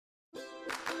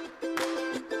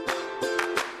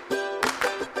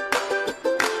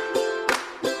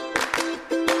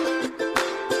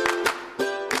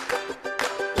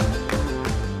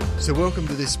So welcome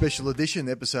to this special edition,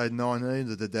 episode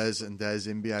 19 of the Daz and Dazz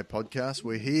NBA podcast.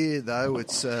 We're here, though,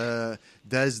 it's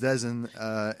Daz and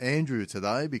Andrew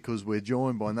today because we're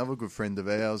joined by another good friend of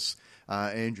ours,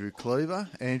 Andrew Cleaver.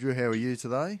 Andrew, how are you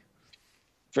today?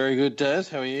 Very good, Daz.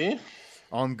 How are you?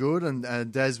 I'm good,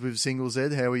 and Daz with Single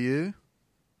Z, how are you?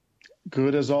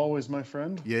 Good as always, my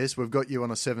friend. Yes, we've got you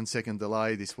on a 7-second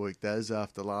delay this week, Daz,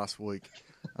 after last week.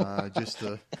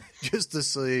 Just to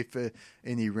see if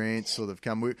any rants sort of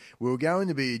come. We were going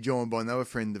to be joined by another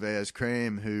friend of ours,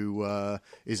 Cram, who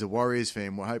is a Warriors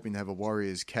fan. We're hoping to have a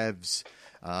Warriors-Cavs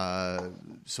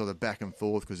sort of back and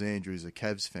forth because Andrew's a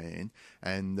Cavs fan.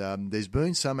 And there's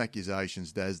been some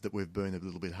accusations, Daz, that we've been a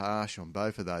little bit harsh on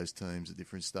both of those teams at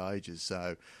different stages.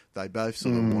 So they both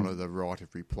sort of wanted the right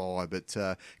of reply. But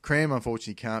Cram,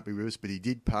 unfortunately, can't be with us, but he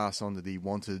did pass on that he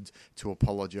wanted to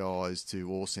apologise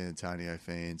to all San Antonio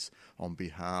fans on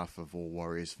behalf of all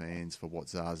Warriors fans for what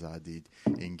Zaza did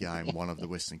in Game 1 of the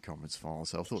Western Conference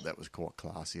Finals. So I thought that was quite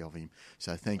classy of him.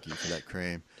 So thank you for that,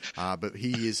 Cram. But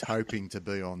he is hoping to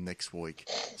be on next week.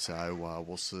 So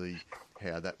we'll see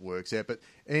how that works out. But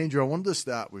Andrew, I wanted to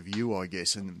start with you, I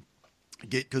guess, and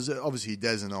because obviously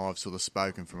Daz and I have sort of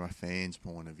spoken from a fan's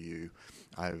point of view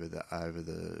over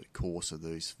the course of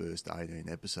these first 18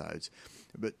 episodes.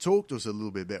 But talk to us a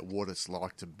little bit about what it's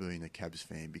like to being a Cavs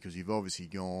fan, because you've obviously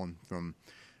gone from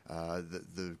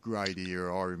the great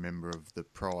era I remember of the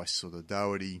Price sort of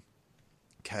Doherty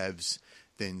Cavs,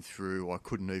 then through, I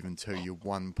couldn't even tell you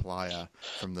one player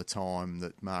from the time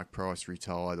that Mark Price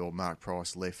retired or Mark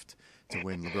Price left to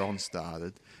when LeBron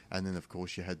started. And then, of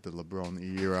course, you had the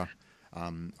LeBron era.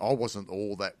 I wasn't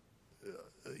all that,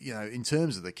 in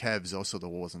terms of the Cavs, I sort of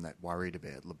wasn't that worried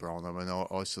about LeBron. I mean,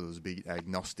 I sort of was a bit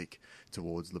agnostic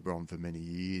towards LeBron for many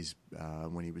years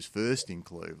when he was first in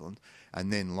Cleveland.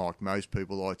 And then, like most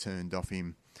people, I turned off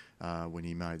him when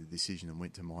he made the decision and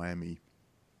went to Miami.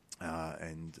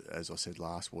 And as I said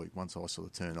last week, once I sort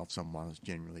of turn off someone,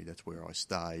 generally that's where I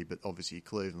stay. But obviously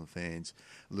Cleveland fans,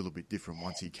 a little bit different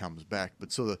once he comes back.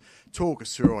 But sort of talk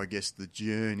us through, I guess, the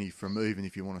journey from, even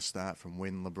if you want to start from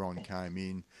when LeBron came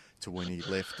in to when he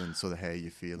left, and sort of how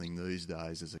you're feeling these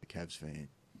days as a Cavs fan.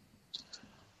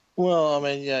 Well, I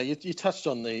mean, yeah, you touched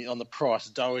on the Price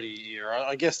Doherty era.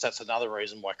 I guess that's another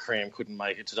reason why Cram couldn't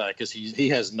make it today, because he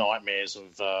has nightmares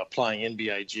of playing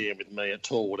NBA GM with me at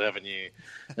Tallwood Avenue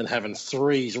and having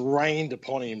threes rained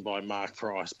upon him by Mark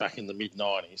Price back in the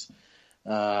mid-90s.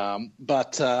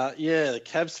 But the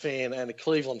Cavs fan and the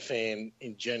Cleveland fan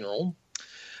in general,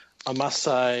 I must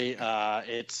say,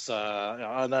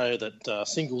 I know that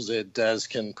Single Z Daz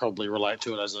can probably relate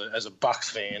to it as a Bucks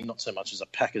fan, not so much as a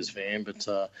Packers fan, but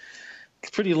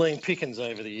pretty lean pickings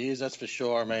over the years, that's for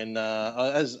sure. I mean,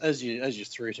 as you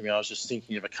threw to me, I was just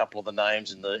thinking of a couple of the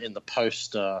names in the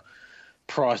post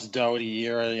Price Doherty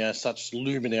era, such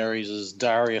luminaries as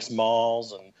Darius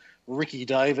Miles and Ricky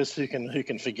Davis, who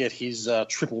can forget his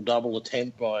triple double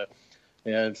attempt by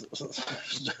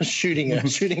shooting a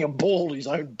ball to his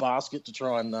own basket to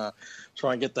try and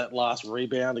get that last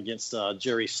rebound against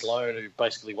Jerry Sloan, who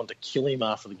basically wanted to kill him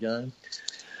after the game.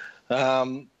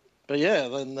 But yeah,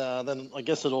 then I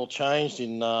guess it all changed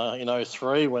in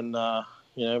 03 when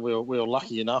we were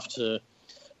lucky enough to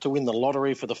win the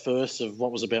lottery for the first of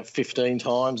what was about 15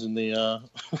 times in the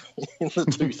in the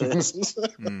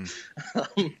 2000s.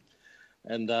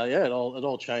 And it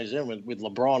all changed then with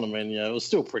LeBron. I mean, it was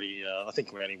still pretty. I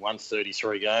think we only won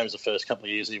 33 games the first couple of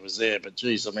years he was there. But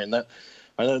geez, I mean that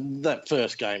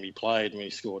first game he played when he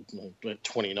scored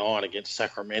 29 against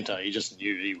Sacramento, he just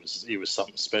knew he was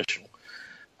something special.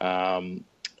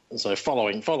 So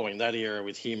following that era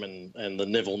with him and the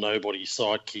Neville Nobody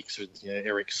sidekicks with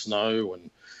Eric Snow and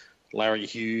Larry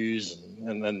Hughes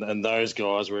and those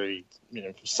guys, where he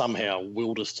somehow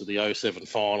willed us to the 07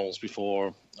 finals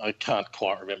before. I can't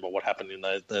quite remember what happened in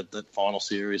that final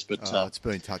series, but it's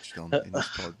been touched on in this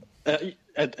pod.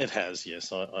 It has,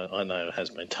 yes. I know it has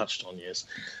been touched on, yes.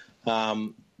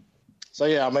 So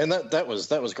yeah, I mean that was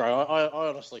great. I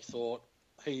honestly thought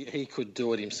he could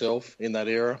do it himself in that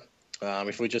era.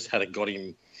 If we just had got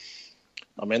him.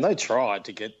 I mean, they tried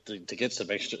to get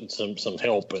some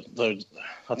help, but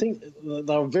I think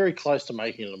they were very close to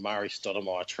making an Amari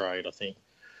Stoudemire trade. I think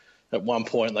at one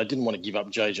point they didn't want to give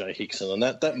up JJ Hickson, and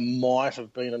that might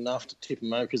have been enough to tip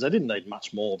him over, because they didn't need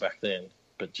much more back then.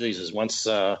 But Jesus, once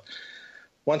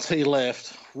he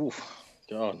left,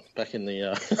 God, back in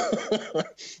the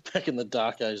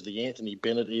dark age, the Anthony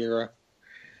Bennett era.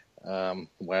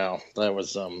 Wow, that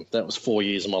was 4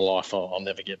 years of my life I'll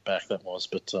never get back. That was,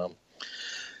 but.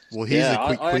 Well, here's a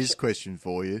quick quiz question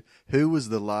for you. Who was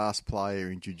the last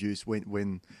player introduced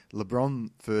when LeBron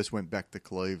first went back to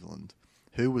Cleveland?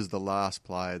 who was the last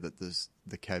player that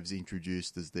the Cavs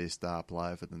introduced as their star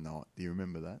player for the night? Do you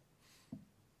remember that?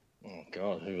 Oh,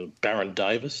 God, who was Baron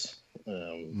Davis?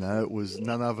 No, it was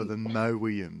none other than Mo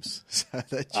Williams.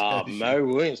 Mo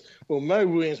Williams. Well, Mo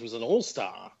Williams was an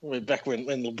all-star back when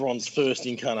LeBron's first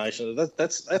incarnation.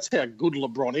 That's how good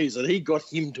LeBron is, that he got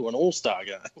him to an all-star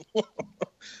game.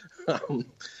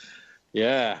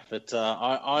 But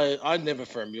I never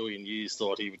for a million years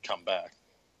thought he would come back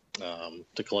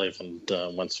to Cleveland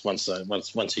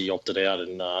once he opted out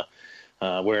and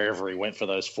wherever he went for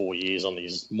those 4 years on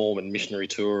his Mormon missionary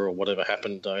tour or whatever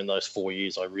happened in those 4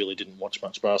 years. I really didn't watch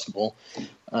much basketball.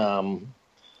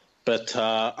 But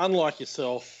unlike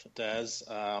yourself, Daz,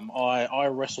 I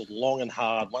wrestled long and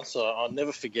hard. Once I'll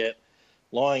never forget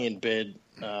lying in bed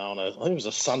I think it was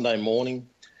a Sunday morning,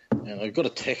 and I got a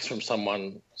text from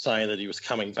someone saying that he was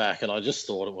coming back, and I just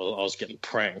thought I was getting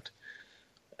pranked.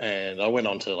 And I went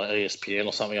on to ESPN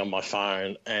or something on my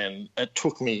phone, and it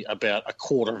took me about a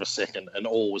quarter of a second, and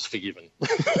all was forgiven.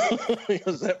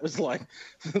 Because that was like,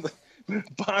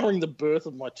 barring the birth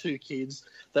of my two kids,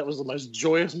 that was the most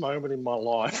joyous moment in my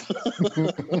life.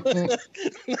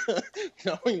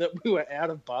 Knowing that we were out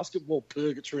of basketball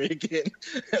purgatory again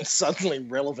and suddenly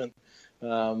relevant.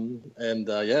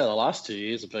 The last 2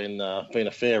 years have been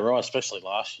a fair ride, especially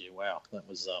last year. Wow, that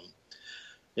was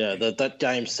that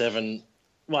Game 7.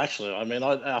 Well, actually, I mean,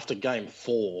 after Game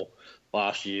 4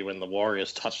 last year when the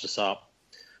Warriors touched us up,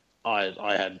 I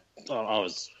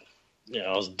was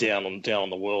down on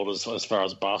the world as far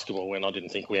as basketball went. I didn't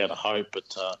think we had a hope,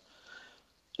 but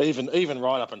even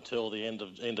right up until the end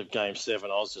of Game 7,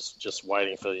 I was just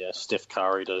waiting for Steph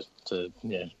Curry to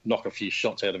knock a few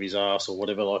shots out of his ass or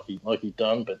whatever like he'd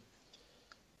done. But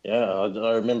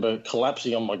I remember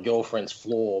collapsing on my girlfriend's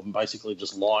floor and basically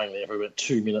just lying there for about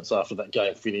 2 minutes after that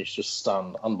game finished, just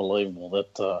stunned. Unbelievable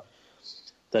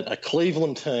that a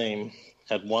Cleveland team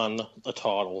had won a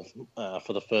title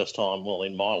for the first time, well,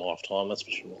 in my lifetime, that's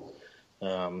for sure.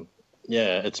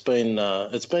 It's been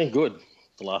good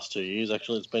the last 2 years.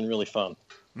 Actually, it's been really fun.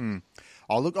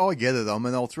 Oh, look, I get it. I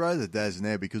mean, I'll throw the Daz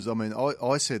now because I mean,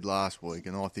 I said last week,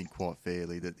 and I think quite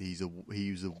fairly, that he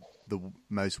was the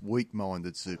most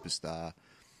weak-minded superstar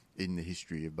in the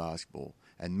history of basketball.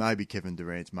 And maybe Kevin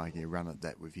Durant's making a run at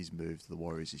that with his move to the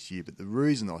Warriors this year. But the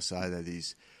reason I say that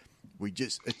is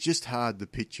it's just hard to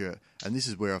picture, and this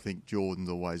is where I think Jordan's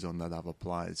always on that other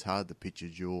play. It's hard to picture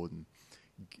Jordan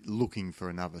looking for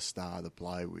another star to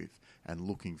play with and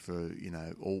looking for,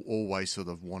 always sort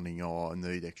of wanting, I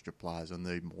need extra players, I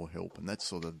need more help. And that's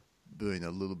sort of been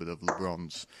a little bit of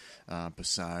LeBron's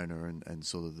persona and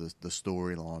sort of the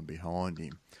storyline behind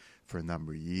him for a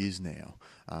number of years now.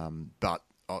 But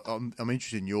I'm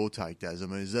interested in your take, Daz. I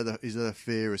mean, is that a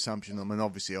fair assumption? I mean,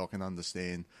 obviously I can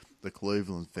understand the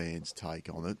Cleveland fans' take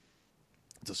on it.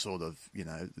 To sort of,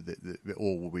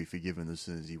 all will be forgiven as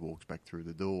soon as he walks back through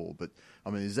the door. But, I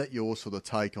mean, is that your sort of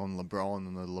take on LeBron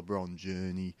and the LeBron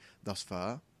journey thus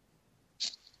far?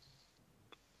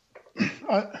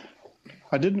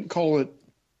 I didn't call it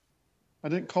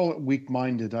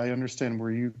weak-minded. I understand where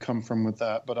you come from with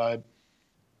that, but I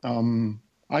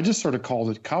just sort of called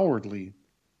it cowardly.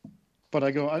 But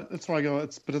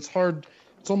it's hard.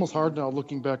 It's almost hard now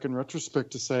looking back in retrospect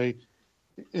to say,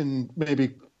 in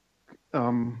maybe,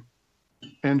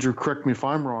 Andrew, correct me if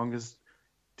I'm wrong,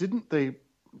 didn't the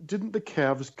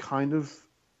Cavs kind of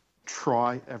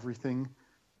try everything?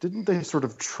 Didn't they sort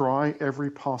of try every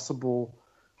possible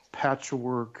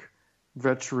patchwork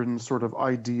veteran sort of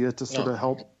idea to sort of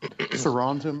help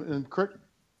surround him? And correct,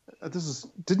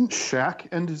 didn't Shaq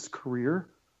end his career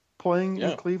playing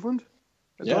in Cleveland?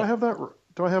 Do I have that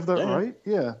right?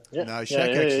 Yeah. No,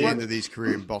 Shaq actually ended his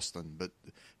career in Boston, but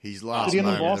his last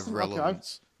moment of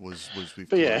relevance was with.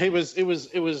 But yeah, it was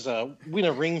win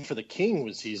a ring for the king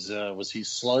was his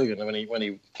slogan when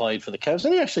he played for the Cavs,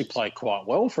 and he actually played quite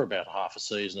well for about half a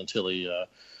season until he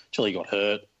got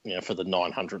hurt, for the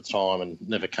 900th time and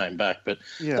never came back. But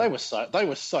they were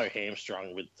so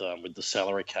hamstrung with the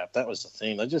salary cap. That was the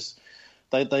thing.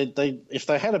 They if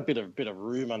they had a bit of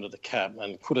room under the cap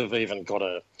and could have even got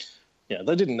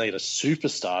they didn't need a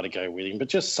superstar to go with him, but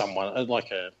just someone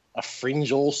like a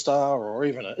fringe all-star or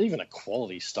even a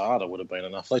quality starter would have been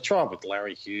enough. They tried with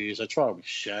Larry Hughes. They tried with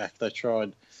Shaq. They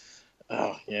tried,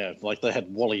 like they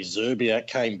had Wally Zerbiak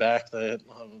came back. They had,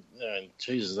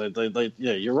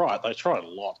 you're right. They tried a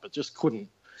lot, but just couldn't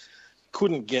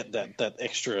get that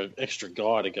extra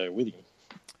guy to go with him.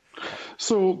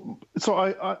 So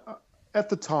I at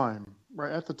the time,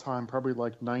 probably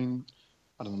like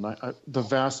the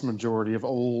vast majority of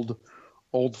old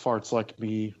farts like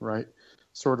me, right,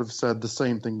 sort of said the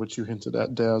same thing which you hinted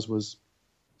at, Daz, was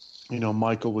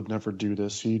Michael would never do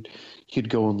this. He'd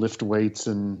go and lift weights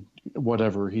and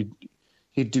whatever.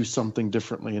 He'd do something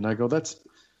differently. And I go,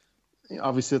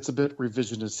 obviously it's a bit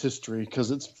revisionist history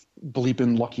because it's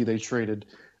bleeping lucky they traded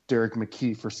Derek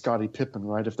McKee for Scottie Pippen,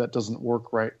 right? If that doesn't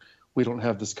work right, we don't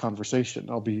have this conversation.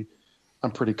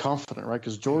 I'm pretty confident, right?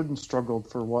 Because Jordan struggled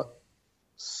for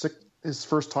his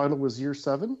first title was year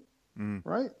 7,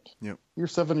 right? Yep. Year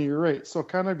 7 or year 8. So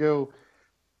kind of go,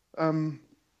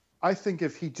 I think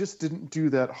if he just didn't do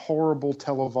that horrible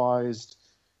televised,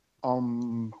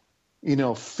 fisting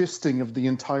of the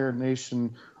entire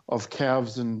nation of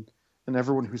Cavs and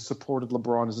everyone who supported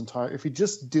LeBron if he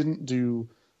just didn't do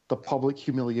the public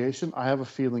humiliation, I have a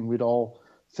feeling we'd all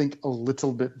think a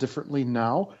little bit differently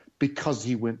now because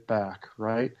he went back,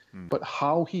 right? But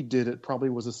how he did it probably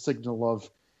was a signal of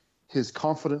his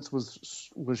confidence was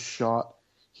shot.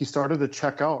 He started to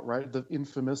check out, right? The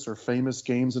infamous or famous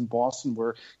games in Boston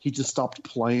where he just stopped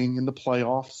playing in the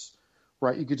playoffs,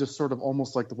 right? You could just sort of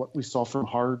almost like what we saw from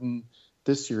Harden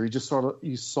this year.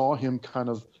 You saw him kind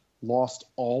of lost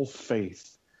all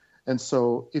faith. And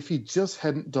so if he just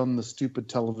hadn't done the stupid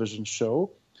television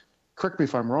show, correct me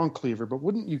if I'm wrong, Cleaver, but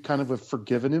wouldn't you kind of have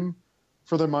forgiven him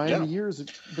for the Miami years?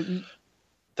 But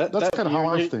that's kind of how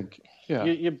I think. Yeah,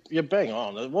 you're bang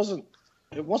on. It wasn't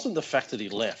the fact that he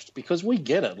left, because we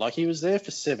get it. Like, he was there for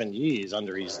 7 years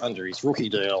under his rookie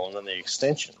deal and then the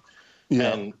extension.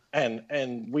 Yeah.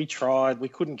 And we tried. We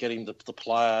couldn't get him to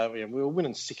play. We were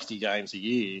winning 60 games a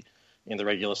year in the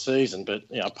regular season, but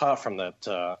apart from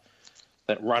that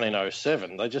run in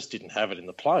 2007, they just didn't have it in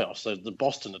the playoffs. So the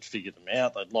Boston had figured them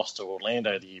out. They'd lost to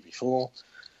Orlando the year before.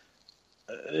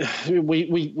 I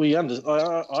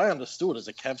understood as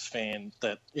a Cavs fan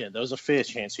that there was a fair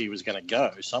chance he was going to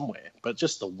go somewhere, but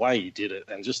just the way he did it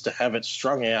and just to have it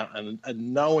strung out and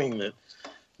knowing that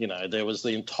there was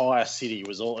the entire city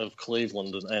was all of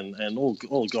Cleveland and all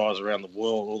the guys around the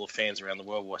world, all the fans around the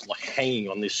world were like hanging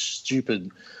on this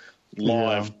stupid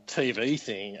live TV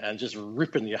thing and just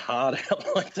ripping your heart out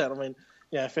like that. I mean,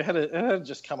 if it had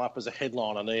just come up as a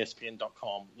headline on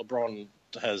ESPN.com, LeBron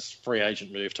has free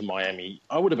agent move to Miami,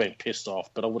 I would have been pissed off,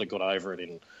 but I would have got over it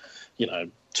in,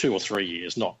 2 or 3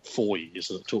 years, not 4 years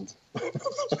that it took.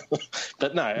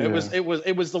 But no, it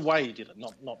was the way he did it,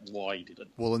 not why he did it.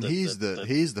 Well, and here's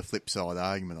the flip side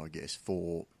argument, I guess,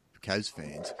 for Cavs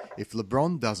fans. If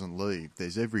LeBron doesn't leave,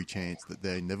 there's every chance that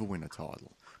they never win a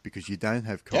title because you don't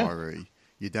have Kyrie,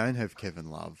 you don't have Kevin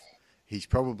Love. He's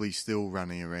probably still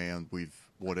running around with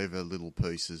whatever little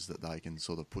pieces that they can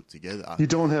sort of put together. You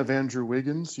don't have Andrew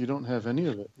Wiggins. You don't have any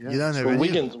of it. Yeah. You don't have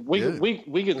Wiggins.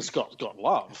 Wiggins got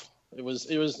Love. It was.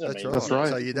 That's right.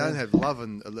 So you don't have Love,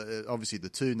 and obviously the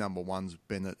two number ones,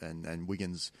 Bennett and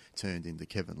Wiggins, turned into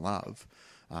Kevin Love.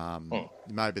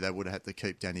 Maybe they would have had to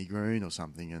keep Danny Green or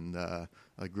something, and a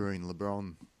Green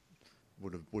LeBron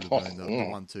would have been the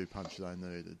 1-2 punch they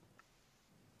needed.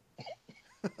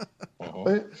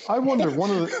 I wonder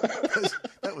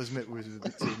that was met with a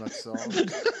bit too much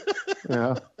silence.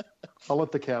 Yeah, I'll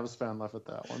let the Cavs fan laugh at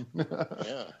that one.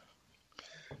 Yeah.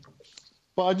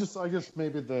 But I guess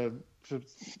maybe I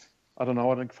don't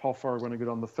know how far I want to get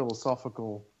on the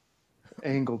philosophical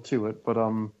angle to it, but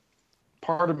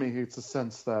part of me hates the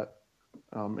sense that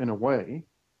in a way,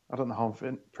 I don't know how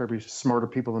probably smarter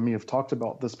people than me have talked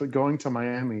about this, but going to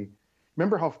Miami,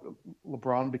 remember how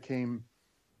LeBron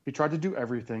he tried to do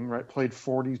everything, right? Played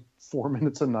 44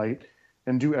 minutes a night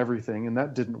and do everything, and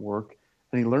that didn't work.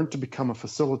 And he learned to become a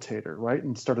facilitator, right?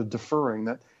 And started deferring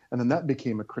that. And then that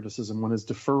became a criticism when his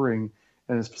deferring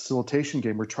and his facilitation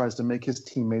game where he tries to make his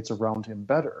teammates around him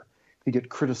better. He get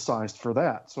criticized for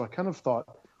that. So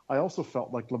I also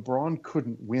felt like LeBron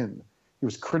couldn't win. He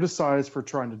was criticized for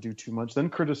trying to do too much,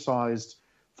 then criticized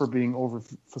for being over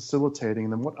facilitating.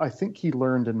 And then what I think he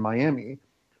learned in Miami,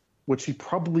 which he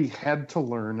probably had to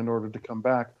learn in order to come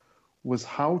back, was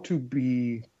how to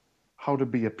be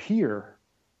a peer,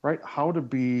 right? How to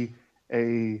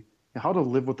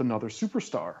live with another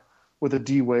superstar, with a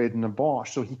D Wade and a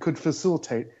Bosh, so he could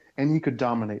facilitate and he could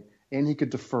dominate and he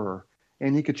could defer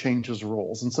and he could change his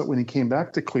roles. And so when he came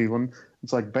back to Cleveland,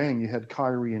 it's like bang, you had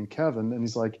Kyrie and Kevin, and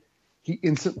he's like, he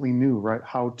instantly knew, right,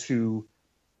 how to,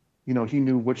 he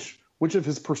knew which of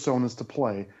his personas to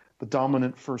play. The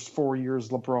dominant first 4 years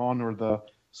LeBron or the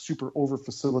super over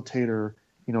facilitator,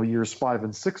 years 5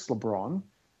 and 6 LeBron,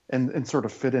 and sort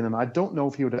of fit in. And I don't know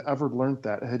if he would have ever learned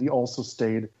that had he also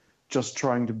stayed just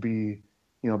trying to be,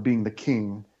 being the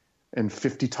king and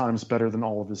 50 times better than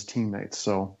all of his teammates.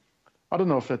 So I don't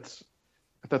know if that's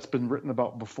been written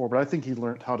about before, but I think he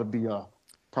learned how to be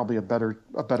probably a better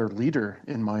leader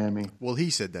in Miami. Well, he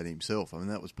said that himself. I mean,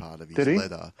 that was part of his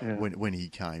letter when he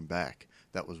came back,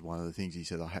 that was one of the things he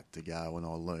said. I had to go and I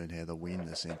learned how to win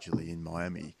essentially in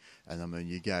Miami. And I mean,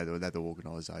 you go to another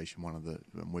organisation,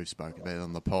 and we've spoken about it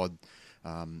on the pod.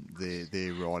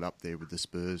 They're right up there with the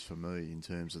Spurs for me in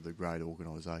terms of the great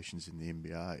organisations in the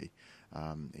NBA.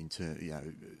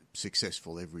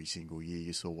 Successful every single year.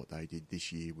 You saw what they did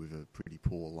this year with a pretty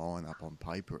poor lineup on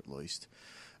paper, at least.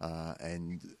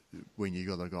 And when you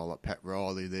got a guy like Pat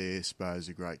Riley there, Spurs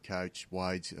a great coach,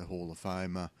 Wade's a Hall of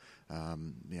Famer.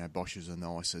 Bosch is a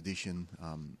nice addition.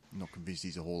 Not convinced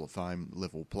he's a Hall of Fame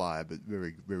level player, but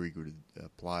very, very good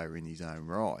player in his own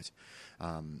right.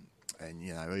 And,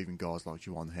 even guys like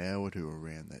Juwan Howard who were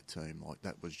around that team, like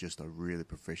that was just a really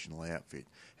professional outfit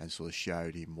and sort of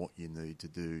showed him what you need to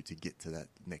do to get to that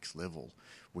next level,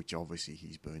 which obviously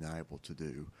he's been able to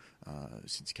do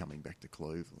since coming back to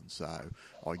Cleveland. So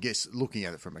I guess looking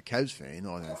at it from a Cavs fan,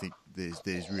 I don't think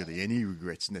there's really any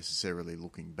regrets necessarily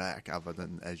looking back other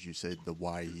than, as you said, the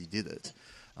way he did it.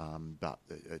 But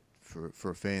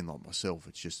for a fan like myself,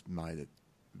 it's just made it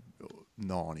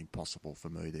nigh impossible for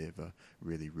me to ever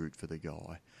really root for the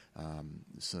guy,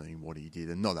 seeing what he did.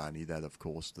 And not only that, of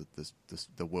course,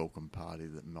 the welcome party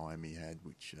that Miami had,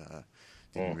 which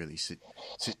didn't really sit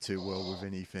too well with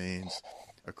any fans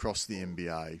across the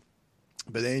NBA.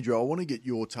 But Andrew, I want to get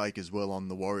your take as well on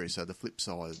the Warriors. So the flip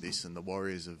side of this, and the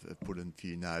Warriors have put a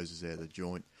few noses out of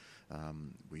joint.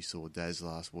 We saw Daz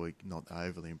last week, not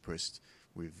overly impressed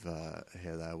with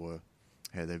how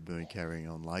they've been carrying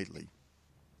on lately.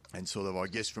 And sort of, I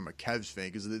guess, from a Cavs fan,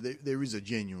 because there is a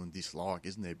genuine dislike,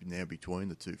 isn't there, now between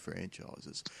the two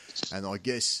franchises. And I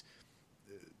guess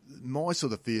my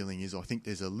sort of feeling is I think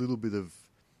there's a little bit of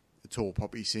tall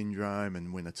poppy syndrome,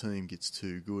 and when a team gets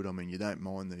too good, I mean, you don't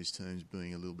mind these teams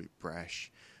being a little bit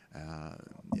brash, and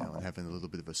having a little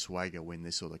bit of a swagger when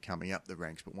they're sort of coming up the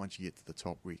ranks. But once you get to the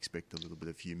top, we expect a little bit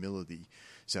of humility.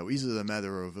 So is it a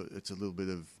matter of it's a little bit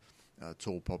of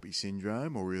tall poppy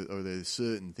syndrome, or are there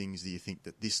certain things that you think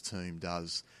that this team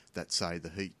does that, say, the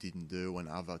Heat didn't do and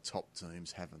other top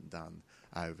teams haven't done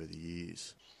over the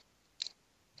years?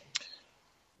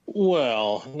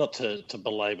 Well, not to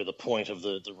belabor the point of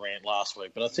the rant last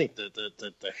week, but I think that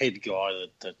the head guy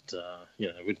that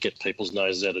would get people's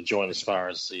noses out of joint as far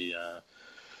as the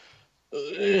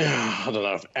I don't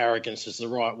know if arrogance is the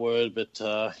right word, but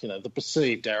the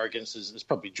perceived arrogance is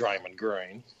probably Draymond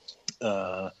Green.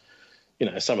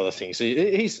 Some of the things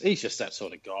he's just that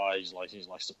sort of guy. He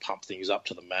likes to pump things up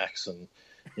to the max, and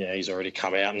he's already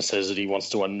come out and says that he wants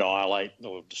to annihilate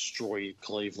or destroy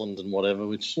Cleveland and whatever.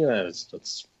 Which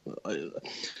it's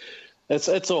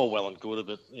all well and good,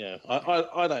 but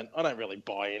I don't really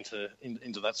buy into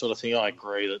that sort of thing. I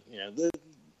agree that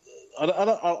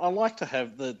I like to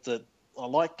have I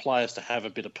like players to have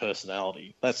a bit of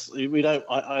personality.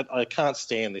 I can't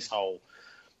stand this whole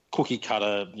cookie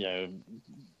cutter,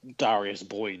 Darius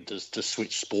Boyd to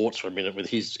switch sports for a minute with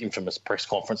his infamous press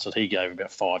conference that he gave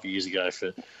about 5 years ago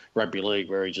for rugby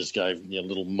league, where he just gave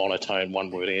little monotone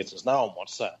one-word answers. No one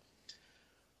wants that.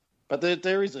 But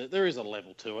there is a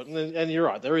level to it, and you're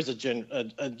right. There is a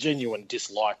genuine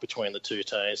dislike between the two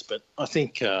teams. But I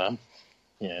think the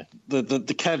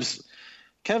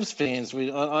Cavs fans, we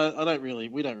don't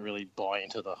really buy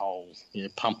into the whole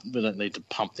pump. We don't need to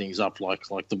pump things up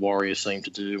like the Warriors seem to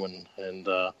do, and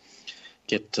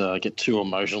get too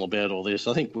emotional about all this.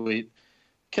 I think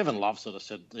Kevin Love sort of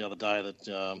said the other day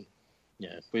that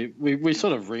we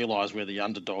sort of realise we're the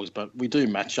underdogs, but we do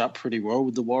match up pretty well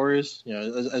with the Warriors,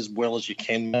 as well as you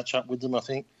can match up with them, I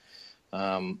think.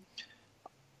 I'm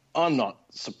not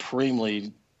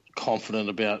supremely confident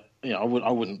about, I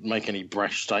wouldn't make any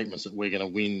brash statements that we're going to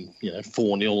win,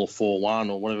 4-0 or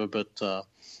 4-1 or whatever, but,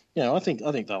 I think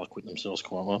they'll acquit themselves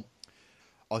quite well.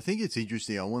 I think it's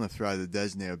interesting. I want to throw the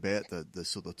Daz now about the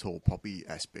sort of tall poppy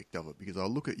aspect of it, because I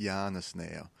look at Giannis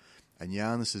now, and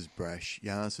Giannis is brash,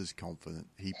 Giannis is confident,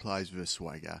 he plays with a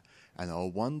swagger, and I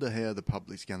wonder how the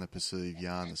public's going to perceive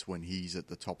Giannis when he's at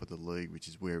the top of the league, which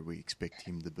is where we expect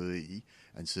him to be,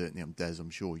 and certainly, Daz, I'm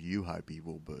sure you hope he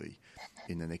will be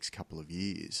in the next couple of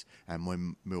years. And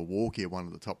when Milwaukee are one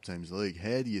of the top teams in the league,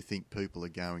 how do you think people are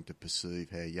going to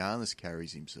perceive how Giannis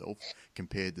carries himself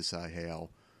compared to, say, how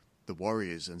the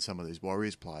Warriors and some of these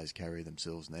Warriors players carry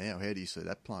themselves now? How do you see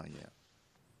that playing out?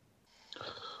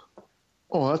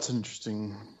 Oh, that's an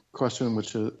interesting question,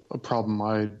 which is a problem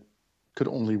I could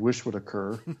only wish would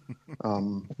occur.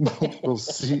 We'll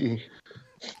see.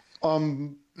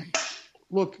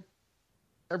 Look,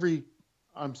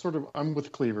 I'm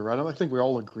with Cleaver, right? I think we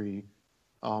all agree,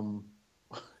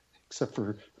 except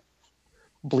for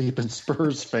bleeping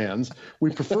Spurs fans,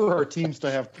 we prefer our teams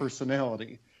to have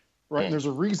personality, right? And there's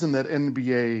a reason that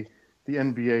NBA the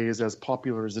NBA is as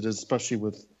popular as it is, especially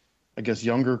with, I guess,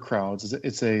 younger crowds.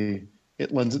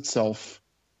 It lends itself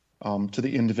to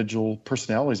the individual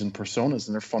personalities and personas,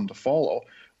 and they're fun to follow.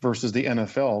 Versus the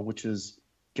NFL, which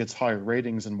gets higher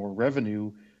ratings and more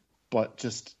revenue, but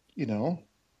just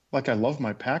like I love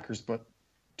my Packers, but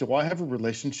do I have a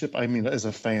relationship? I mean, as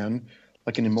a fan,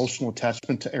 like an emotional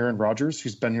attachment to Aaron Rodgers,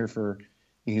 who's been here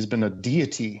he's been a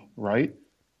deity, right?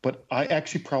 But I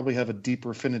actually probably have a deeper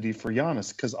affinity for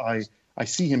Giannis because I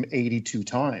see him 82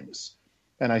 times,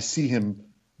 and I see him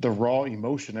the raw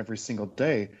emotion every single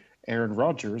day. Aaron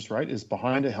Rodgers, right, is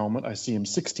behind a helmet. I see him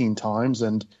 16 times,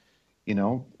 and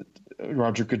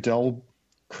Roger Goodell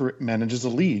manages a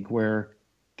league where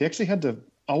they actually had to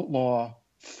outlaw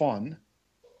fun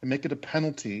and make it a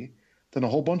penalty. Then a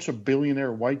whole bunch of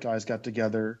billionaire white guys got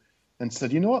together and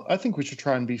said, you know what, I think we should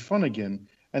try and be fun again.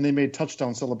 And they made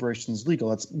touchdown celebrations legal.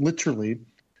 That's literally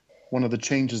one of the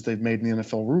changes they've made in the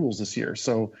NFL rules this year.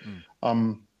 So,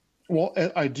 well,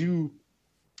 I do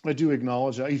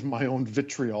acknowledge even my own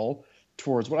vitriol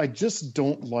towards what I just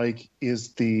don't like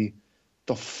is the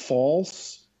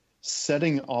false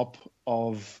setting up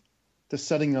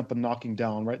and knocking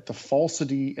down, right? The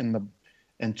falsity and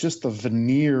just the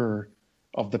veneer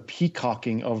of the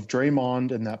peacocking of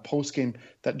Draymond and that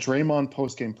Draymond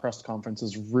post-game press conference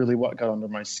is really what got under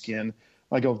my skin.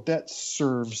 I go, that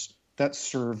serves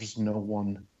no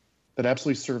one. That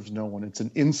absolutely serves no one. It's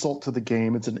an insult to the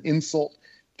game. It's an insult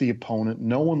to the opponent.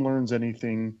 No one learns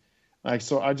anything.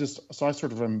 So I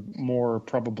sort of am more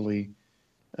probably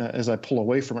as I pull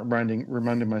away from it,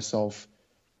 reminding myself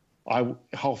how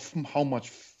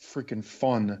much freaking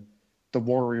fun the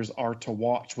Warriors are to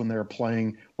watch when they're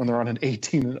playing, when they're on an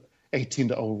 18-0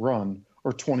 run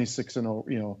or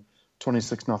 26-0,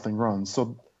 26-0 run.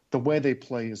 So the way they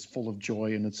play is full of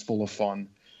joy and it's full of fun.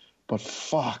 But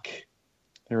fuck,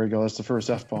 there we go. That's the first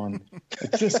F-bomb.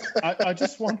 It's just, I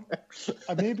just want,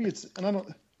 maybe it's,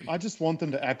 and I just want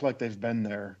them to act like they've been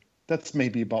there. That's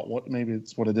maybe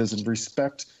it's what it is, and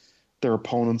respect their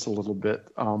opponents a little bit.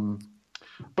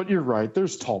 But you're right.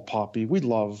 There's tall poppy. We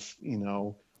love,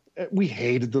 we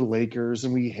hated the Lakers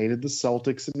and we hated the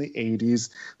Celtics in the 80s.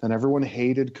 Then everyone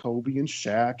hated Kobe and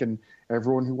Shaq, and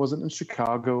everyone who wasn't in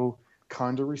Chicago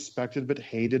kind of respected but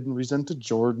hated and resented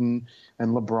Jordan.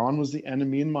 And LeBron was the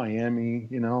enemy in Miami,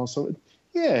 So,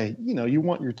 you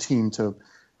want your team to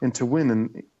win.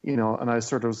 And, and I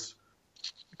sort of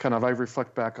I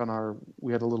reflect back on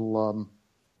we had a little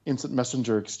instant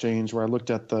messenger exchange where I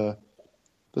looked at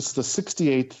this is the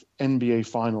 68th NBA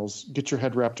Finals. Get your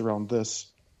head wrapped around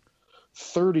this.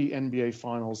 30 NBA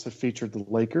Finals have featured the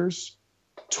Lakers.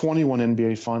 21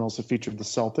 NBA Finals have featured the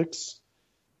Celtics.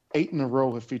 8 in a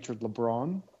row have featured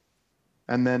LeBron.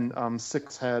 And then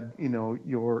 6 had,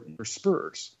 your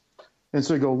Spurs. And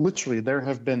so you go, literally, there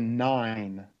have been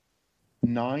 9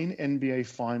 NBA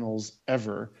Finals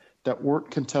ever that weren't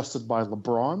contested by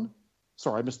LeBron.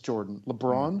 Sorry, I missed Jordan.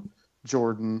 LeBron,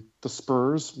 Jordan, the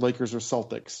Spurs, Lakers, or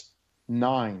Celtics.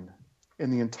 9 in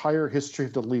the entire history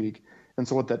of the league. And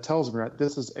so what that tells me, right,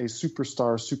 this is a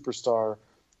superstar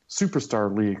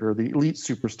league, or the elite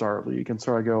superstar league. And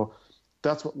so I go,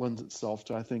 that's what lends itself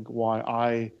to, I think, why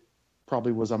I'm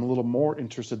a little more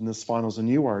interested in this finals than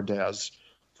you are, Daz,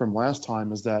 from last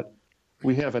time, is that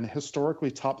we have an historically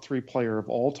top 3 player of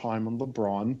all time in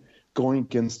LeBron going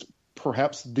against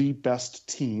perhaps the best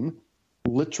team,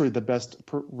 literally the best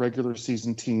regular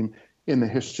season team in the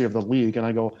history of the league. And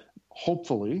I go,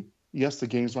 hopefully, yes, the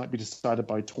games might be decided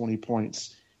by 20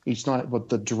 points each night, but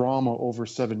the drama over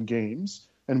 7 games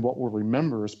and what we'll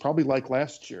remember is probably like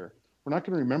last year. We're not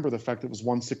going to remember the fact that it was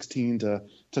 116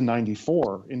 to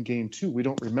 94 in game 2. We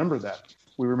don't remember that.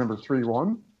 We remember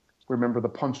 3-1. We remember the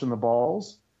punch in the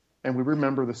balls. And we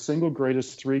remember the single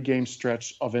greatest 3-game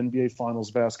stretch of NBA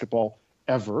Finals basketball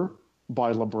ever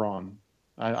by LeBron.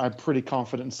 I'm pretty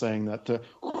confident in saying that.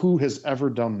 Who has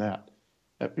ever done that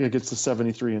against the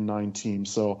 73-9 team?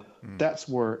 So that's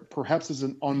where perhaps is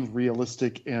an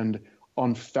unrealistic and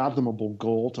unfathomable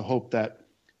goal to hope that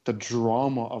the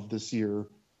drama of this year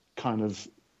kind of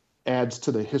adds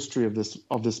to the history of this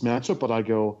matchup. But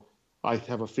I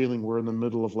have a feeling we're in the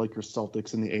middle of Lakers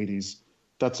Celtics in the 80s.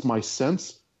 That's my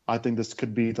sense. I think this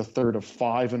could be the third of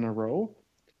 5 in a row.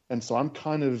 And so I'm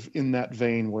kind of in that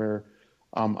vein where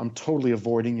I'm totally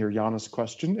avoiding your Giannis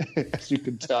question, as you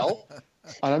can tell.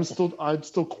 And I'm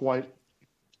still quite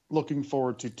looking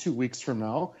forward to 2 weeks from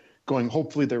now, going,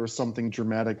 hopefully there was something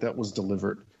dramatic that was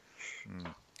delivered.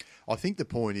 I think the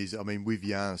point is, with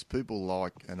Giannis, people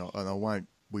like,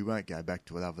 we won't go back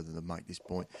to it other than to make this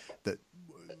point, that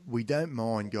we don't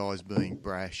mind guys being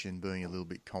brash and being a little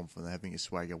bit confident, having a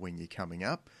swagger when you're coming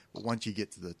up. But once you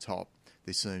get to the top,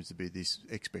 there seems to be this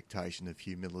expectation of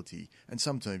humility, and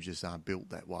some teams just aren't built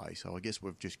that way. So I guess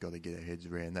we've just got to get our heads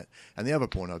around that. And the other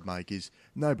point I'd make is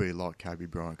nobody liked Kobe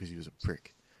Bryant because he was a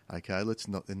prick. Okay, let's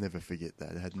never forget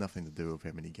that. It had nothing to do with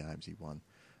how many games he won.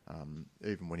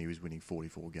 Even when he was winning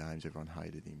 44 games, everyone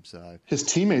hated him. So his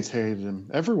teammates hated him.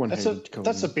 Everyone hated Kobe.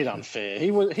 That's a bit unfair.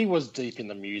 He was deep in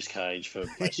the Muse cage for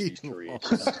most of his career.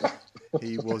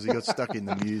 He was. He got stuck in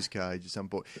the Muse cage at some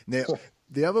point. Now,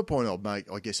 the other point I'll make,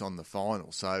 I guess, on the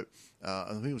final. So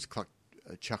I think it was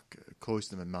Chuck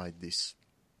Cloisterman made this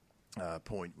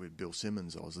point with Bill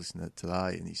Simmons. I was listening to it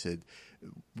today, and he said,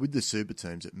 with the super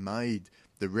teams, it made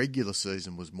the regular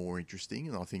season was more interesting,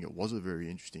 and I think it was a very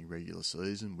interesting regular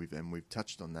season. We've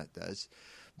touched on that, Daz.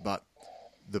 But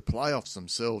the playoffs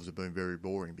themselves have been very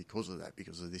boring because of that,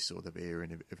 because of this sort of air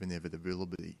of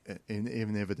inevitability,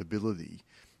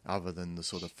 other than the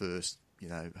sort of first,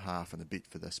 half and a bit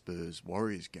for the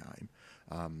Spurs-Warriors game,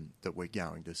 that we're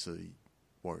going to see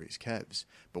Warriors-Cavs.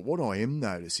 But what I am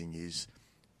noticing is,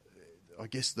 I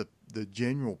guess the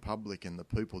general public and the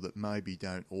people that maybe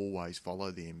don't always follow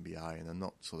the NBA and are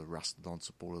not sort of rusted on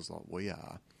supporters like we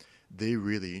are, they're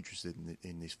really interested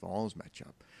in this finals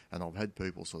matchup. And I've had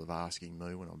people sort of asking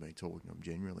me when I've been talking to them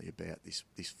generally about this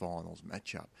finals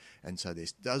matchup. And so there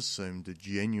does seem to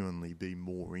genuinely be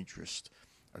more interest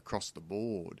across the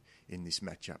board in this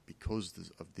matchup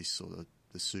because of this sort of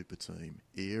the super team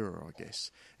era, I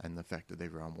guess, and the fact that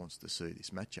everyone wants to see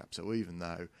this matchup. So even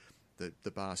though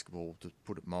the basketball, to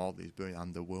put it mildly, has been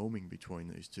underwhelming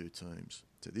between these two teams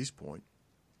to this point,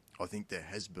 I think there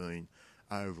has been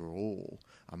overall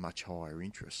a much higher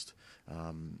interest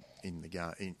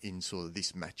in sort of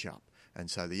this matchup. And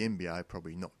so the NBA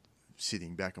probably not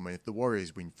sitting back. I mean, if the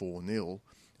Warriors win 4-0,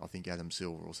 I think Adam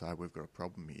Silver will say we've got a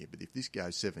problem here. But if this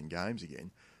goes 7 games again,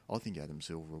 I think Adam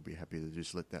Silver will be happy to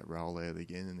just let that roll out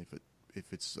again. And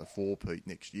if it's a 4-peat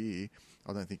next year,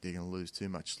 I don't think they're going to lose too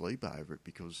much sleep over it,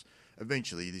 because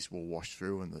eventually this will wash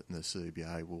through and the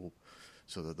CBA will,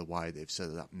 sort of the way they've set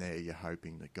it up now, you're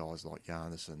hoping that guys like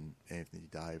Giannis and Anthony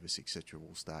Davis, etc.,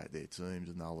 will stay at their teams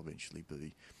and they'll eventually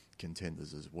be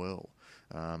contenders as well.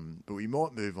 But we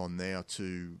might move on now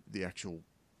to the actual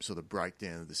sort of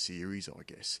breakdown of the series, I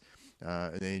guess.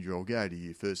 And Andrew, I'll go to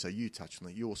you first. So you touched on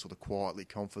it. You're sort of quietly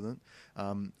confident.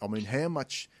 I mean, how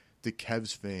much do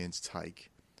Cavs fans take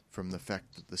from the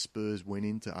fact that the Spurs went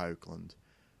into Oakland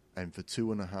and for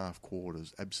 2.5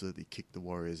 quarters absolutely kicked the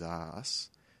Warriors' ass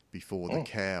before the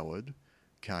coward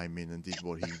came in and did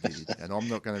what he did? And I'm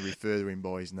not going to refer to him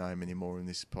by his name anymore in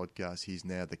this podcast. He's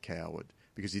now the coward,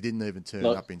 because he didn't even turn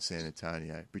up in San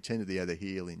Antonio, pretended he had a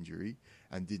heel injury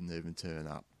and didn't even turn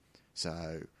up.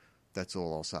 So that's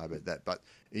all I'll say about that. But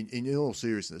in all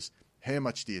seriousness, how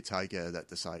much do you take out of that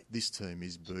to say this team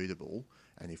is beatable,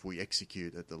 and if we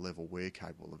execute at the level we're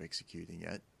capable of executing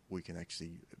at, we can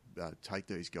actually take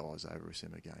these guys over a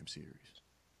 7-game series?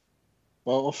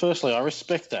 Well, firstly, I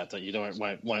respect that you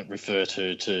won't refer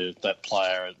to that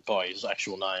player by his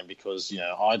actual name, because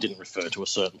I didn't refer to a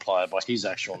certain player by his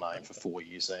actual name for 4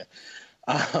 years there.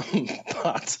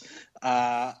 But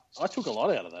I took a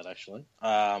lot out of that, actually.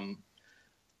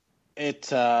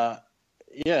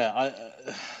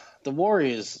 The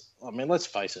Warriors, I mean, let's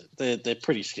face it, they're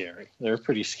pretty scary. They're a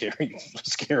pretty scary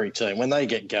team. When they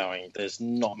get going, there's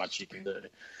not much you can do.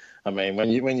 I mean,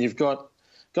 when you've got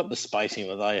the spacing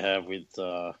that they have with,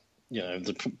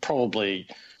 probably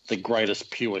the greatest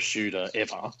pure shooter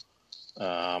ever,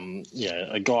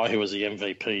 a guy who was the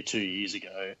MVP 2 years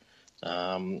ago,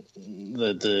 the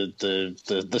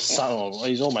son,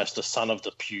 he's almost the son of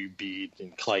the Pew Beard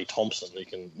in Klay Thompson. He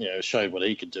can, showed what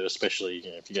he could do, especially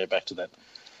if you go back to that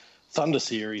Thunder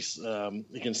series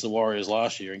against the Warriors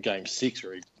last year in Game 6,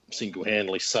 where he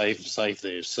single-handedly saved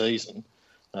their season.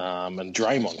 And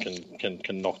Draymond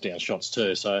can knock down shots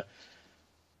too. So,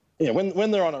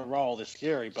 when they're on a roll, they're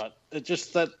scary. But it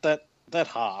just that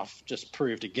half just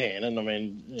proved again, and I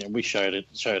mean, we showed it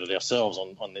ourselves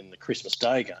on in the Christmas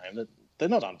Day game, that they're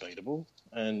not unbeatable.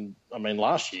 And I mean,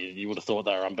 last year you would have thought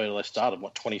they were unbeatable. They started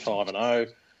 25-0,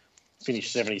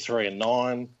 finished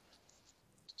 73-9,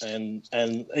 and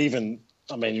even,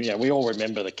 I mean, we all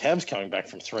remember the Cavs coming back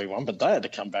from 3-1, but they had to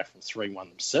come back from 3-1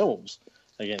 themselves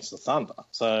against the Thunder.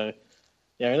 So,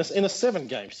 in a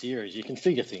 7-game series, you can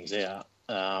figure things out.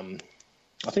 I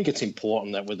think it's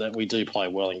important that we do play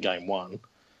well in Game 1.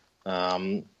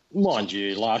 Mind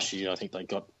you, last year I think they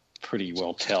got pretty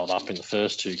well towed up in the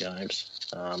first 2 games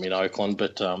in Oakland.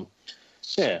 But, I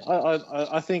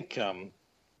think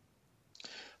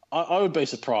I would be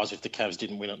surprised if the Cavs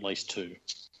didn't win at least 2.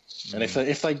 And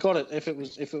if they got it, if it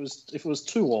was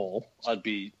 2-2, I'd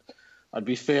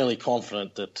be fairly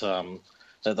confident that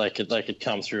that they could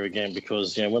come through again,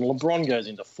 because when LeBron goes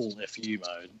into full FU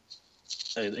mode,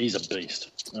 he's a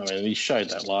beast. I mean, he showed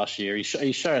that last year.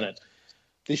 He's shown it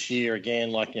this year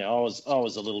again. Like, I was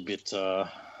a little bit, I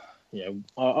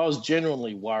was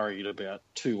genuinely worried about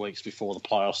 2 weeks before the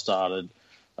playoffs started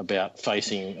about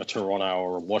facing a Toronto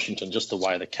or a Washington, just the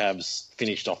way the Cavs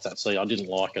finished off that season. I didn't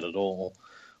like it at all.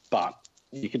 But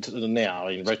you can now,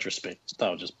 in retrospect, they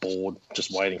were just bored,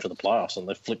 just waiting for the playoffs, and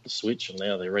they flipped the switch, and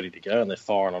now they're ready to go, and they're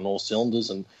firing on all cylinders.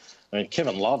 And I mean,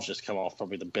 Kevin Love's just come off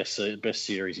probably the best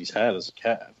series he's had as a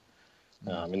Cav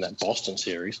in that Boston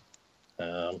series.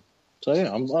 I'm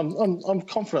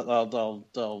confident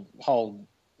they'll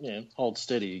hold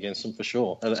steady against them for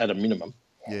sure at a minimum.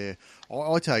 Yeah,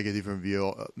 I take a different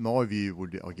view. My view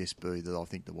would, I guess, be that I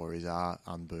think the Warriors are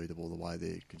unbeatable the way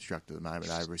they're constructed at the moment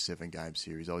over a 7-game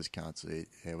series. I just can't see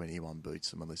how anyone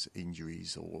beats them unless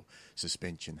injuries or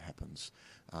suspension happens,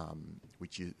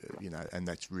 which is, and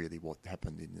that's really what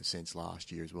happened in a sense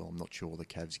last year as well. I'm not sure the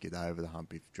Cavs get over the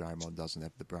hump if Draymond doesn't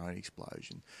have the brain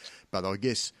explosion. But I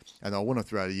guess, and I want to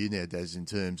throw to you now, Daz, in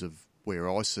terms of where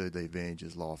I see the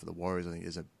advantages lie for the Warriors. I think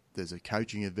there's a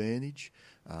coaching advantage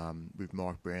with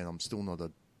Mike Brown. I'm still not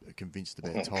convinced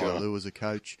about Ty Lue as a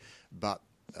coach, but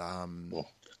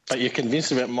but you're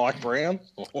convinced about Mike Brown?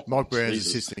 Mike Brown's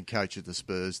assistant coach at the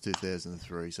Spurs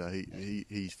 2003, so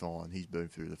he's fine. He's been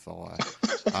through the fire.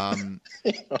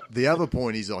 The other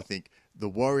point is, I think the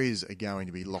Warriors are going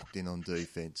to be locked in on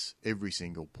defence every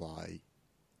single play,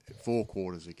 4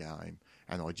 quarters a game.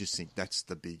 And I just think that's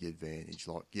the big advantage.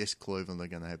 Like, yes, Cleveland are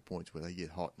going to have points where they get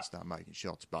hot and start making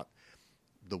shots, but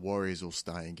the Warriors will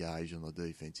stay engaged on the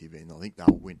defensive end. I think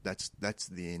they'll win. That's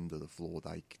the end of the floor.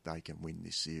 They can win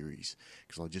this series,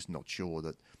 because I'm just not sure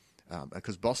that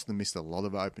because Boston missed a lot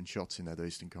of open shots in that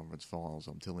Eastern Conference Finals.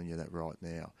 I'm telling you that right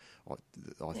now.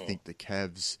 I think the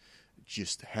Cavs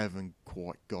just haven't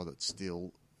quite got it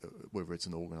still, whether it's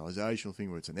an organisational thing,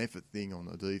 whether it's an effort thing on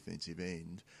the defensive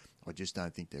end. I just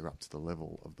don't think they're up to the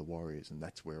level of the Warriors, and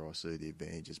that's where I see the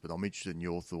advantages. But I'm interested in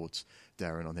your thoughts,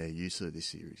 Darren, on how you see this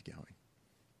series going.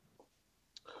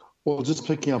 Well, just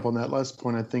picking up on that last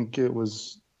point, I think it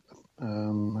was,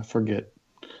 I forget,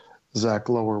 Zach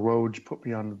Lower Woj put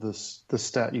me onto the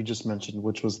stat you just mentioned,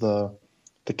 which was the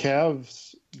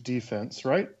Cavs defense,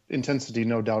 right? Intensity,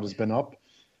 no doubt, has been up.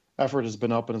 Effort has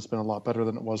been up, and it's been a lot better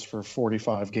than it was for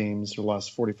 45 games, or the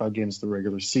last 45 games of the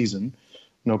regular season,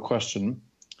 no question.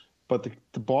 But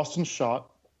the Boston shot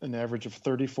an average of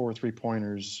 34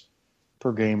 three-pointers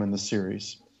per game in the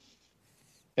series.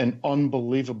 An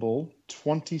unbelievable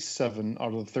 27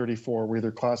 out of the 34 were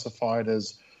either classified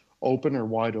as open or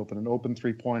wide open. An open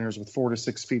three-pointers with 4 to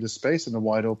 6 feet of space, and a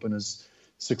wide open is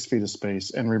 6 feet of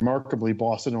space. And remarkably,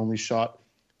 Boston only shot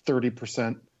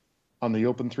 30% on the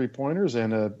open three-pointers,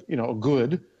 and a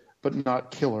good but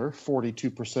not killer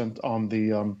 42% on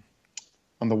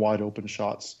the wide open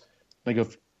shots. Like,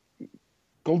 if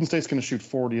Golden State's going to shoot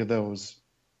 40 of those,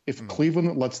 if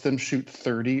Cleveland lets them shoot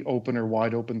 30 open or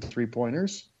wide open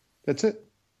three-pointers, that's it.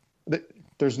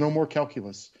 There's no more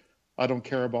calculus. I don't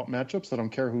care about matchups. I don't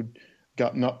care who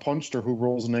got nut punched or who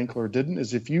rolls an ankle or didn't.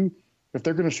 If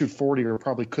they're going to shoot 40, or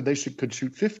probably could shoot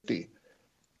 50,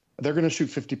 they're going to shoot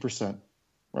 50%,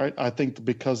 right? I think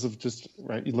because of just,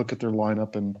 right, you look at their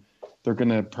lineup, and they're going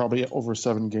to probably over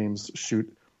 7 games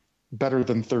shoot better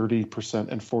than 30%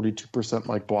 and 42%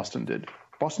 like Boston did.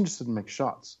 Boston just didn't make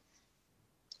shots.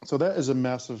 So that's a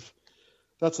massive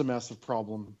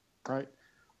problem, right?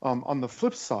 On the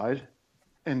flip side,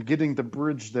 and getting the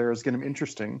bridge there is going to be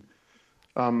interesting.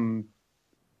 Maybe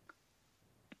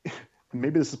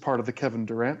this is part of the Kevin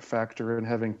Durant factor and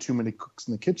having too many cooks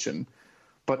in the kitchen.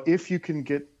 But if you can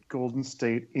get Golden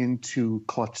State into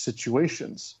clutch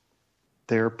situations,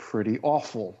 they're pretty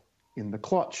awful in the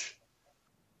clutch,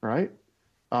 right?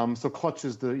 So clutch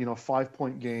is the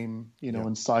 5-point game,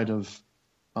 inside of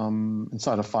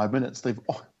 5 minutes.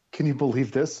 Can you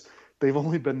believe this? They've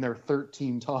only been there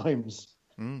 13 times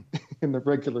in the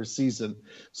regular season,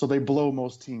 so they blow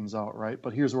most teams out, right?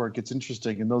 But here's where it gets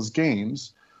interesting: in those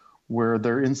games where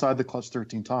they're inside the clutch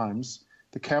 13 times,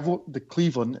 the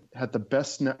Cleveland had the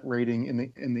best net rating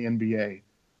in the NBA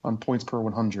on points per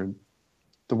 100.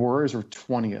 The Warriors are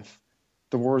 20th.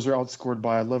 The Warriors are outscored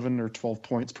by 11 or 12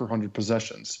 points per 100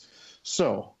 possessions.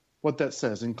 So what that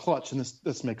says in clutch, and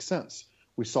this makes sense.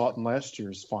 We saw it in last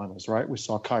year's finals, right? We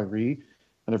saw Kyrie,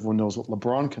 and everyone knows what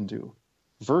LeBron can do.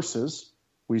 Versus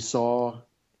we saw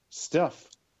Steph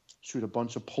shoot a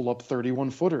bunch of pull-up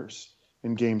 31-footers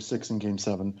in Game 6 and Game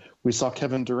 7. We saw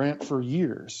Kevin Durant for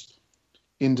years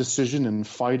indecision and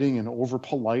fighting and over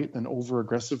polite and over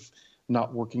aggressive,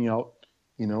 not working out,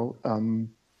 in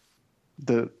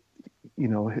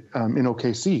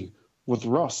OKC with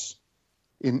Russ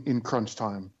in crunch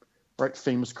time, right?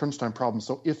 Famous crunch time problem.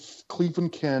 So if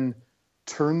Cleveland can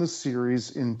turn the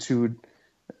series into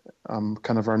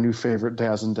kind of our new favorite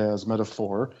Daz and Dazz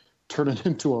metaphor, turn it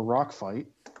into a rock fight,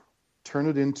 turn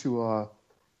it into a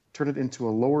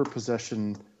lower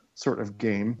possession sort of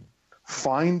game,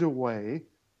 find a way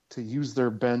to use their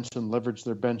bench and leverage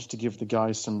their bench to give the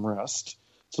guys some rest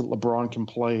so that LeBron can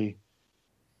play.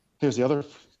 Here's the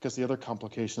other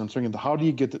complication. I'm thinking,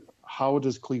 how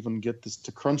does Cleveland get this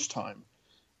to crunch time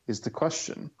is the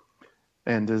question.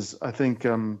 And I think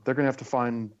they're going to have to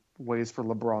find ways for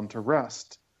LeBron to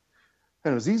rest.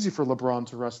 And it was easy for LeBron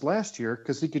to rest last year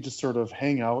because he could just sort of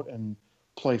hang out and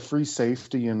play free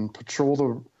safety and patrol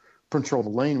the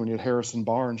lane when you had Harrison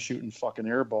Barnes shooting fucking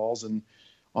air balls and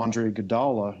Andre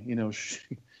Iguodala,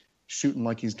 shooting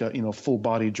like he's got, full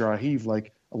body dry heave,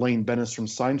 like Elaine Bennis from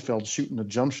Seinfeld shooting a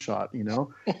jump shot,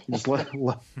 You just let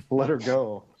her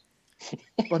go.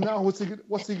 But now what's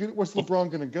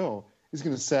LeBron going to go? He's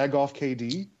going to sag off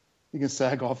KD? He can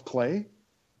sag off Clay?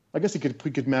 I guess we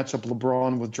could match up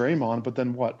LeBron with Draymond, but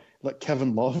then what? Let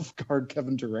Kevin Love guard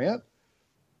Kevin Durant?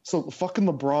 So fucking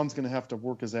LeBron's going to have to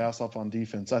work his ass off on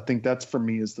defense. I think that's, for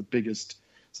me, is the biggest.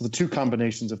 So the two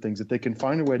combinations of things, if they can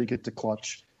find a way to get to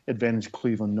clutch, advantage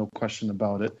Cleveland, no question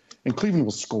about it. And Cleveland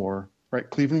will score, right?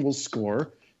 Cleveland will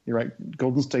score. You're right.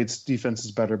 Golden State's defense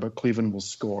is better, but Cleveland will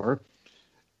score.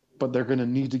 But they're going to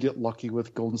need to get lucky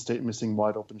with Golden State missing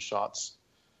wide open shots.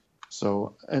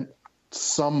 So, and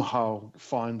somehow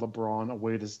find LeBron a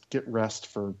way to get rest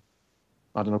for,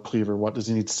 I don't know, Cleaver. What does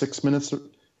he need? 6 minutes,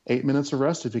 8 minutes of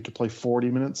rest? If he could play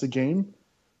 40 minutes a game,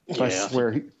 I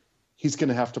swear he's going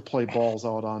to have to play balls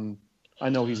out on. I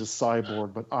know he's a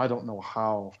cyborg, but I don't know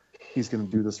how he's going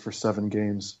to do this for 7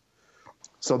 games.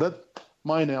 So that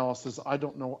my analysis. I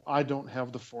don't know. I don't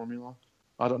have the formula.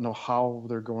 I don't know how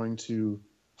they're going to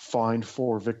find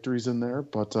 4 victories in there,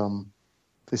 but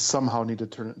they somehow need to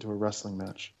turn it into a wrestling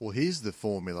match. Well, here's the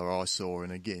formula I saw,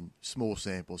 and again, small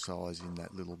sample size in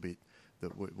that little bit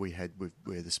that we had with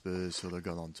where the Spurs sort of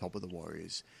got on top of the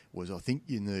Warriors, was I think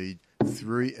you need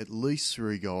at least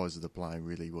three guys that are playing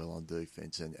really well on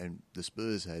defence, and the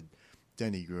Spurs had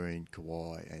Danny Green,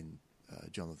 Kawhi, and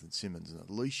Jonathan Simmons, and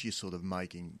at least you're sort of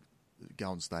making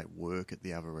Golden State work at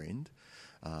the other end,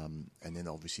 and then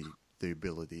obviously the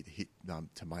ability to hit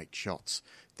to make shots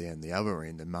down the other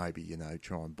end, and maybe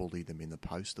try and bully them in the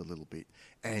post a little bit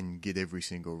and get every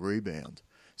single rebound.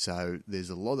 So there's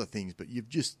a lot of things, but you've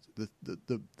just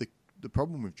the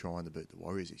problem with trying to beat the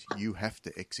Warriors is you have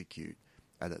to execute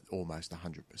at almost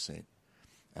 100%,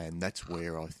 and that's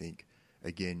where I think,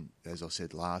 again, as I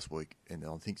said last week, and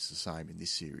I think it's the same in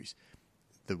this series,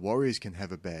 the Warriors can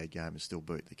have a bad game and still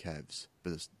beat the Cavs,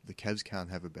 but the Cavs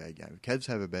can't have a bad game. If Cavs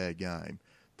have a bad game,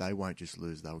 they won't just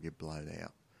lose, they'll get blown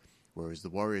out. Whereas the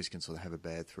Warriors can sort of have a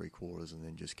bad 3 quarters and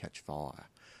then just catch fire.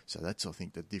 So that's, I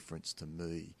think, the difference to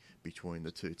me between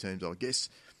the two teams. I guess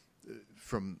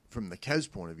from the Cavs'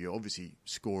 point of view, obviously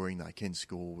scoring, they can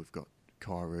score. We've got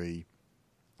Kyrie.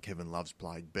 Kevin Love's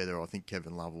played better. I think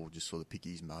Kevin Love will just sort of pick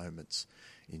his moments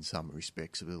in some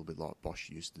respects, a little bit like Bosch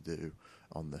used to do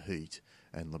on the Heat,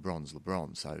 and LeBron's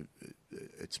LeBron. So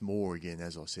it's more, again,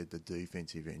 as I said, the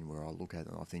defensive end where I look at it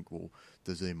and I think, well,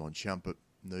 does Iman Shumpert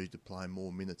need to play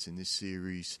more minutes in this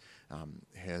series?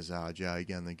 How's RJ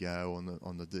going to go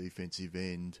on the defensive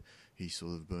end? He's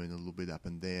sort of been a little bit up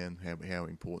and down. How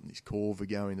important is Corver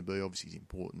going to be? Obviously, he's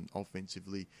important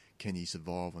offensively. Can he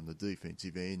survive on the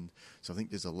defensive end? So I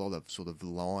think there's a lot of sort of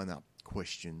lineup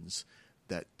questions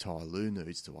that Ty Lue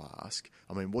needs to ask.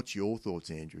 I mean, what's your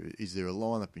thoughts, Andrew? Is there a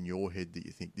lineup in your head that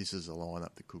you think this is a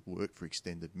lineup that could work for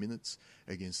extended minutes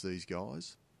against these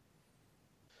guys?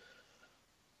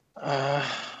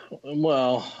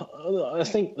 Well, I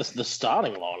think the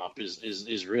starting lineup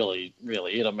is really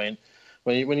it. I mean,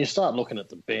 when you start looking at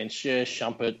the bench, yeah,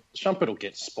 Shumpert will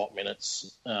get spot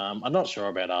minutes. I'm not sure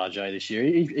about RJ this year.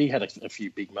 He had a few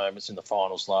big moments in the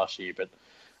finals last year, but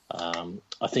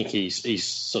I think he's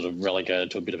sort of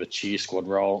relegated to a bit of a cheer squad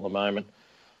role at the moment.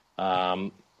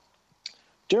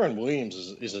 Deron Williams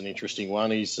is an interesting one.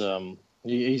 He's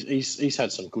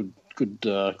had some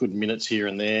good minutes here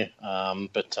and there,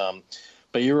 but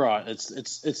you're right.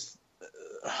 It's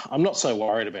I'm not so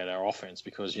worried about our offense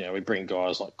because we bring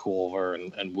guys like Corver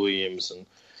and Williams and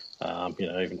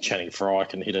even Channing Frye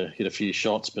can hit a few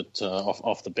shots, but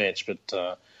off the bench.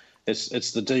 But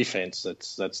it's the defense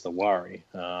that's the worry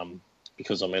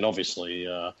because I mean obviously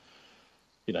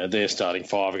their starting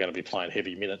five are going to be playing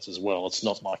heavy minutes as well. It's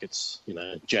not like it's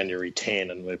January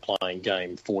 10 and we're playing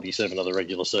game 47 of the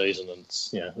regular season, and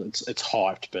it's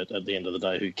hyped. But at the end of the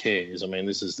day, who cares? I mean,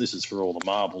 this is for all the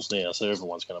marbles now, so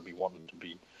everyone's going to be wanting to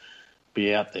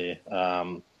be out there.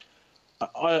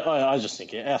 I just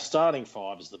think our starting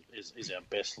five is our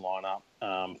best lineup.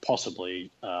 Possibly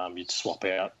you'd swap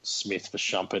out Smith for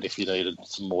Shumpert if you needed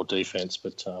some more defence,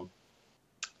 but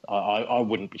I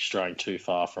wouldn't be straying too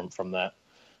far from that.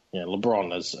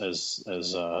 LeBron,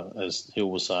 as Hill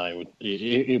was saying,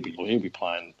 he'll be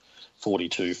playing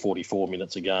 42, 44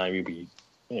 minutes a game.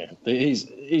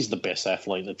 He's the best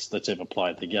athlete that's ever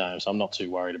played the game, so I'm not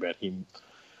too worried about him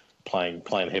playing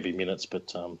heavy minutes.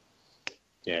 But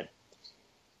yeah.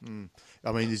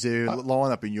 I mean, is there a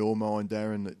lineup in your mind,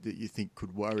 Darren, that you think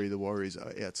could worry the Warriors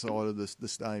outside of the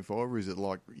starting five, or is it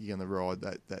like you're going to ride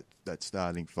that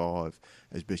starting five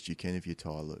as best you can if you're Ty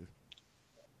Lue?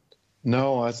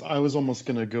 No, I was almost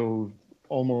going to go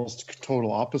almost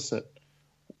total opposite.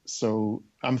 So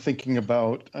I'm thinking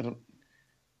about,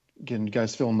 again, you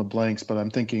guys fill in the blanks, but I'm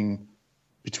thinking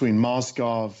between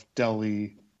Mozgov,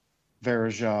 Delhi,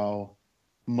 Varejao,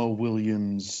 Mo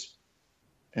Williams,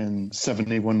 and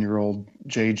 71-year-old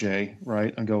JJ,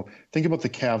 right? And go, think about the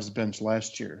Cavs bench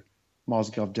last year.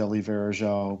 Mozgov, Delhi,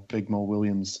 Varejao, Big Mo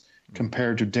Williams,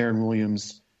 compared to Darren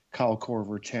Williams, Kyle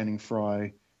Korver, Channing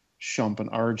Frye, Shump, and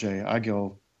RJ. I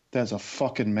go, that's a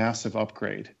fucking massive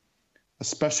upgrade,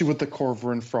 especially with the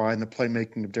Korver and Frye and the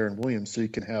playmaking of Darren Williams. So you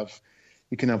can have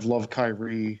Love,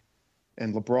 Kyrie,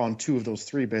 and LeBron, two of those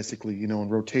three, basically, in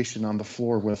rotation on the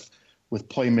floor with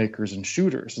playmakers and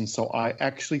shooters. And so I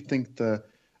actually think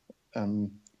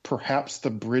perhaps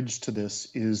the bridge to this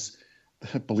is,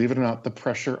 believe it or not, the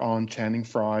pressure on Channing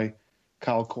Frye,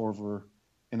 Kyle Korver,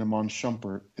 and Iman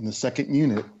Shumpert in the second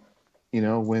unit.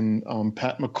 When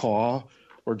Pat McCaw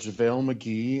or JaVale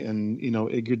McGee and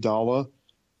Iguodala,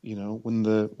 when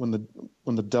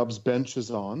the Dubs bench is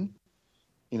on,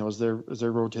 as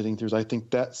they're rotating through, I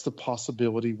think that's the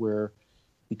possibility where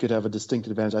you could have a distinct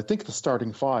advantage. I think the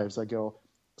starting fives, I go,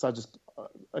 because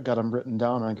I got them written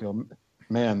down. And I go,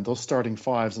 man, those starting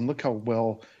fives, and look how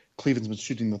well Cleveland's been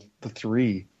shooting the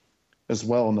three as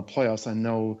well in the playoffs. I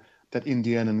know that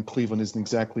Indiana and Cleveland isn't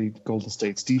exactly Golden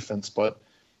State's defense, but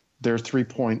their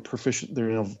 3-point proficient,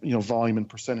 their volume and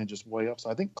percentage is way up.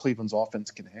 So I think Cleveland's offense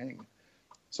can hang.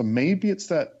 So maybe it's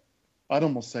that, I'd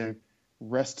almost say,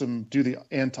 rest him, do the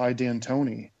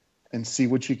anti-D'Antoni, and see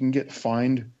what you can get.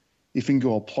 Find if you can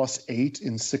go a +8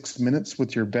 in 6 minutes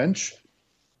with your bench.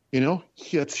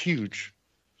 That's huge.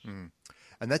 And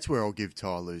that's where I'll give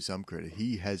Ty Lue some credit.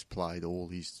 He has played all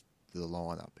the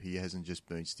lineup. He hasn't just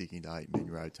been sticking to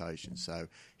 8-man rotation. So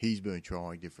he's been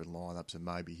trying different lineups, and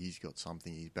maybe he's got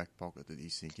something in his back pocket that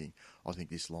he's thinking, I think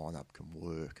this lineup can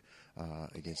work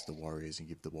against the Warriors and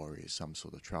give the Warriors some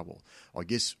sort of trouble. I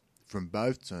guess from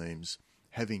both teams,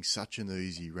 having such an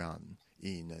easy run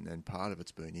in, and part of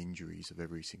it's been injuries of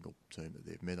every single team that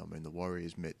they've met. I mean, the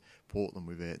Warriors met Portland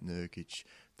without Nurkic.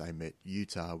 They met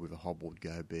Utah with a hobbled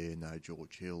Gobert, no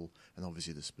George Hill, and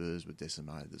obviously the Spurs were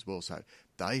decimated as well. So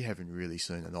they haven't really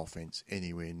seen an offense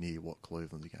anywhere near what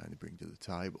Cleveland are going to bring to the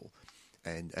table.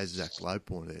 And as Zach Lowe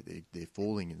pointed out, they're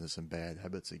falling into some bad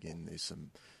habits again. There's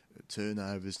some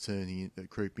turnovers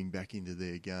creeping back into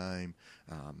their game.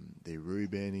 Their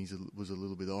rebounding was a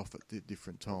little bit off at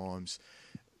different times.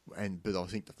 But I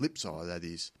think the flip side of that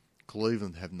is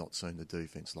Cleveland have not seen the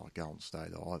defence like Golden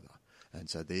State either. And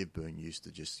so they've been used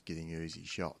to just getting easy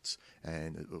shots.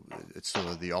 And it's sort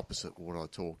of the opposite of what I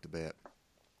talked about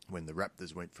when the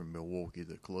Raptors went from Milwaukee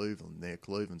to Cleveland. Now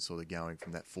Cleveland's sort of going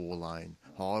from that 4-lane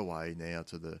highway now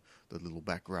to the little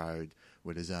back road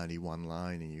where there's only one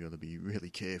lane, and you've got to be really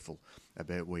careful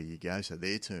about where you go. So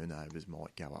their turnovers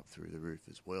might go up through the roof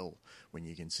as well when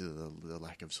you consider the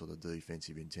lack of sort of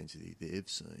defensive intensity they've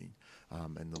seen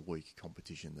and the weak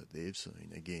competition that they've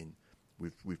seen. Again,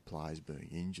 with players being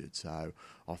injured. So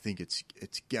I think it's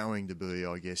going to be,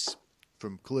 I guess,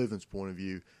 from Cleveland's point of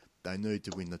view, they need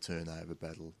to win the turnover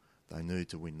battle. They need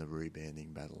to win the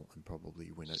rebounding battle and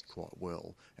probably win it quite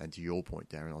well. And to your point,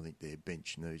 Darren, I think their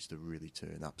bench needs to really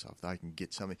turn up. So if they can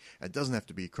get something, it doesn't have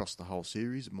to be across the whole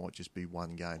series. It might just be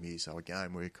one game here. So a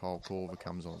game where Kyle Korver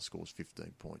comes on and scores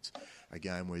 15 points. A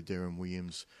game where Darren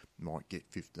Williams might get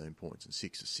 15 points and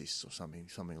 6 assists or something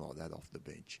like that off the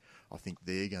bench. I think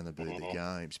they're going to be the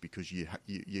games because you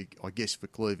I guess for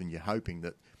Cleveland, you're hoping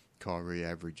that Kyrie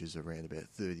averages around about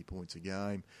 30 points a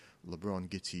game. LeBron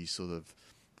gets his sort of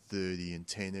 30 and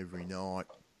 10 every night,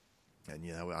 and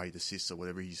 8 assists or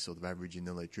whatever he's sort of averaging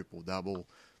nearly triple-double.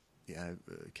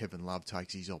 Kevin Love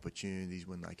takes his opportunities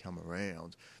when they come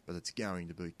around, but it's going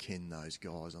to be can those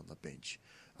guys on the bench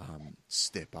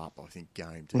step up, I think,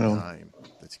 game to game.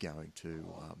 That's going to...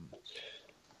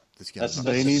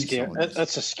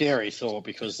 That's a scary thought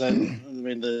because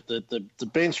the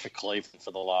bench for Cleveland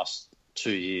for the last 2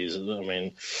 years. I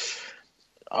mean,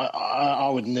 I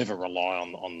would never rely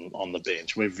on the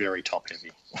bench. We're very top heavy,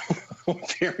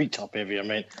 very top heavy. I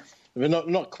mean, we're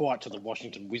not quite to the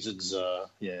Washington Wizards,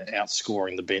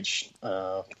 outscoring the bench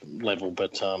level,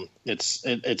 but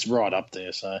it's right up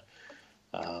there. So,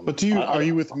 but are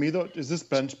you with me though? Is this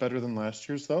bench better than last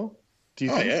year's though? Do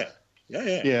you think? Yeah.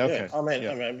 Yeah. Okay. I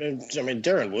mean,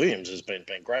 Darren Williams has been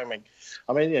great.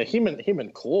 Him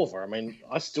and Cleaver. I mean,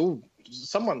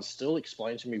 someone still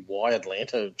explains to me why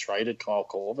Atlanta traded Kyle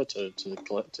Cleaver to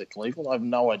Cleveland. I have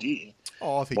no idea.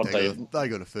 Oh, I think they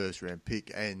got a first round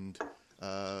pick, and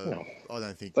I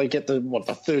don't think they get the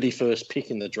 31st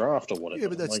pick in the draft or whatever. Yeah,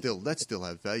 but that still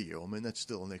have value. I mean, that's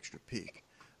still an extra pick.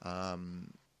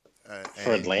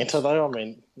 For Atlanta, though, I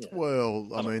mean... Yeah. Well,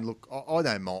 I mean, look, I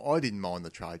don't mind. I didn't mind the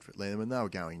trade for Atlanta, and they were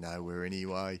going nowhere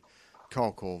anyway.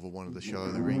 Kyle Cleaver wanted to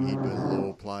show the ring he'd been a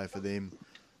loyal player for them.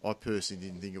 I personally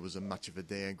didn't think it was much of a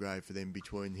downgrade for them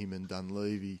between him and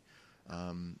Dunleavy.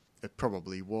 It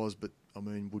probably was, but, I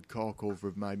mean, would Kyle Cleaver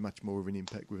have made much more of an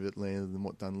impact with Atlanta than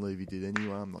what Dunleavy did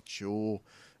anyway? I'm not sure.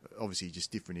 Obviously,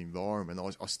 just different environment.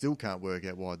 I still can't work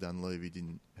out why Dunleavy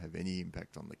didn't have any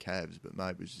impact on the Cavs, but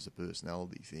maybe it was just a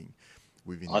personality thing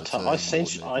within the team. I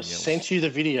sent you the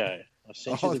video.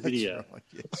 Right,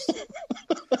 yes.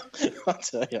 I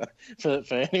tell you, for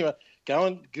anyone, go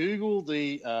and Google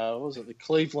the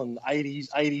Cleveland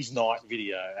 80s night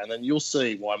video, and then you'll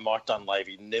see why Mike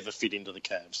Dunleavy never fit into the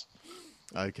Cavs.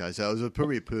 Okay, so it was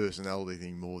probably a personality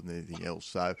thing more than anything else.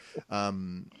 So,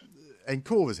 and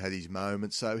Corver's had his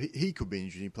moments, so he could be an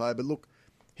interesting player. But look,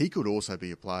 he could also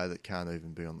be a player that can't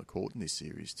even be on the court in this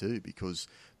series too, because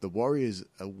the Warriors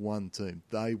are one team.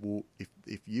 They will,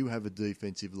 if you have a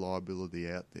defensive liability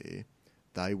out there,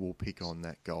 they will pick on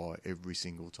that guy every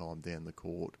single time down the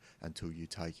court until you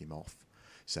take him off.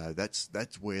 So that's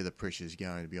where the pressure is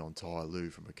going to be on Ty Lue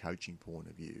from a coaching point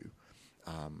of view,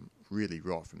 really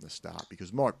right from the start.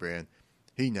 Because Mike Brown,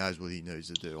 he knows what he needs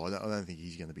to do. I don't think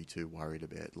he's going to be too worried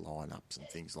about lineups and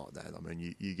things like that. I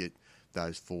mean, you get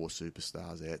those four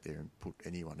superstars out there and put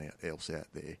anyone else out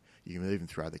there. You can even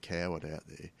throw the coward out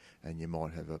there, and you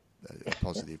might have a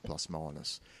positive plus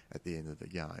minus at the end of the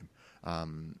game.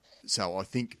 So I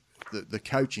think the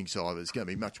coaching side of it is going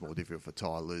to be much more difficult for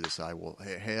Ty Lue to say, well,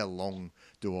 how long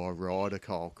do I ride a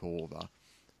Kyle Cleaver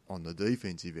on the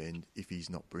defensive end if he's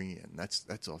not bringing it? And that's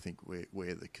I think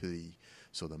where the key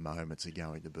sort of moments are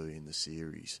going to be in the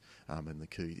series, and the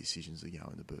key decisions are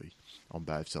going to be on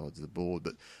both sides of the board.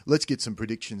 But let's get some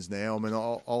predictions now. I mean,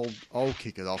 I'll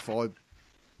kick it off.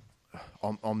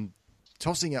 I'm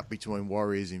tossing up between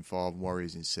Warriors in 5 and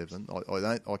Warriors in 7.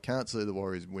 I can't see the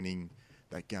Warriors winning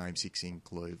that game 6 in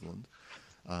Cleveland,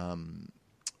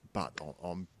 but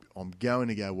I'm going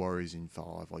to go Warriors in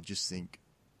 5. I just think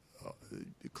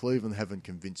Cleveland haven't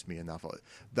convinced me enough.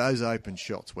 Those open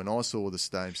shots, when I saw the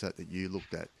same stat that you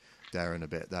looked at, Darren,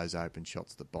 about those open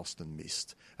shots that Boston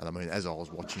missed, and I mean, as I was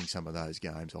watching some of those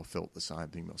games, I felt the same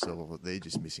thing myself. They're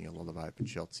just missing a lot of open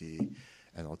shots here.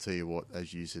 And I'll tell you what,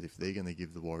 as you said, if they're going to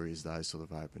give the Warriors those sort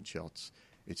of open shots,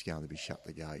 it's going to be shut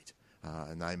the gate.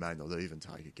 And they may not even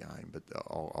take a game, but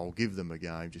I'll give them a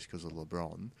game just because of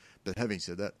LeBron. But having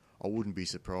said that, I wouldn't be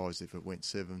surprised if it went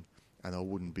 7, and I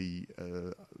wouldn't be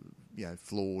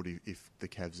floored if the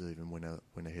Cavs even went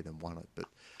ahead and won it. But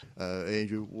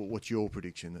Andrew, what's your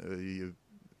prediction?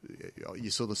 You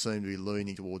sort of seem to be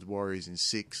leaning towards Warriors in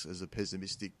 6 as a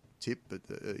pessimistic tip, but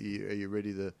are you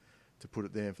ready to put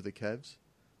it down for the Cavs?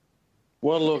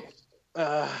 Well, look,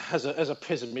 as a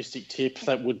pessimistic tip,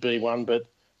 that would be one. But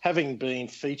having been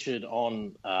featured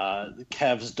on the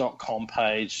Cavs.com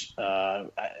page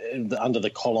under the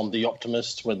column The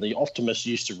Optimist, when The Optimist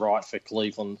used to write for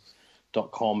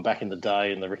Cleveland.com back in the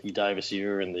day, in the Ricky Davis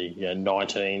era, in the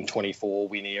 1924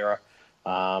 win era,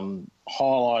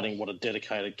 highlighting what a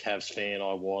dedicated Cavs fan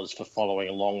I was for following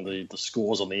along the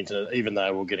scores on the internet, even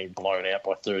though we're getting blown out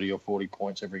by 30 or 40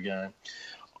 points every game.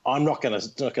 I'm not going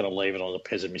to leave it on a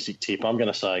pessimistic tip. I'm going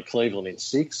to say Cleveland in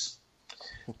 6.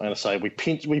 I'm going to say we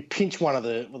pinch one of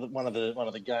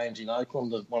the games in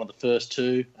Oakland, one of the first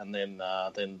 2, and then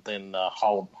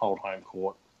hold home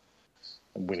court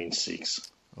and win in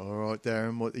 6. All right,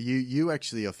 Darren. What you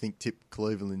actually, I think, tipped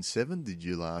Cleveland in 7, did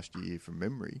you, last year from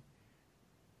memory?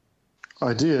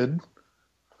 I did,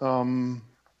 but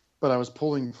I was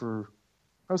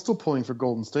still pulling for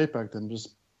Golden State back then.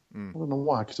 I don't know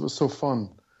why, because it was so fun.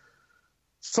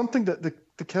 something that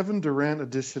the Kevin Durant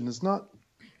edition is not.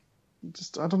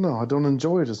 Just I don't know. I don't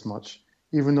enjoy it as much,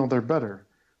 even though they're better.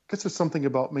 I guess there's something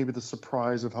about maybe the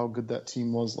surprise of how good that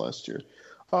team was last year.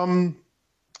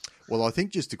 Well, I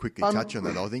think just to quickly touch on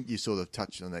that, I think you sort of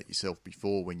touched on that yourself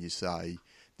before when you say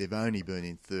they've only been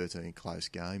in 13 close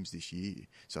games this year.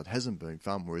 So it hasn't been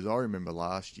fun. Whereas I remember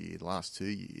last year, the last 2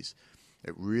 years,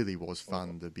 it really was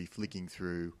fun to be flicking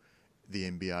through the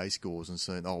NBA scores and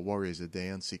saying, Warriors are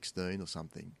down 16 or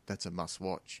something. That's a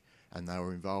must-watch. And they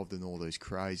were involved in all these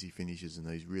crazy finishes in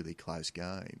these really close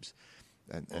games.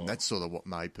 And that's sort of what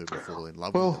made people fall in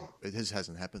love with them. It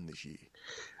hasn't happened this year.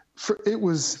 It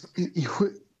was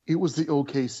the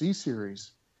OKC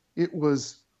series. It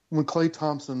was when Klay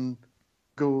Thompson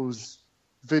goes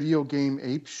video game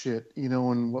ape shit,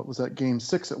 and what was that, game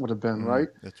 6 it would have been, right?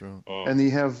 That's right. And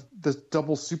you have the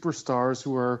double superstars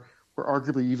who were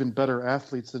arguably even better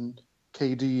athletes than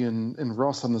KD and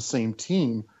Russ on the same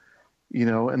team,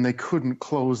 and they couldn't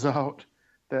close out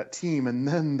that team. And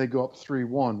then they go up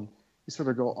 3-1. You sort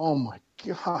of go, oh my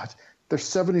God, they're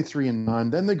 73-9.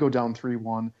 Then they go down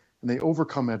 3-1 and they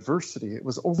overcome adversity. It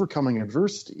was overcoming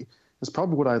adversity. It's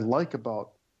probably what I like about,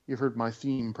 you've heard my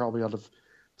theme probably out of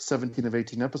 17 of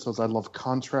 18 episodes. I love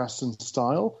contrast and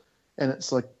style. And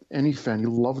it's like any fan,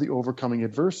 you love the overcoming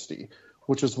adversity,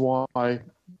 which is why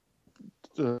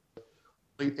the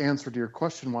answer to your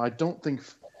question, why I don't think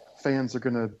fans are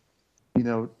going to,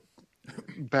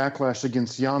 backlash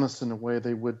against Giannis in a way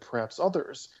they would perhaps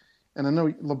others. And I know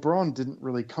LeBron didn't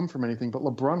really come from anything, but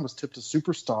LeBron was tipped a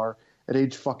superstar at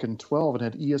age fucking 12 and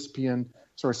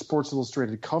had Sports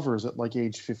Illustrated covers at like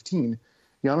age 15.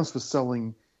 Giannis was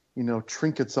selling,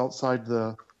 trinkets outside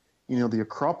the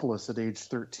Acropolis at age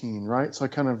 13, right? So I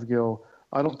kind of go,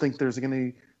 I don't think there's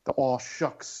the aw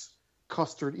shucks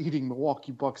custard eating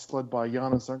Milwaukee Bucks led by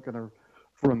Giannis aren't going to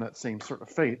run that same sort of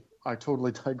fate. I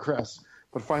totally digress.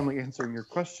 But finally answering your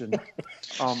question.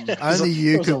 Only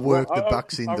you could work the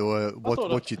Bucks into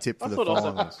what you tip for the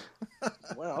finals.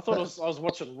 Wow, I thought I was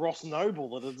watching Ross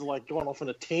Noble that had gone off on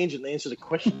a tangent and answered a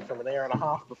question from an hour and a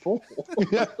half before.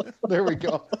 Yeah, there we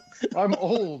go. I'm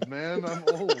old, man. I'm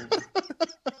old.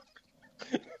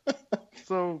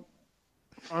 So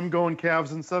I'm going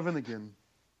Cavs in 7 again.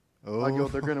 Oh. I go,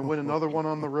 they're going to win another one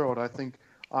on the road. I think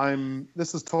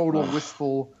this is total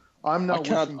wishful. I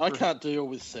can't deal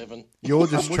with 7. You're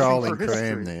just trolling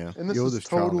Cram now. And this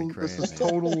is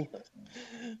total.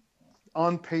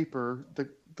 On paper,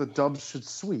 the Dubs should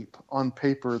sweep. On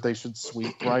paper, they should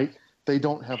sweep, right? They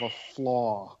don't have a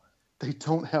flaw.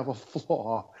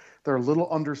 They're a little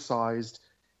undersized.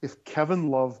 If Kevin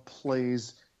Love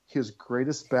plays his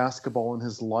greatest basketball in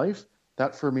his life,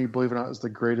 that for me, believe it or not, is the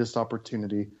greatest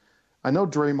opportunity. I know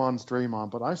Draymond's Draymond,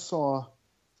 but I saw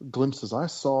glimpses. I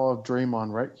saw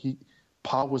Draymond, right?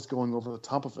 Pa was going over the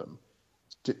top of him.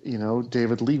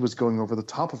 David Lee was going over the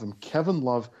top of him. Kevin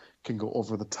Love can go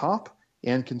over the top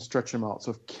and can stretch him out.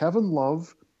 So if Kevin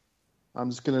Love,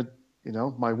 I'm just going to,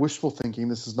 my wishful thinking,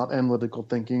 this is not analytical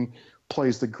thinking,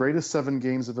 plays the greatest 7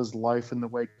 games of his life in the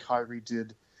way Kyrie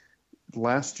did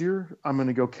last year, I'm going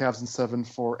to go Cavs in 7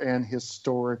 for an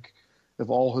historic, of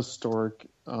all historic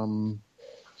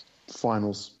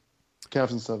finals.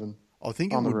 Cavs in 7. I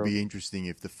think it would be interesting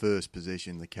if the first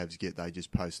possession the Cavs get, they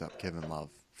just post up Kevin Love.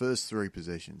 First 3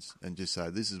 possessions and just say,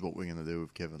 this is what we're going to do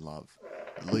with Kevin Love.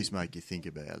 At least make you think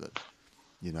about it,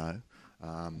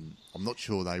 I'm not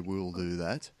sure they will do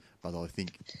that, but I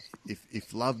think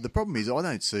if Love... The problem is I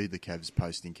don't see the Cavs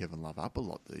posting Kevin Love up a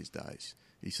lot these days.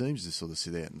 He seems to sort of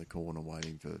sit out in the corner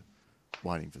waiting for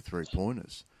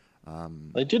 3-pointers.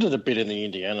 They did it a bit in the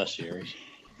Indiana series.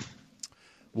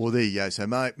 Well, there you go. So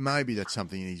maybe that's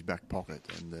something in his back pocket,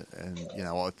 and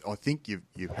I think you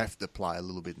have to play a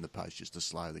little bit in the post just to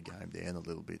slow the game down a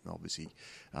little bit. And obviously,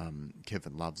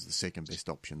 Kevin Love's the second best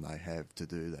option they have to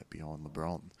do that behind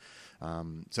LeBron.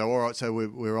 So all right, so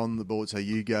we're on the board. So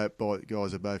you guys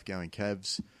are both going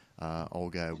Cavs. I'll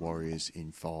go Warriors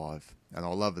in 5, and I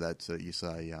love that you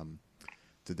say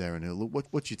to Darren Hill, look,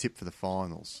 what's your tip for the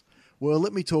finals? Well,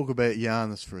 let me talk about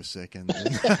Giannis for a second.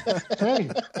 Hey,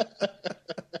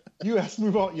 you asked me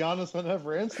about Giannis, I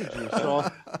never answered you. So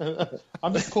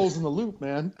I'm just closing the loop,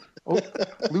 man. Oh,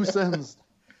 loose ends.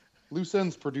 Loose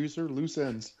ends, producer, loose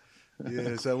ends.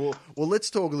 Yeah, so well, let's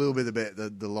talk a little bit about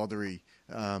the lottery,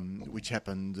 which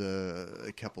happened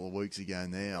a couple of weeks ago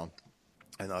now.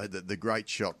 And the great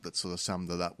shot that sort of summed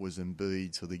it up was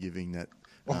Embiid sort of giving that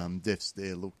death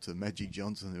stare look to Magic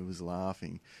Johnson, who was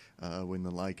laughing when the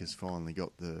Lakers finally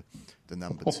got the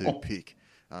number 2 pick.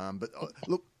 But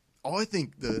look, I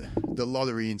think the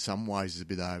lottery in some ways is a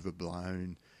bit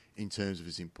overblown in terms of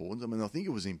its importance. I mean, I think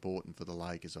it was important for the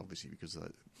Lakers, obviously, because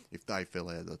if they fell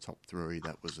out of the top three,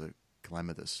 that was a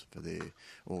calamitous for their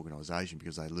organisation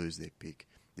because they lose their pick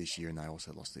this year and they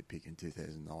also lost their pick in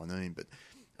 2019. But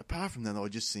apart from that, I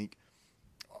just think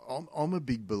I'm a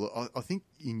big believer. I think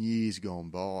in years gone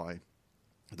by,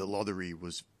 the lottery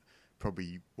was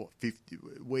probably, 50,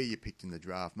 where you picked in the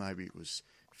draft, maybe it was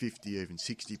 50, even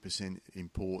 60%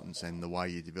 importance, and the way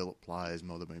you develop players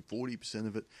might have been 40%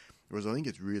 of it. Whereas I think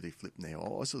it's really flipped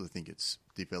now. I sort of think its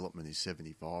development is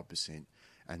 75%,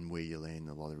 and where you land in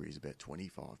the lottery is about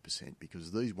 25%,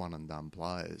 because these one-and-done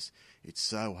players, it's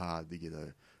so hard to get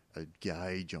a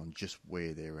gauge on just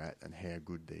where they're at and how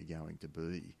good they're going to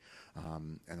be.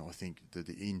 And I think that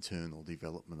the internal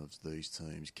development of these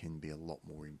teams can be a lot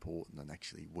more important than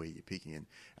actually where you're picking.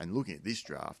 And looking at this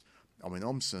draft, I mean,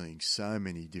 I'm seeing so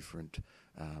many different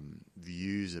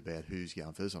views about who's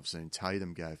going first. I've seen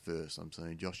Tatum go first. I'm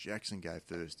seeing Josh Jackson go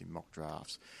first in mock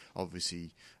drafts.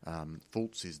 Obviously,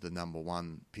 Fultz is the number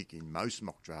one pick in most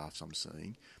mock drafts I'm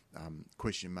seeing.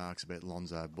 Question marks about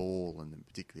Lonzo Ball, and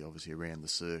particularly obviously around the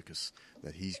circus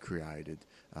that he's created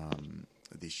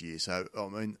this year. So, I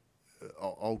mean,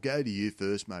 I'll go to you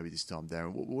first maybe this time,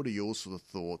 Darren. What are your sort of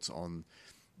thoughts on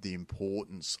the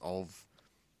importance of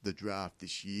the draft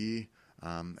this year?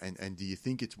 And do you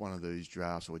think it's one of those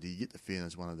drafts, or do you get the feeling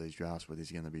it's one of those drafts where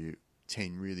there's going to be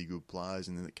 10 really good players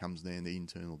and then it comes down to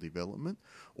internal development?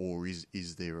 Or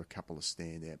is there a couple of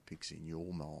standout picks in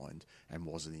your mind, and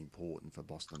was it important for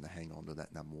Boston to hang on to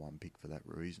that number one pick for that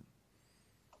reason?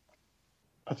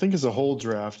 I think as a whole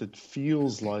draft, it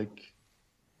feels like,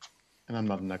 and I'm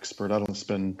not an expert, I don't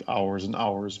spend hours and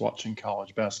hours watching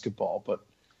college basketball, but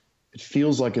it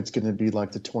feels like it's going to be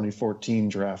like the 2014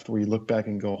 draft where you look back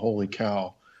and go, holy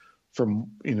cow, from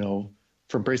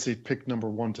basically pick number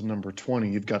 1 to number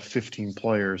 20, you've got 15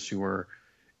 players who are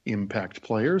impact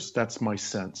players. That's my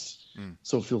sense.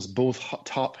 So it feels both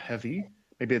top heavy.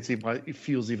 Maybe it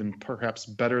feels even perhaps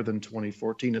better than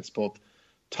 2014. It's both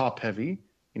top heavy.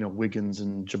 Wiggins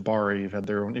and Jabari have had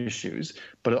their own issues,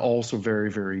 but also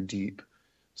very, very deep.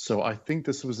 So I think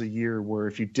this was a year where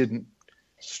if you didn't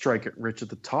strike it rich at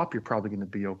the top, you're probably going to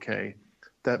be okay.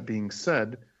 That being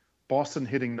said, Boston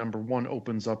hitting number one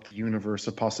opens up the universe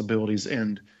of possibilities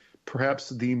and perhaps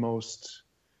the most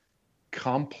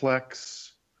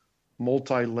complex,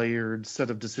 multi-layered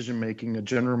set of decision-making a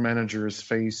general manager has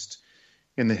faced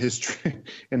in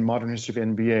modern history of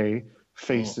NBA,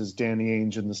 faces Danny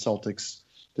Ainge and the Celtics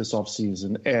this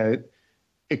offseason.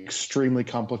 Extremely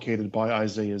complicated by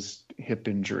Isaiah's hip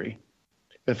injury.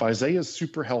 If Isaiah's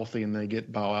super healthy and they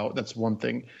get bow out, that's one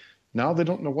thing. Now they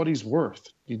don't know what he's worth.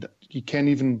 You can't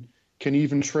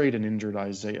even trade an injured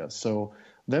Isaiah. So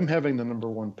them having the number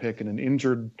one pick and an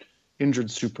injured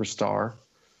superstar,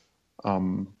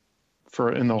 in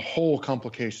the whole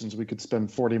complications, we could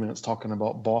spend 40 minutes talking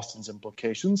about Boston's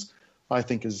implications, I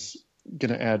think is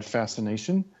going to add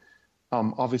fascination.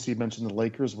 Obviously, you mentioned the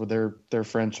Lakers, where their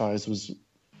franchise was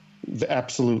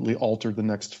absolutely altered the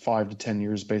next 5 to 10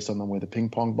 years based on the way the ping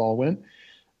pong ball went.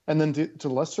 And then to a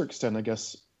lesser extent, I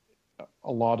guess,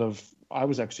 I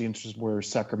was actually interested where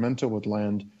Sacramento would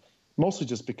land, mostly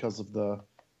just because of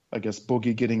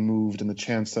Boogie getting moved and the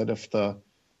chance that if the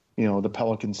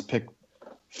Pelicans pick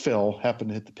Phil happened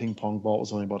to hit the ping pong ball, it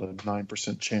was only about a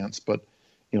 9% chance, but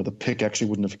the pick actually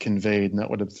wouldn't have conveyed, and that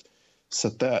would have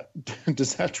set that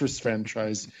disastrous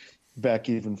franchise back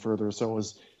even further. So it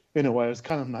was, in a way, it was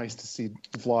kind of nice to see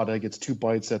Vlade gets two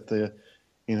bites at the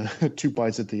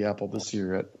apple this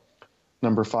year at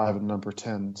number 5 and number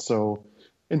 10. So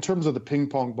in terms of the ping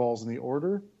pong balls in the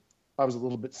order, I was a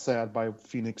little bit sad by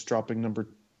Phoenix dropping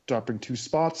 2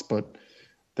 spots, but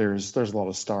there's a lot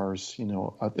of stars,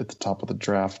 at the top of the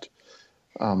draft.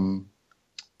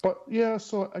 But yeah,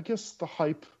 so I guess the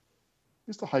hype,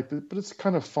 but it's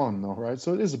kind of fun though, right?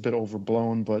 So it is a bit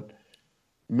overblown, but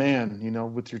man,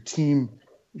 with your team,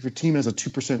 if your team has a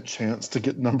 2% chance to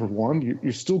get number one,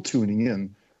 you're still tuning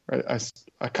in, right?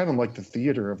 I kind of like the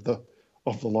theater of the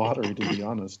lottery, to be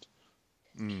honest.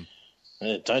 Mm.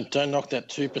 Don't knock that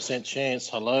 2% chance.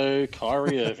 Hello,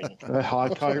 Kyrie Irving. Hi,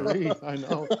 Kyrie. I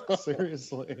know.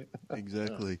 Seriously.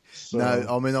 Exactly.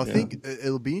 I think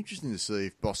it'll be interesting to see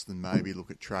if Boston maybe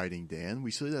look at trading down. We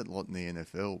see that a lot in the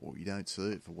NFL, but we don't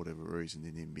see it for whatever reason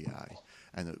in NBA.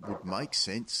 And it would make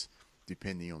sense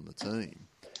depending on the team.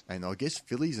 And I guess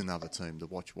Philly's another team to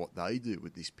watch what they do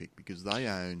with this pick, because they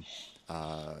own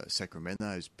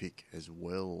Sacramento's pick as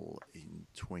well in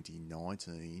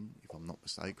 2019, if I'm not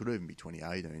mistaken. It could even be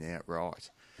 2018 outright.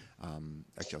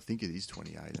 Actually, I think it is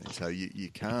 2018. So you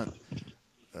can't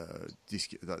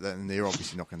and they're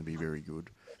obviously not going to be very good.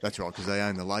 That's right, because they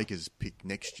own the Lakers pick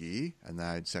next year, and they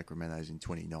had Sacramento's in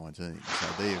 2019. So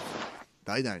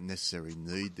they don't necessarily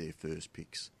need their first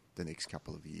picks the next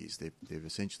couple of years. They've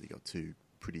essentially got two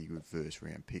pretty good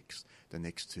first-round picks the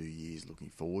next 2 years looking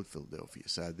forward, Philadelphia.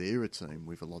 So they're a team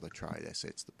with a lot of trade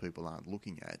assets that people aren't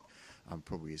looking at,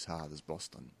 probably as hard as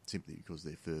Boston, simply because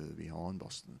they're further behind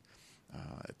Boston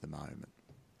at the moment.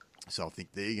 So I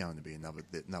think they're going to be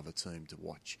another team to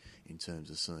watch in terms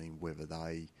of seeing whether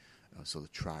they sort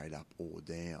of trade up or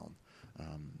down,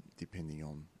 depending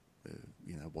on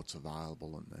what's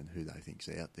available and who they think's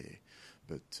out there.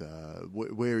 But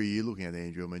where are you looking at,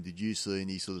 Andrew? I mean, did you see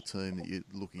any sort of team that you're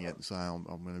looking at and say, I'm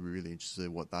going to be really interested to see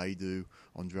what they do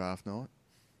on draft night?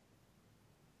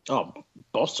 Oh,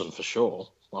 Boston for sure.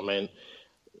 I mean,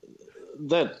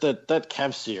 that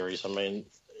Cavs series. I mean,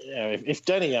 if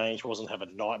Danny Ainge wasn't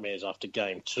having nightmares after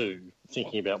Game 2,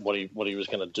 thinking about what he was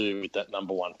going to do with that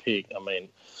number one pick, I mean,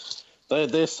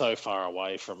 they're so far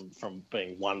away from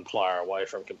being one player away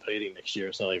from competing next year.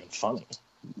 It's not even funny,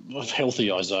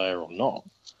 healthy Isaiah or not.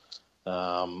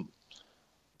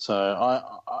 So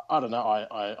I don't know.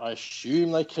 I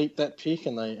assume they keep that pick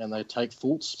and they take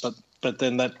Fultz, but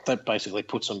then that basically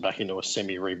puts them back into a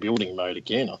semi-rebuilding mode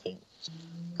again, I think.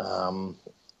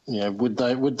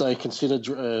 Would they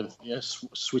consider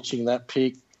switching that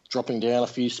pick, dropping down a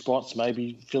few spots,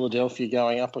 maybe Philadelphia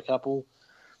going up a couple?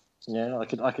 Yeah,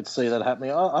 I could see that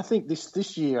happening. I think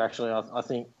this year actually, I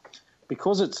think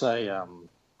because it's a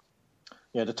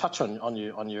to touch on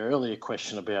your earlier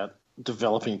question about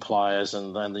developing players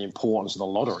and the importance of the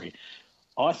lottery,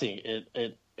 I think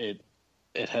it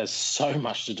has so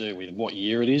much to do with what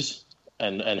year it is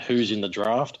and who's in the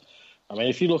draft. I mean,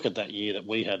 if you look at that year that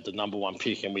we had the number one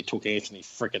pick and we took Anthony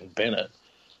freaking Bennett,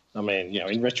 I mean,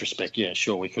 in retrospect, yeah,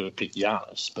 sure, we could have picked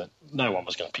Giannis, but no one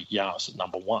was going to pick Giannis at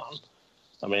number one.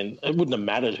 I mean, it wouldn't have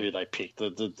mattered who they picked.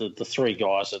 The three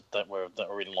guys that were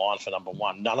in line for number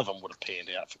one, none of them would have panned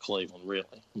out for Cleveland, really.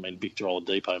 I mean, Victor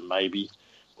Oladipo maybe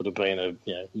would have been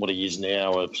what he is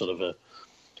now, a sort of a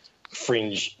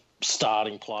fringe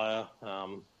starting player.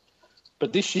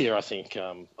 But this year, I think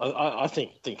I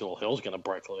think all hell's going to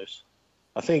break loose.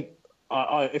 I think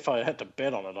if I had to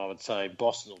bet on it, I would say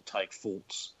Boston will take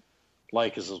Fultz,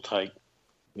 Lakers will take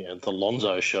the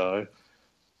Lonzo show,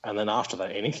 and then after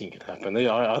that, anything could happen.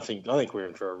 I think we're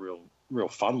in for a real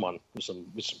fun one with some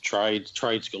trades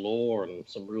galore and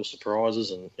some real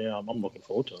surprises, and I'm looking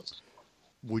forward to it.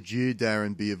 Would you,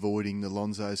 Darren, be avoiding the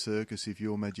Lonzo circus if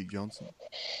you're Magic Johnson?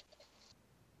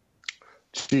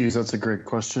 Jeez, that's a great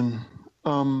question.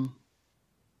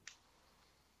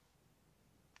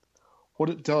 What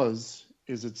it does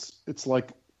is it's like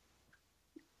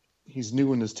he's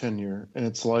new in his tenure, and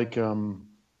it's like he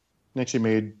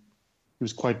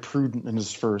was quite prudent in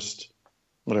his first,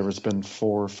 whatever it's been,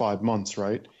 4 or 5 months,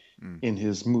 right? In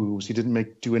his moves. He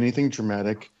didn't do anything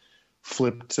dramatic,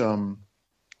 flipped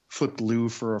Lou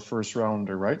for a first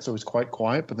rounder, right? So he's quite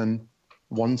quiet, but then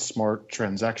one smart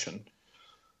transaction.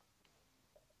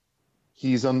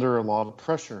 He's under a lot of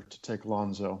pressure to take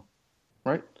Lonzo,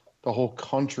 right? The whole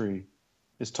country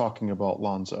is talking about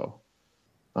Lonzo.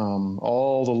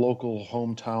 All the local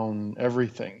hometown,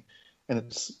 everything. And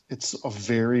it's a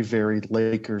very, very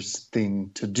Lakers thing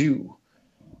to do,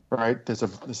 right? This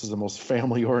is the most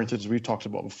family-oriented, as we talked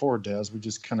about before, Daz. We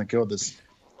just kind of go this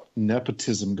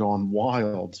nepotism gone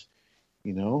wild,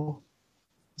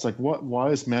 It's like, why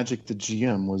is Magic the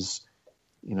GM? Was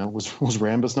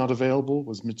Rambis not available?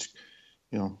 Was Mitch,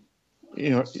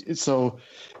 so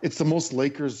it's the most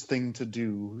Lakers thing to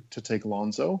do to take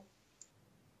Lonzo.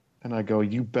 And I go,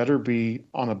 you better be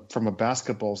from a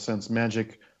basketball sense,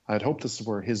 Magic. I'd hope this is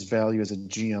where his value as a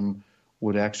GM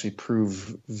would actually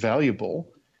prove valuable.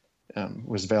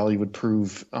 His value would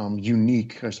prove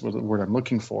unique. I suppose the word I'm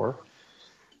looking for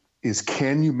is,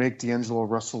 can you make D'Angelo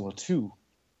Russell a 2?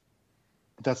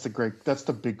 That's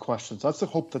the big question. So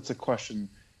that's a question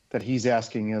that he's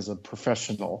asking as a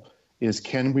professional is,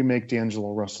 can we make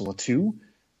D'Angelo Russell a 2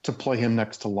 to play him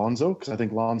next to Lonzo? Because I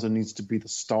think Lonzo needs to be the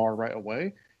star right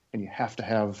away, and you have to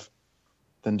have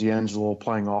then D'Angelo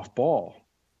playing off ball.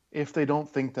 If they don't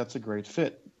think that's a great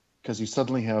fit, because you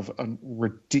suddenly have a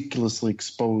ridiculously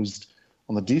exposed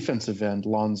on the defensive end,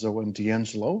 Lonzo and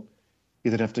D'Angelo, you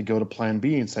then have to go to plan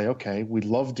B and say, okay, we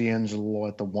love D'Angelo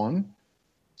at the 1.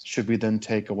 Should we then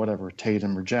take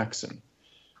Tatum or Jackson?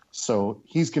 So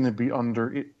he's going to be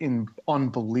in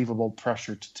unbelievable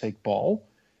pressure to take ball.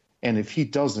 And if he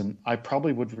doesn't, I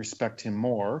probably would respect him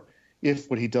more if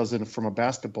what he does from a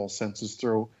basketball sense is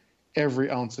throw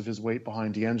every ounce of his weight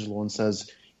behind D'Angelo and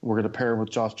says, we're going to pair him with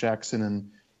Josh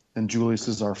Jackson and Julius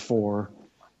is our 4,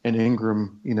 and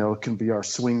Ingram, can be our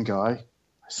swing guy.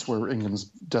 I swear England's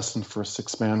destined for a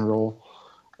 6-man role.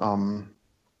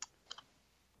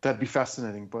 That'd be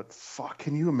fascinating. But fuck,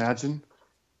 can you imagine?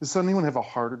 Does anyone have a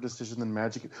harder decision than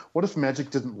Magic? What if Magic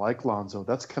didn't like Lonzo?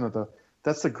 That's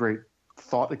the great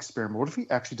thought experiment. What if he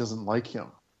actually doesn't like him?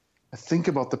 I think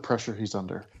about the pressure he's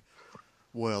under.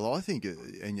 Well, I think,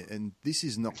 and this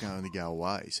is not going to go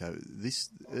away. So this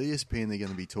ESPN, they're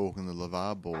going to be talking the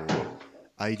LeVar Ball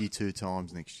 82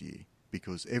 times next year,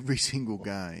 because every single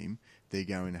game they're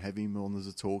going to have him on as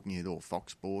a talking head, or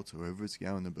Fox Sports, whoever it's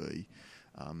going to be.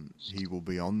 He will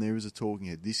be on there as a talking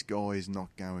head. This guy is not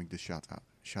going to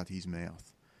shut his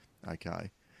mouth.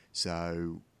 Okay,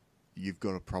 so you've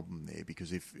got a problem there,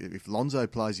 because if Lonzo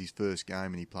plays his first game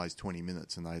and he plays 20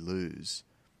 minutes and they lose,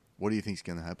 what do you think's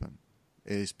going to happen?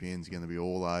 ESPN's going to be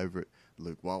all over it.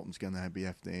 Luke Walton's going to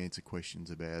have to answer questions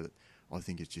about it. I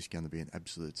think it's just going to be an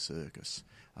absolute circus.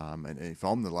 And if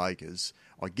I'm the Lakers,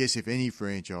 I guess if any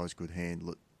franchise could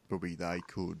handle it, probably they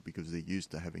could, because they're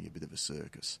used to having a bit of a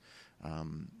circus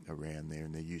around there,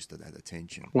 and they're used to that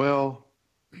attention. Well,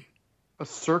 a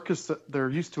circus, they're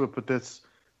used to it, but this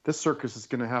circus is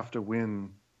going to have to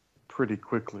win pretty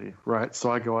quickly, right?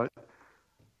 So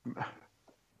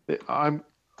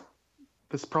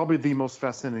That's probably the most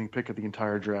fascinating pick of the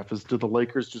entire draft. Is, do the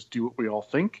Lakers just do what we all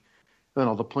think, and then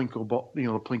all the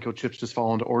Plinko chips just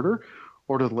fall into order,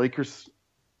 or do the Lakers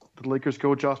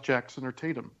go Josh Jackson or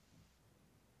Tatum?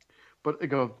 But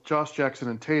Josh Jackson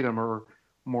and Tatum are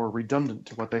more redundant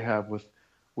to what they have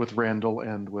with Randall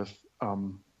and with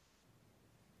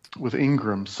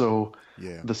Ingram. So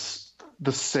yeah,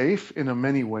 the safe, in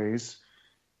many ways,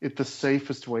 the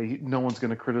safest way. No one's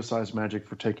going to criticize Magic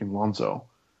for taking Lonzo.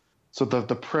 So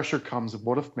the pressure comes of,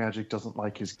 what if Magic doesn't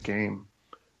like his game,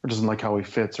 or doesn't like how he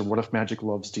fits, or what if Magic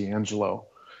loves D'Angelo?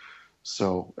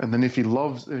 So, and then if he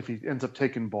ends up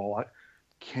taking Ball,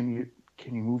 can you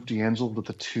move D'Angelo to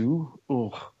the 2?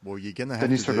 Ugh. Well, you're going to have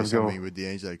to do something with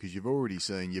D'Angelo, because you've already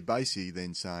seen, you're basically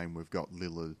then saying we've got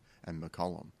Lillard and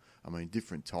McCollum. I mean,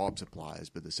 different types of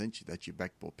players, but essentially that's your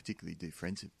backboard, particularly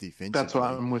defensively. That's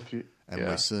why I'm with you. And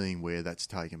we're seeing where that's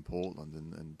taken Portland,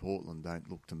 and Portland don't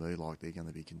look to me like they're going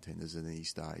to be contenders at any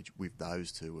stage with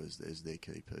those two as their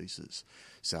key pieces.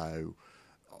 So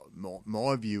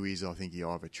my view is, I think he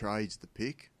either trades the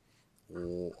pick,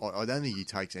 or I don't think he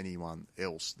takes anyone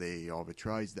else there. He either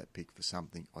trades that pick for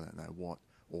something, I don't know what,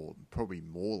 or probably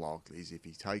more likely is if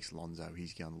he takes Lonzo,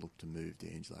 he's going to look to move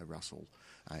D'Angelo Russell,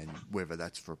 and whether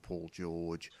that's for Paul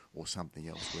George or something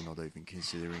else we're not even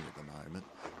considering at the moment,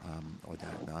 I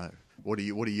don't know. What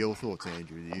are your thoughts,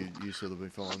 Andrew? You sort of been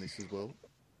following this as well?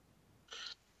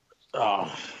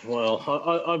 Oh,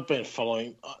 well, I've been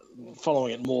following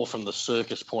it more from the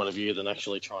circus point of view than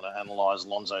actually trying to analyse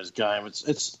Lonzo's game.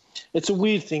 It's a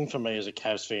weird thing for me as a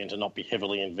Cavs fan to not be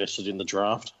heavily invested in the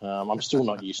draft. I'm still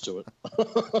not used to it.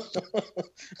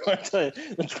 I tell you,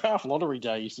 the draft lottery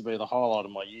day used to be the highlight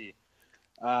of my year.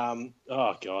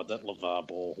 Oh God, that LeVar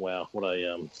Ball! Wow,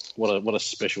 what a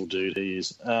special dude he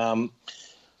is. I'm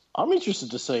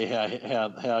interested to see how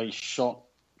his shot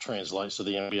translates to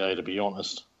the NBA. To be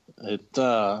honest.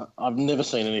 I've never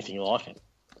seen anything like it.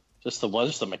 Just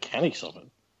the mechanics of it.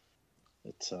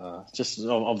 It's just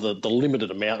of the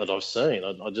limited amount that I've seen.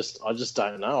 I just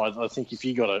don't know. I think if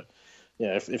you got to,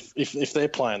 if they're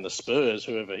playing the Spurs,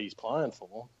 whoever he's playing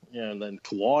for, and then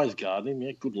Kawhi's guarding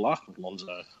him, good luck with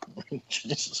Lonzo.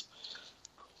 Jesus.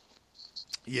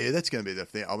 Yeah, that's going to be the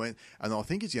thing. I mean, and I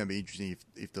think it's going to be interesting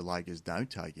if the Lakers don't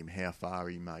take him, how far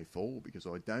he may fall, because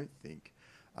I don't think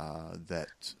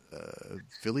that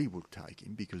Philly will take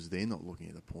him, because they're not looking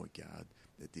at a point guard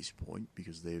at this point,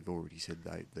 because they've already said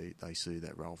they see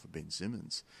that role for Ben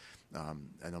Simmons.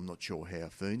 And I'm not sure how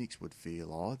Phoenix would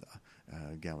feel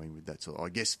either, going with that. So I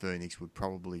guess Phoenix would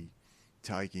probably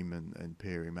take him and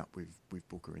pair him up with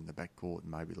Booker in the backcourt,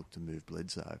 and maybe look to move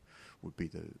Bledsoe would be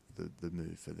the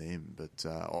move for them. But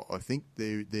I think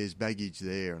there's baggage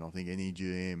there, and I think any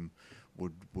GM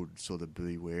would sort of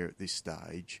beware at this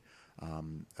stage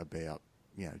about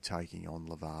taking on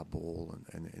LeVar Ball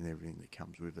and everything that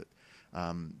comes with it.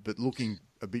 But looking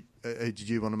a bit, did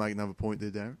you want to make another point there,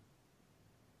 Darren?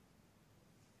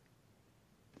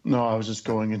 No, I was just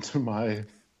going into my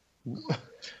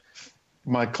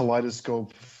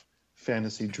kaleidoscope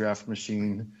fantasy draft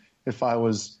machine. If I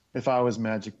was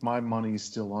Magic, my money's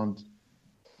still on.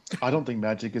 I don't think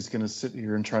Magic is going to sit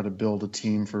here and try to build a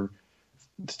team to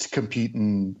compete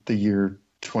in the year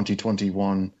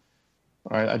 2021.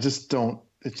 All right, I just don't.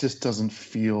 It just doesn't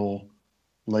feel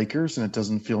Lakers, and it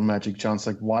doesn't feel Magic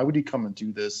Johnson. Like, why would he come and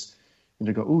do this and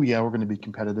to go, oh yeah, we're going to be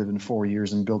competitive in 4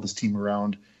 years and build this team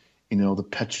around, the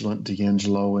petulant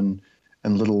D'Angelo and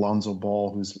and little Lonzo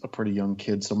Ball, who's a pretty young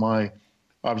kid. So I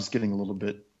was getting a little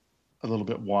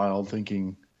bit wild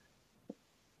thinking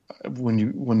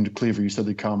when Cleaver, you said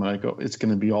the comment, I go, it's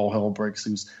going to be all hell breaks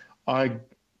loose. I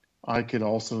could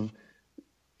also,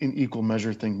 in equal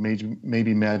measure, think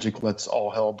maybe Magic lets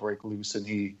all hell break loose and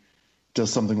he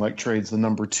does something like trades the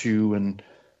number 2 and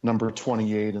number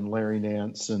 28 and Larry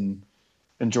Nance and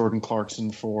Jordan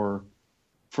Clarkson for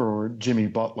Jimmy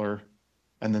Butler,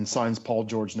 and then signs Paul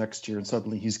George next year, and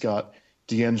suddenly he's got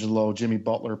D'Angelo, Jimmy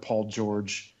Butler, Paul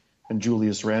George, and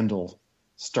Julius Randle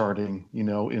starting,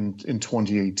 in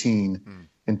 2018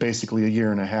 in basically a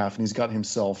year and a half, and he's got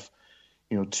himself,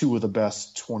 2 of the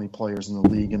best 20 players in the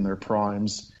league in their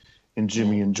primes, in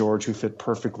Jimmy and George, who fit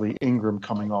perfectly. Ingram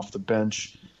coming off the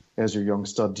bench as your young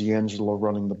stud, D'Angelo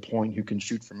running the point, who can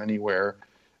shoot from anywhere.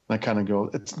 And I kind of go,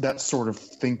 it's that sort of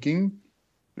thinking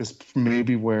is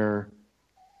maybe where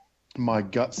my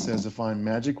gut says, if I'm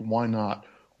Magic, why not?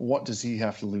 What does he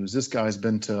have to lose? This guy's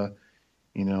been to,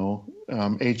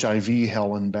 HIV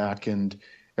hell and back and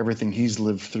everything he's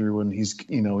lived through, and he's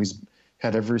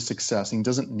had every success. He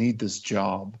doesn't need this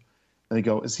job. And they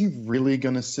go, is he really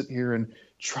going to sit here and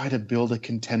try to build a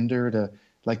contender to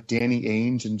like Danny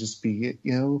Ainge and just be,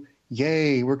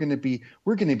 yay, we're going to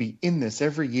be in this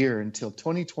every year until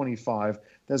 2025.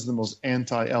 That's the most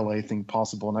anti-LA thing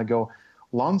possible. And I go,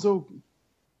 Lonzo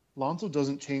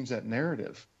doesn't change that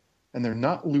narrative, and they're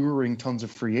not luring tons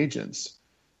of free agents.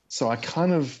 So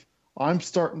I'm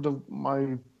starting to,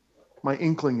 my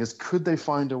inkling is, could they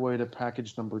find a way to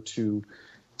package number 2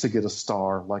 to get a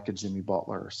star like a Jimmy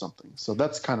Butler or something? So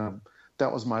that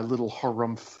was my little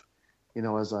harumph,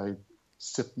 as I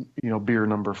sip, beer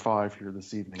number 5 here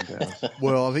this evening, Daz.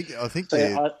 Well, I think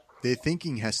their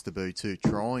thinking has to be to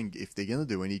if they're going to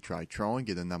do any trade, try and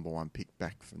get a number 1 pick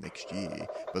back for next year,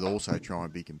 but also try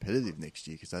and be competitive next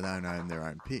year because they don't own their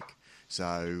own pick.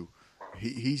 So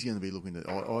he's going to be looking at.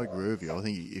 I agree with you. I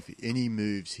think if any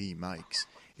moves he makes,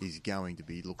 is going to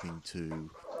be looking to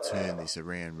turn this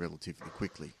around relatively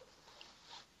quickly.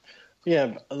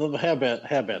 Yeah, how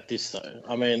about this though?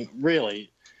 I mean,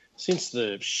 really, since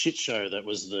the shit show that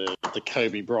was the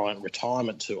Kobe Bryant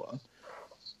retirement tour,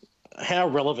 how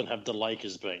relevant have the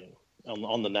Lakers been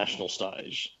on the national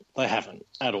stage? They haven't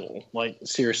at all. Like,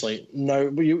 seriously, no.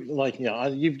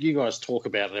 You guys talk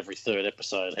about it every third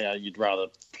episode, how you'd rather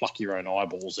pluck your own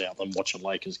eyeballs out than watch a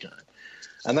Lakers game,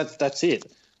 and that's it.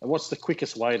 And what's the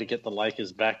quickest way to get the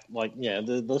Lakers back? Like,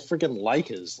 the friggin'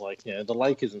 Lakers, the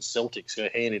Lakers and Celtics go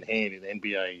hand in hand in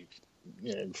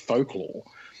NBA, folklore.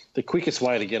 The quickest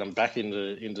way to get them back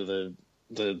into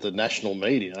the national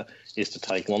media is to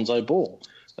take Lonzo Ball.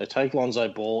 They take Lonzo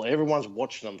Ball. Everyone's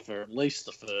watching them for at least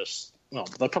the first. Well,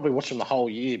 they'll probably watch them the whole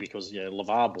year because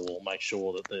LeVar Ball will make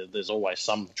sure that there's always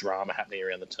some drama happening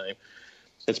around the team.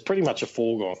 It's pretty much a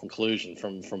foregone conclusion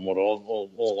from what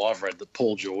all I've read that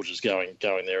Paul George is going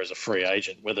there as a free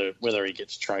agent, whether he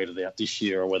gets traded out this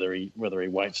year or whether he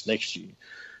waits next year.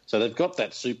 So they've got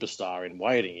that superstar in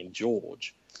waiting in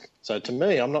George. So to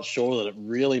me, I'm not sure that it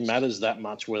really matters that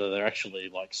much whether they're actually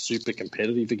like super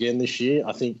competitive again this year.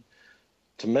 I think,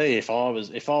 to me, if I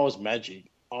was Magic,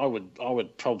 I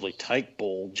would probably take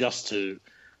Ball just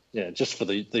for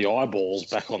the eyeballs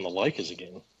back on the Lakers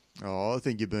again. Oh, I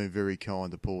think you're being very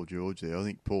kind to Paul George there. I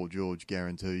think Paul George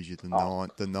guarantees you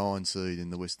the 9 seed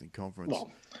in the Western Conference. Well,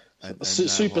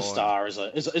 superstar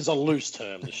is a loose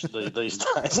term these days.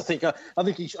 I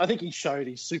think he showed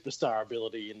his superstar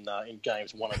ability in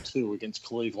games 1 and 2 against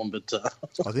Cleveland, but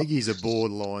I think he's a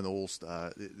borderline all-star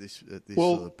at this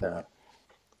sort of point.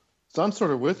 So I'm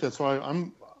sort of with it. That's why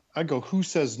I go, who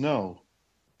says no?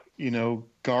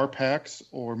 Garpax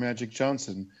or Magic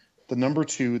Johnson. The number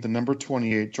 2, the number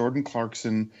 28, Jordan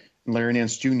Clarkson and Larry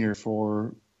Nance Jr.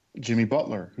 for Jimmy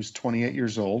Butler, who's 28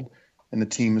 years old, and the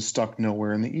team is stuck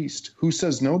nowhere in the East. Who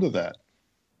says no to that?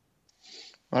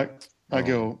 I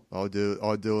do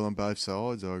it on both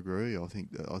sides. I agree. I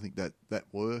think that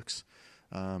works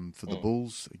for the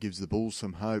Bulls. It gives the Bulls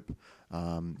some hope,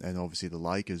 and obviously the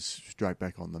Lakers straight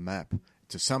back on the map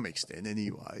to some extent,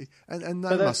 anyway. And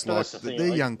they must like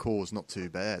their young core's not too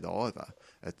bad either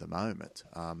at the moment,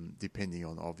 depending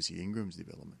on obviously Ingram's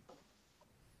development.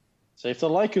 So if the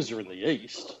Lakers are in the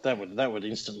East, that would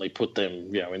instantly put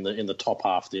them, in the top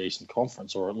half of the Eastern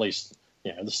Conference, or at least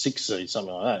the 6th seed,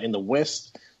 something like that. In the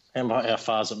West, how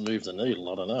far does it move the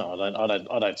needle? I don't know.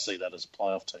 I don't see that as a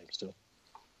playoff team still.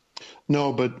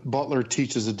 No, but Butler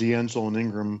teaches a D'Angelo and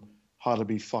Ingram how to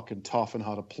be fucking tough and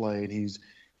how to play, and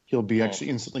he'll be actually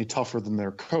instantly tougher than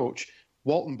their coach.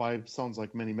 Walton, by sounds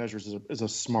like many measures, is a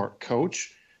smart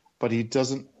coach, but he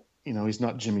doesn't. He's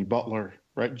not Jimmy Butler,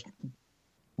 right?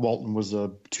 Walton was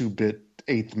a 2-bit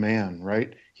eighth man,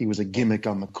 right? He was a gimmick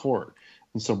on the court.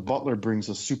 And so Butler brings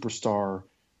a superstar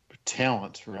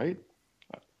talent, right?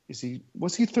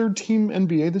 Was he third team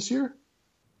NBA this year?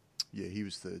 Yeah, he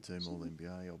was third team All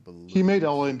NBA, I believe. He made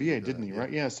All NBA, didn't he? Yeah.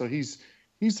 Right? Yeah. So he's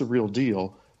the real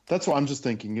deal. That's what I'm just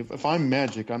thinking. If I'm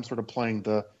Magic, I'm sort of I'm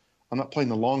not playing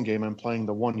the long game. I'm playing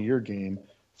the 1 year game.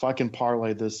 If I can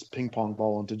parlay this ping pong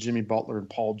ball into Jimmy Butler and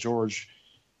Paul George,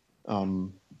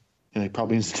 and he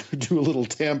probably needs to do a little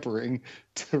tampering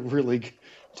to really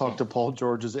talk to Paul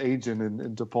George's agent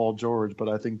and to Paul George. But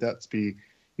I think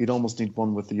you'd almost need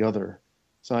one with the other.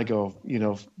 So I go,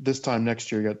 this time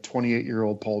next year, you got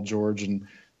 28-year-old Paul George and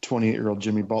 28-year-old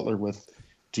Jimmy Butler with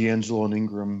D'Angelo and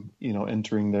Ingram,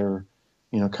 entering their,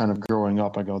 kind of growing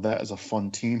up. I go, that is a fun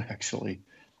team, actually.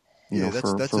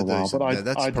 That's for a while. But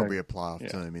that's probably a playoff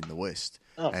team in the West.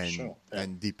 Oh, and, for sure. Yeah.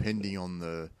 And depending on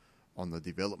the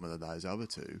development of those other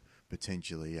two,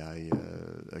 potentially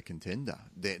a contender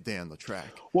down the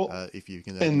track. Well, if you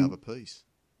can add another piece.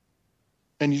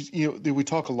 And we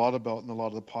talk a lot about, and a lot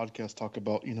of the podcasts talk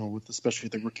about, with especially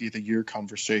the Rookie of the Year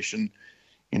conversation,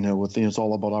 it's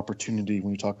all about opportunity.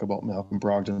 When you talk about Malcolm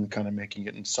Brogdon kind of making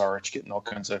it, and Saric getting all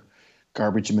kinds of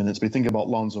garbage minutes, but you think about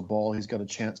Lonzo Ball, he's got a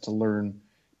chance to learn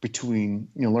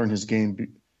his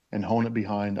game and hone it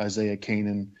behind Isaiah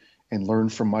Kanan, and learn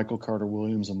from Michael Carter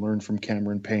Williams and learn from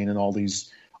Cameron Payne and all these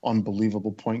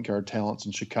unbelievable point guard talents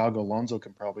in Chicago. Lonzo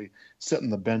can probably sit on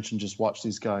the bench and just watch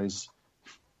these guys.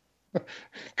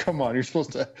 Come on, you're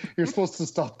supposed to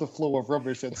stop the flow of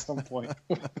rubbish at some point.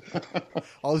 I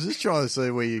was just trying to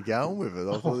see where you're going with it.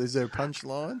 I thought, is there a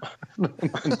punchline?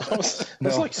 I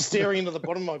was like staring into the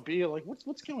bottom of my beer, like,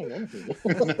 what's going on here?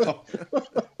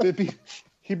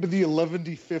 He'd be the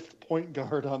 115th point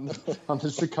guard on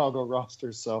the Chicago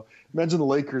roster. So imagine the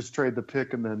Lakers trade the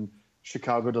pick, and then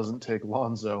Chicago doesn't take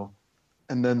Lonzo,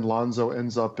 and then Lonzo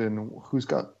ends up in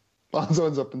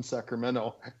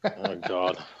Sacramento. Oh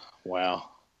God. Wow.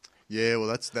 Yeah, well,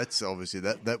 that's obviously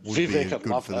that would be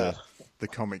good for the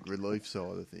comic relief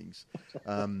side of things.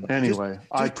 Anyway,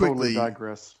 I totally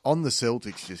digress. On the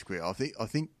Celtics, just quick, I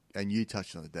think, and you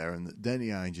touched on it, Darren, that Danny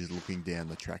Ainge is looking down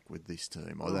the track with this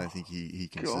team. I don't think he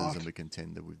considers them a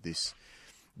contender with this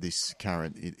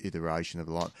current iteration of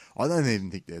the line. I don't even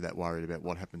think they're that worried about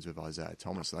what happens with Isaiah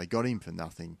Thomas. They got him for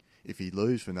nothing. If he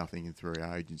loses for nothing in free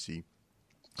agency,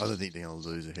 I don't think they're going to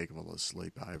lose a heck of a lot of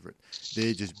sleep over it.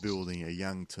 They're just building a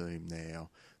young team now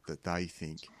that they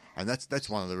think, and that's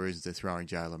one of the reasons they're throwing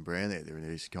Jaylen Brown out there in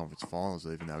the Eastern Conference Finals,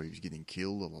 even though he was getting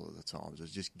killed a lot of the times,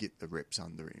 is just get the reps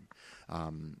under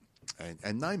him.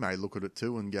 And they may look at it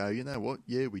too and go, you know what,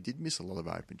 yeah, we did miss a lot of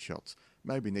open shots.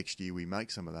 Maybe next year we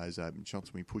make some of those open shots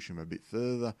and we push them a bit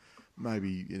further.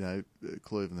 Maybe,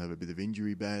 Cleveland have a bit of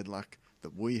injury bad luck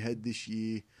that we had this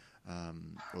year.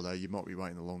 Although you might be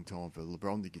waiting a long time for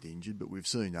LeBron to get injured, but we've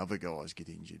seen other guys get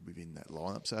injured within that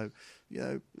lineup. So,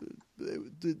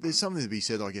 there's something to be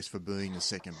said, I guess, for being the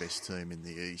second best team in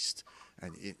the East.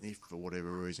 And if for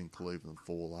whatever reason Cleveland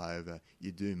fall over,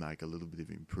 you do make a little bit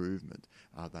of improvement.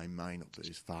 They may not be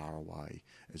as far away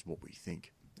as what we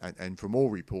think. And from all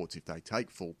reports, if they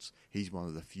take Fultz, he's one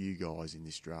of the few guys in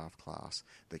this draft class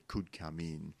that could come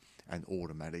in and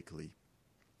automatically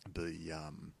be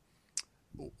a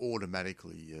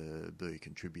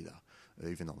contributor,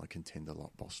 even on a contender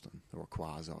like Boston, or a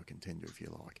quasi-contender, if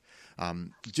you like.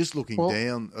 Just looking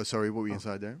down... sorry, what were you going to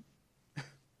say,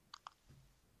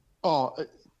 Darren?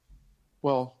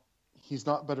 Well, he's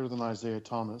not better than Isaiah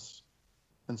Thomas.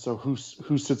 And so who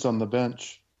sits on the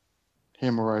bench,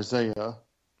 him or Isaiah?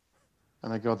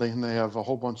 And I go, they have a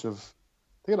whole bunch of...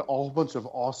 They got a whole bunch of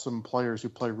awesome players who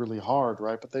play really hard,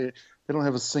 right? But they don't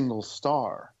have a single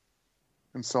star.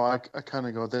 And so I kind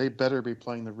of go, they better be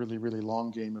playing the really, really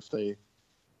long game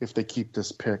if they keep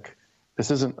this pick.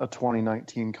 This isn't a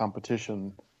 2019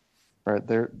 competition, right?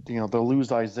 They'll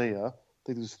lose Isaiah.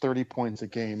 They lose 30 points a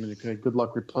game, and good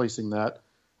luck replacing that.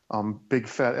 Big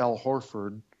fat Al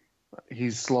Horford,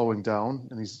 he's slowing down,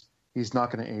 and he's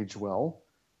not going to age well.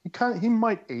 He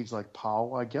might age like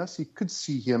Powell, I guess. You could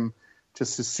see him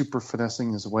just as super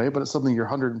finessing his way, but it's something your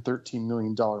 $113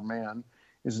 million man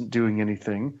isn't doing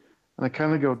anything. And I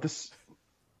kind of go,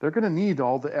 they're going to need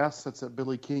all the assets that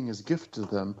Billy King has gifted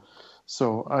them.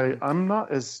 So I'm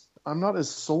not as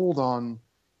sold on,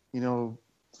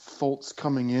 Fultz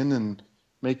coming in and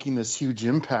making this huge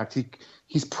impact.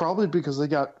 He's probably, because they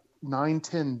got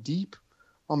 9-10 deep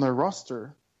on their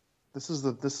roster. This is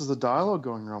the dialogue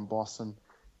going around Boston.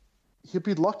 He'd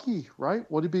be lucky, right?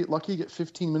 Would he be lucky to get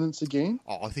 15 minutes a game?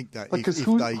 Oh, I think that because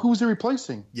who's he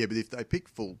replacing? Yeah, but if they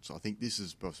pick Fultz, I think this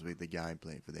is possibly the game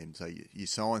plan for them. So you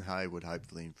sign Hayward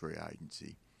hopefully in free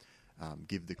agency,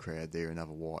 give the crowd there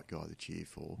another white guy to cheer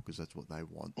for because that's what they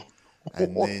want.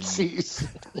 And jeez.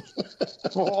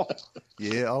 Oh.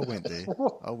 Yeah, I went there.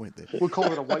 We'll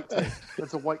call it a white take.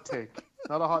 That's a white take.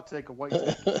 Not a hot take, a white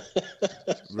take.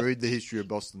 Read the history of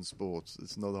Boston sports.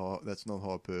 That's not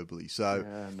hyperbole. So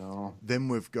no. Then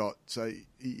we've got,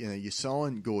 you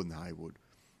sign Gordon Hayward.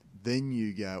 Then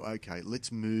you go, okay,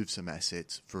 let's move some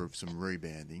assets for some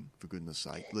rebounding, for goodness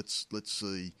sake. Let's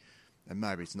see, and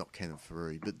maybe it's not Kenneth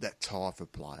Faree, but that type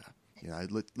of player.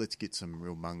 Let's get some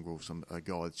real mongrel, a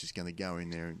guy that's just going to go in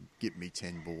there and get me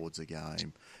 10 boards a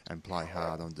game and play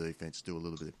hard on defence, do a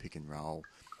little bit of pick and roll.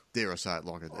 Dare I say it,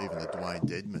 like even a Dwayne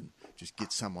Dedman, just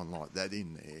get someone like that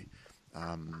in there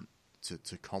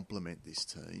to complement this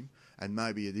team. And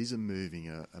maybe it is moving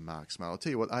a Mark Smart. I'll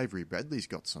tell you what, Avery Bradley's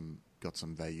got some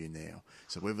value now.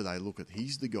 So whether they look at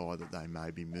he's the guy that they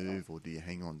maybe move, or do you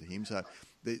hang on to him? So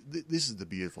this is the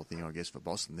beautiful thing, I guess, for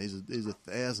Boston. There's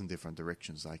 1,000 different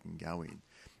directions they can go in,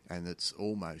 and it's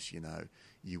almost,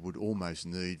 you would almost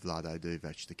need Vlado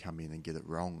Divac to come in and get it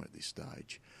wrong at this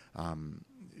stage.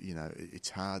 It's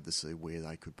hard to see where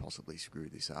they could possibly screw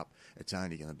this up. It's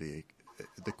only going to be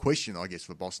the question, I guess,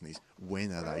 for Boston is,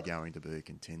 when are they going to be a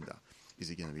contender? Is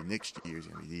it going to be next year? Is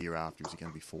it going to be the year after? Is it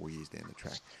going to be 4 years down the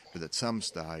track? But at some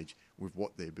stage, with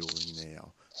what they're building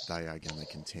now, they are going to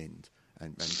contend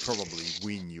and probably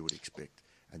win, you would expect,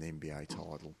 an NBA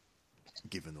title,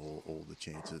 given all the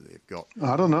chances they've got.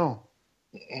 I don't know.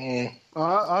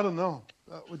 I don't know.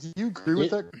 Do you agree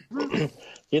with that?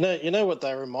 You know what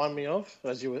they remind me of?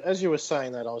 As you were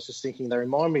saying that, I was just thinking they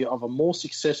remind me of a more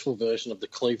successful version of the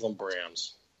Cleveland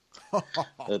Browns.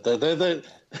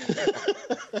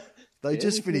 They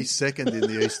just finished second in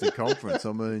the Eastern Conference.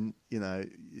 I mean, you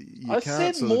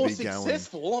can't sort of be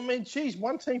successful. going. I mean, geez,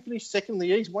 one team finished second in the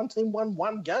East, one team won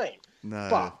one game.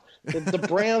 No, but the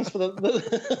Browns for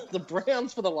the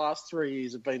Browns for the last 3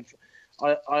 years have been.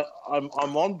 I'm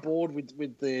on board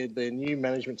with their new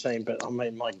management team, but I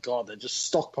mean, my God, they're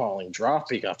just stockpiling draft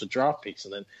pick after draft picks,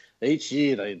 and then each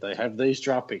year they have these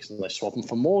draft picks and they swap them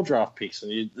for more draft picks,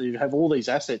 and you have all these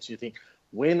assets. You think,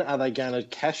 when are they going to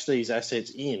cash these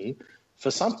assets in for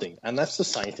something? And that's the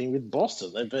same thing with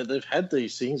Boston. They've had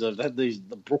these things. They've had the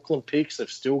Brooklyn picks. They've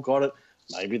still got it.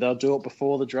 Maybe they'll do it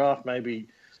before the draft. Maybe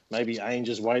Ainge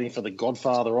is waiting for the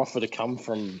Godfather offer to come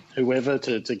from whoever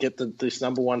to get this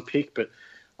number one pick. But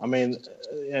I mean,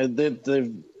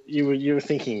 you were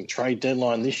thinking trade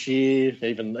deadline this year,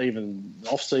 even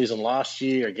off season last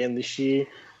year, again this year.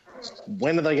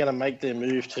 When are they going to make their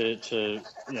move to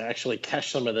actually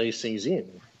cash some of these things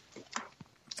in?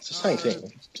 It's the same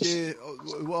thing. Yeah,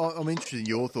 well, I'm interested in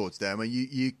your thoughts, Dan. I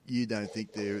mean, you don't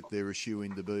think they're a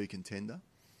shoe-in to be a contender?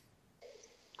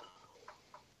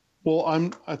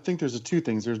 Well, I think there's two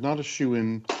things. There's not a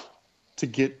shoe-in to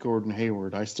get Gordon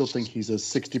Hayward. I still think he's a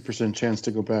 60% chance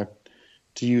to go back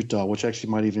to Utah, which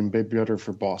actually might even be better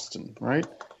for Boston, right?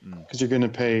 Because you're going to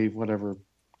pay whatever,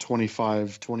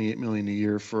 28 million a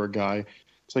year for a guy.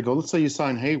 So I go, let's say you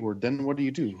sign Hayward, then what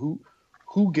do?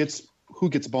 Who gets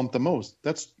bumped the most?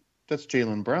 That's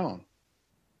Jaylen Brown,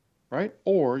 right?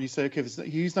 Or you say, okay,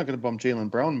 he's not going to bump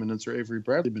Jaylen Brown minutes or Avery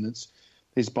Bradley minutes.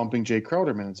 He's bumping Jay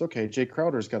Crowder minutes. Okay, Jay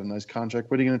Crowder's got a nice contract.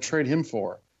 What are you going to trade him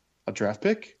for? A draft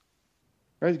pick?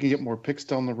 Right? You can get more picks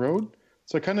down the road.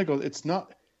 So I kind of go, it's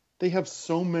not – they have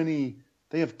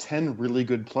 10 really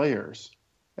good players.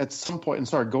 At some point – and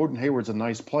sorry, Gordon Hayward's a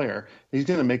nice player. He's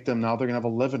going to make them now – they're going to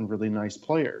have 11 really nice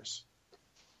players.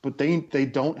 But they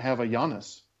don't have a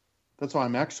Giannis. That's why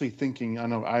I'm actually thinking – I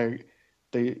know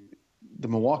the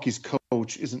Milwaukee's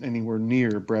coach isn't anywhere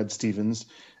near Brad Stevens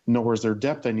 – nor is their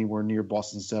depth anywhere near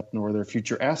Boston's depth, nor their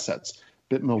future assets.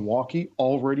 But Milwaukee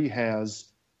already has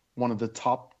one of the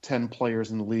top 10 players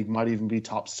in the league, might even be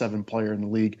top 7 player in the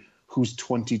league, who's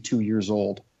 22 years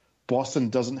old.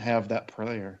 Boston doesn't have that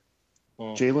player.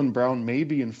 Jaylen Brown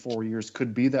maybe in 4 years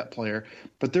could be that player,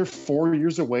 but they're 4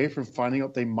 years away from finding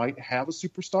out they might have a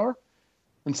superstar.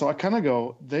 And so I kind of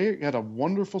go, they had a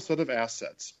wonderful set of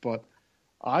assets, but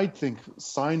I think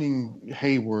signing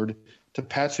Hayward – to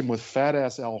patch him with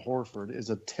fat-ass Al Horford is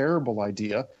a terrible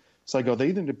idea. So I go,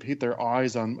 they need to put their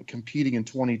eyes on competing in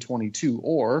 2022.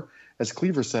 Or, as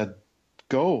Cleaver said,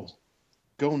 go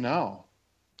now.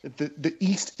 The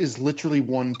East is literally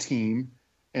one team,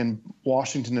 and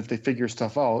Washington, if they figure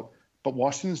stuff out, but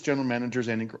Washington's general manager is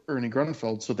Ernie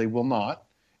Grunfeld, so they will not.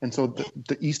 And so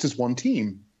the East is one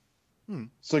team.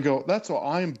 So I go, that's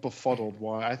why I'm befuddled,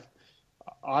 why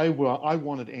I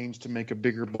wanted Ainge to make a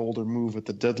bigger, bolder move at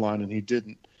the deadline, and he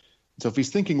didn't. So if he's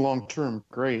thinking long-term,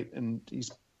 great, and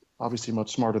he's obviously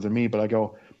much smarter than me, but I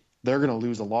go, they're going to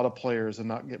lose a lot of players and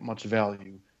not get much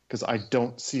value because I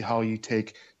don't see how you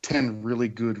take 10 really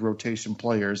good rotation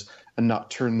players and not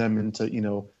turn them into,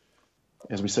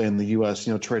 as we say in the U.S.,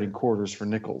 trading quarters for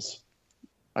nickels.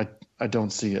 I don't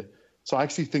see it. So I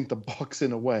actually think the Bucks,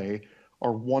 in a way,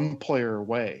 are one player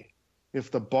away.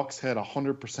 If the Bucks had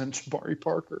 100% Jabari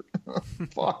Parker,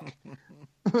 fuck.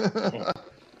 The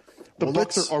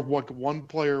Bucks are one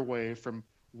player away from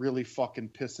really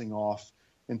fucking pissing off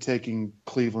and taking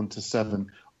Cleveland to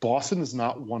 7. Boston is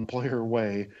not one player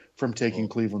away from taking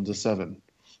Cleveland to 7.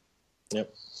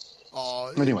 Yep.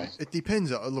 Anyway, it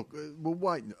depends. Look, we'll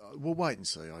wait and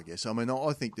see, I guess. I mean,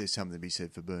 I think there's something to be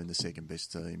said for being the second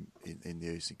best team in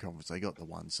the Eastern Conference. They got the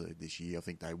 1 seed this year. I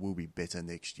think they will be better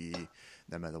next year,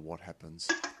 no matter what happens.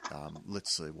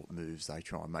 Let's see what moves they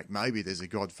try and make. Maybe there's a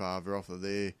Godfather offer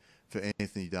there for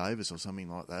Anthony Davis or something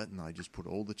like that, and they just put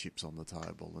all the chips on the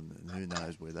table, and who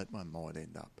knows where that one might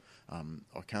end up.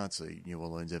 I can't see New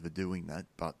Orleans ever doing that,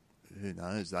 but who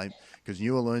knows? Because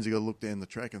New Orleans have got to look down the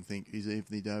track and think, is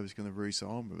Anthony Davis going to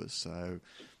re-sign with us? So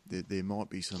there might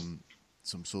be some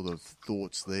sort of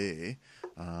thoughts there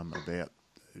about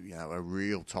a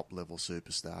real top level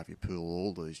superstar if you pull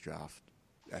all these draft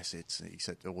assets,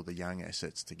 except all the young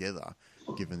assets together,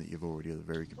 given that you've already got a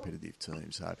very competitive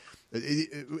team. So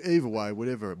either way,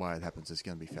 whatever way it happens, it's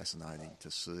going to be fascinating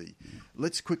to see.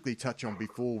 Let's quickly touch on,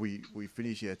 before we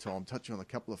finish our time, touch on a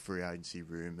couple of free agency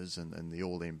rumours and the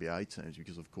All-NBA teams,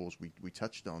 because, of course, we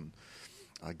touched on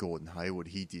Gordon Hayward.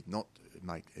 He did not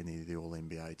make any of the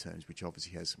All-NBA teams, which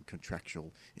obviously has some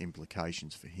contractual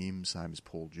implications for him, same as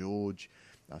Paul George.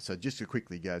 So just to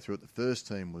quickly go through it, the first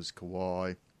team was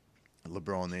Kawhi,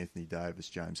 LeBron, Anthony Davis,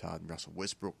 James Harden, Russell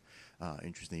Westbrook.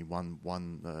 Interestingly, one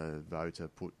voter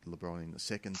put LeBron in the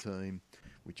second team,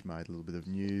 which made a little bit of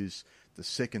news. The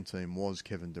second team was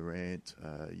Kevin Durant,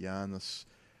 Giannis,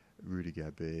 Rudy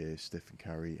Gobert, Stephen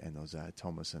Curry, and Isaiah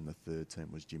Thomas. And the third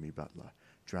team was Jimmy Butler,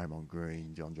 Draymond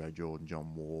Green, DeAndre Jordan,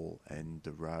 John Wall, and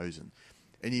DeRozan.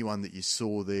 Anyone that you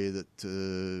saw there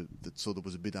that sort of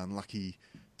was a bit unlucky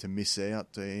to miss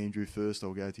out? Andrew, first,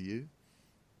 I'll go to you.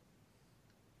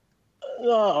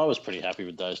 No, I was pretty happy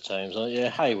with those teams. Yeah,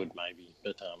 Hayward maybe,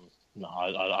 but no,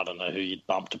 I don't know who you'd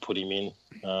bump to put him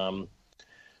in.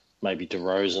 Maybe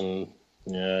DeRozan.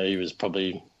 Yeah, he was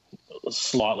probably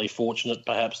slightly fortunate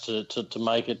perhaps to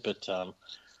make it, but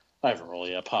overall,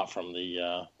 yeah, apart from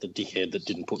the dickhead that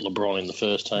didn't put LeBron in the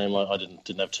first team, I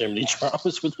didn't have too many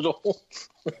dramas with it all.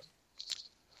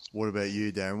 What about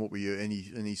you, Darren? What were you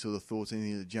any sort of thoughts?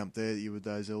 Anything that jumped out at you with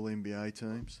those All NBA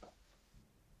teams?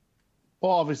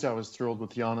 Well, obviously, I was thrilled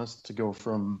with Giannis to go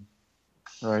from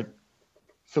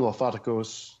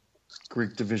Philothetikos,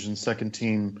 Greek Division second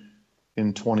team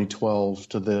in 2012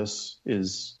 to this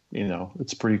is,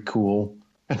 it's pretty cool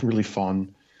and really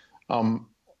fun.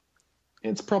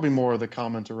 It's probably more of the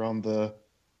comment around the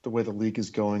way the league is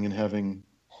going and having,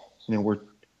 we're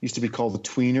used to be called the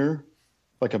tweener,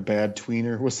 like a bad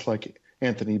tweener was like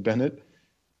Anthony Bennett,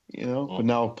 but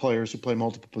now players who play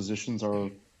multiple positions are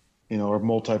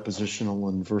multi-positional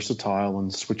and versatile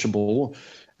and switchable.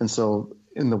 And so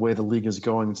in the way the league is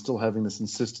going, and still having this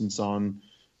insistence on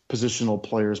positional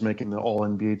players making the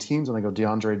all-NBA teams. And I go,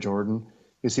 DeAndre Jordan,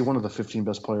 is he one of the 15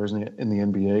 best players in the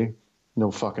NBA?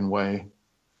 No fucking way.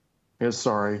 Yeah,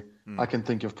 sorry. I can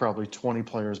think of probably 20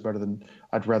 players better than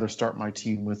I'd rather start my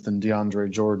team with than DeAndre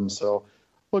Jordan. So,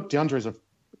 look,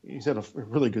 he's had a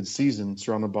really good season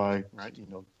surrounded by,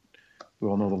 we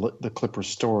all know the Clippers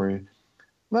story.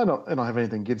 I don't have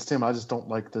anything against him. I just don't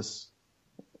like this,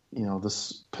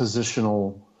 this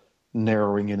positional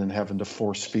narrowing in and having to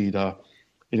force feed a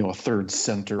third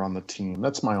center on the team.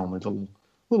 That's my only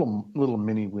little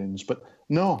mini whinge. But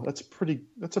no, that's a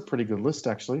pretty good list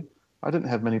actually. I didn't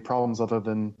have many problems other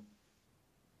than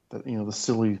the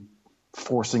silly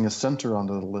forcing a center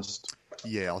onto the list.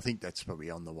 Yeah, I think that's probably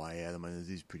on the way out. I mean, it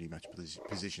is pretty much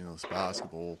positionless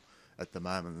basketball at the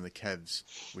moment, and the Cavs,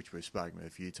 which we've spoken about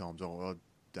a few times, I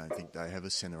don't think they have a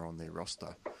centre on their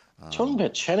roster. Talking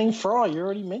about Channing Frye, you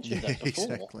already mentioned that before.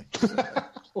 Exactly.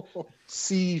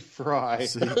 C. Fry.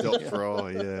 C.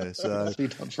 Fry, yeah. So, C.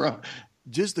 Fry.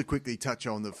 Just to quickly touch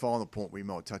on the final point we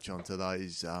might touch on today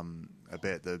is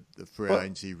about the free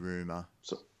agency rumour.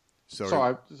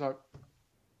 Sorry.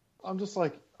 I'm just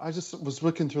like, I just was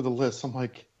looking through the list. I'm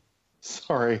like,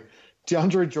 sorry,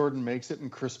 DeAndre Jordan makes it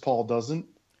and Chris Paul doesn't.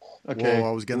 Okay. Well,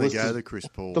 I was going to go to Chris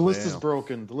Paul. The list is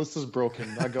broken.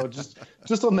 I go just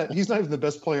on that. He's not even the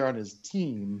best player on his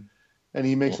team, and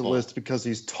he makes a list because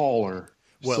he's taller.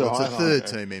 Well, so it's a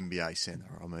third-team NBA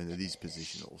centre. I mean, it is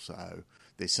positional. So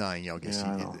they're saying, I guess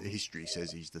history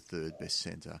says he's the third best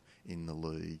centre in the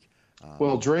league.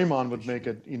 Well, Draymond would make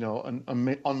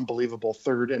an unbelievable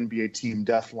third NBA team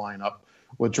death lineup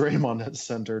with Draymond at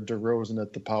center, DeRozan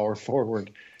at the power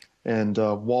forward, and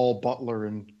Wall, Butler,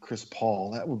 and Chris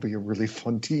Paul. That would be a really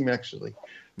fun team, actually.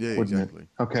 Yeah, wouldn't exactly.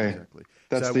 It? Okay, exactly.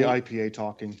 That's so the IPA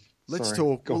talking. Let's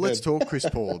Sorry. talk. Let's talk Chris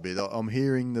Paul a bit. I'm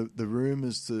hearing the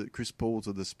rumours to Chris Paul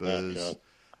to the Spurs.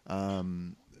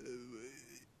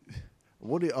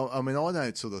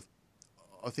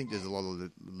 I think there's a lot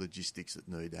of logistics that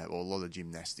need to happen, or a lot of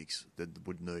gymnastics that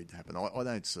would need to happen. I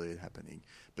don't see it happening.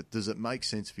 But does it make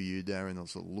sense for you, Darren, or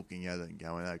sort of looking at it and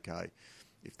going, okay,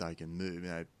 if they can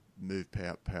move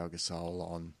Pau Gasol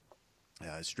on,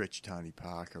 stretch Tony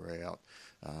Parker out,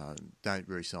 don't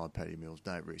re-sign Patty Mills,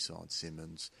 don't re-sign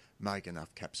Simmons, make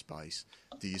enough cap space.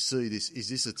 Do you see this? Is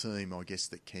this a team, I guess,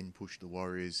 that can push the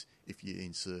Warriors if you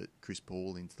insert Chris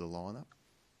Paul into the lineup?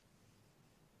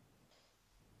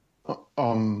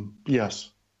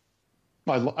 Yes.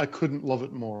 I couldn't love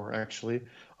it more, actually.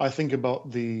 I think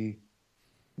about the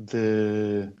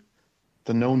no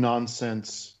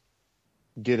nonsense,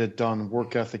 get it done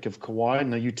work ethic of Kawhi.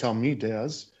 Now you tell me,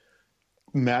 Daz,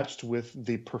 matched with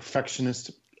the perfectionist,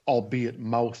 albeit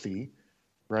mouthy,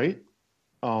 right?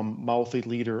 Mouthy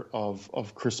leader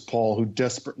of Chris Paul, who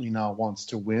desperately now wants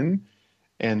to win,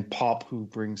 and Pop, who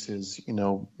brings his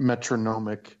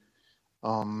metronomic,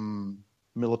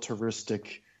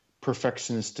 militaristic,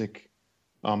 perfectionistic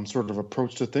sort of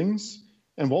approach to things.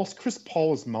 And whilst Chris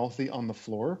Paul is mouthy on the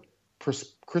floor,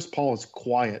 Chris Paul is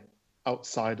quiet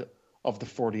outside of the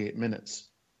 48 minutes.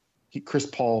 Chris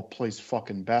Paul plays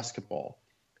fucking basketball.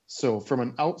 So from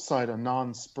an outside, a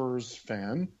non-Spurs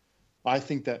fan, I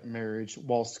think that marriage,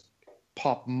 whilst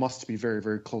Pop must be very,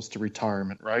 very close to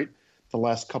retirement, right? The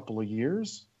last couple of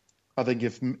years, I think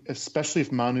especially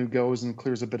if Manu goes and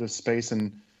clears a bit of space,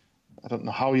 and I don't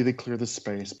know how they clear the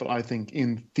space, but I think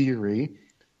in theory,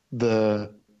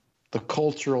 the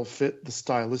cultural fit, the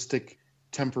stylistic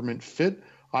temperament fit,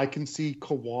 I can see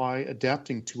Kawhi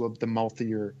adapting to the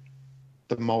mouthier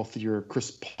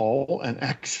Chris Paul, and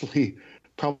actually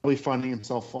probably finding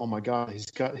himself, oh my God,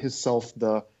 he's got himself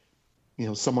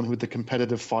someone with the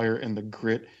competitive fire and the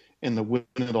grit and the win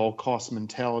at all cost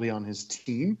mentality on his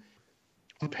team.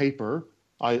 On paper,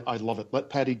 I love it. Let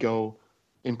Patty go.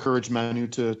 Encourage Manu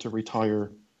to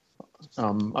retire. I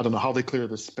don't know how they clear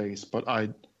the space, but I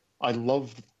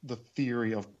love the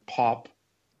theory of Pop,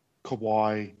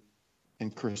 Kawhi,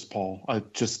 and Chris Paul. I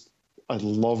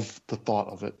love the thought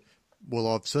of it. Well,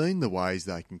 I've seen the ways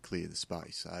they can clear the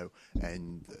space,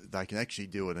 and they can actually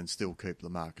do it and still keep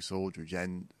LaMarcus Aldridge.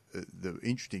 And the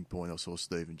interesting point I saw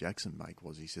Stephen Jackson make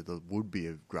was he said that would be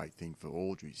a great thing for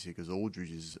Aldridge, because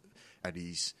Aldridge is at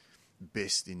his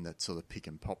best in that sort of pick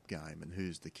and pop game, and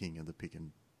who's the king of the pick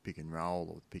and roll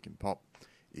or pick and pop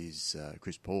is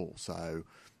Chris Paul. So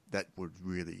that would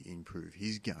really improve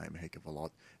his game a heck of a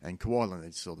lot. And Kawhi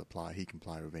Leonard's sort of player, he can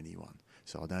play with anyone.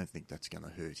 So I don't think that's going to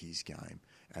hurt his game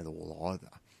at all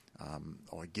either.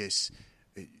 I guess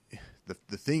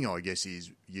the thing, I guess,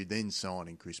 is you then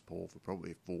signing Chris Paul for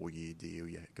probably a 4-year deal.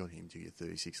 You got him to your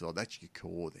 36. That's your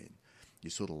core then.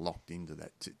 You're sort of locked into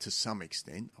that to some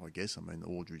extent, I guess. I mean,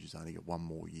 Aldridge has only got one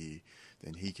more year,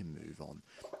 then he can move on.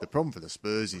 The problem for the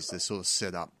Spurs is they're sort of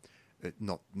set up,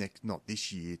 not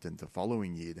this year, then the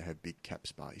following year to have big cap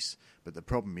space. But the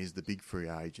problem is the big free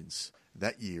agents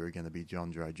that year are going to be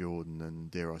DeAndre Jordan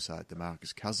and, dare I say it,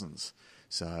 DeMarcus Cousins.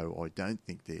 So I don't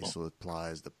think they're sort of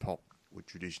players that Pop would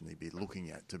traditionally be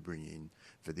looking at to bring in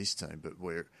for this team. But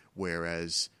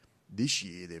whereas this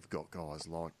year they've got guys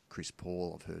like Chris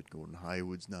Paul. I've heard Gordon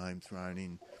Hayward's name thrown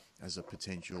in as a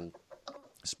potential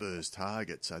Spurs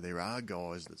target. So there are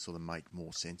guys that sort of make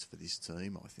more sense for this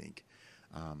team, I think,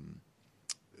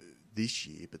 this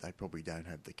year, but they probably don't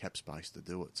have the cap space to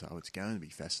do it. So it's going to be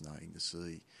fascinating to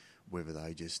see whether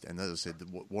they just, and as I said,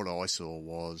 what I saw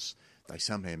was they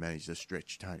somehow managed to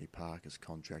stretch Tony Parker's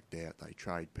contract out. They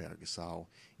trade Pau Gasol.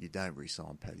 You don't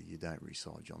re-sign Patty. You don't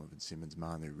re-sign Jonathan Simmons.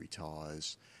 Manu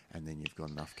retires, and then you've got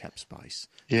enough cap space.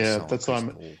 Yeah, that's why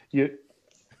you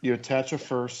attach a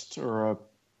first, or I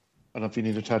don't know if you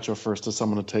need to attach a first to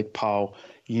someone to take Pau.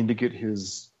 You need to get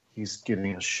he's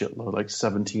getting a shitload, like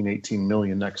 17, 18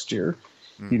 million next year.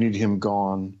 You need him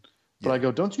gone. But I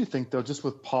go, don't you think, though, just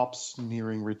with Pop's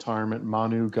nearing retirement,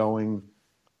 Manu going,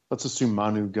 let's assume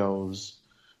Manu goes,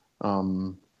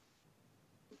 that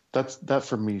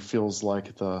for me feels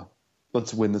like the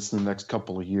let's win this in the next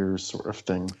couple of years sort of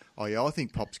thing. Oh, yeah, I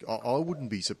think Pop's, I wouldn't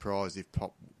be surprised if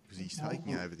Pop, because he's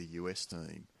taking over the US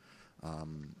team,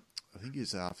 I think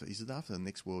is it after the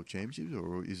next World Championships,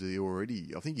 or is he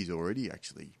already? I think he's already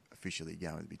actually officially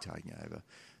going to be taking over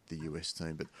the US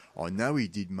team. But I know he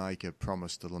did make a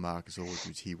promise to LaMarcus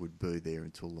Aldridge he would be there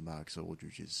until LaMarcus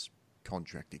Aldridge's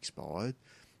contract expired,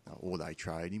 or they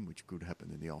trade him, which could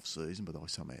happen in the off-season, but I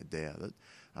somehow doubt it.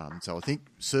 So I think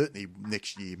certainly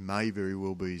next year may very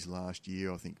well be his last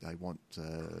year. I think they want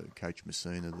Coach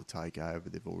Messina to take over.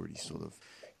 They've already sort of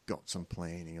got some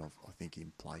planning, I think,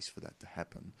 in place for that to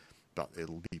happen. But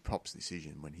it'll be Pop's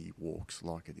decision when he walks,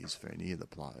 like it is for any of the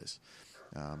players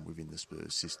within the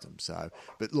Spurs system. So,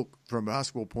 but look, from a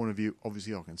basketball point of view,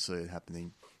 obviously I can see it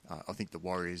happening. I think the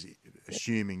Warriors,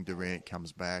 assuming Durant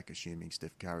comes back, assuming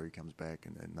Steph Curry comes back,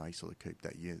 and they sort of keep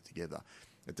that unit together,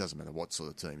 it doesn't matter what sort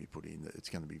of team you put in, it's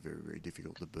going to be very, very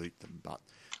difficult to beat them. But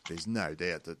there's no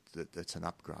doubt that that's an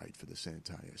upgrade for the San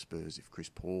Antonio Spurs if Chris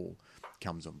Paul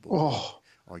comes on board. Oh,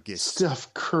 I guess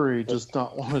Steph Curry does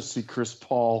not want to see Chris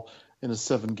Paul in a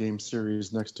 7-game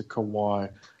series next to Kawhi.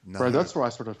 No. Right, that's where I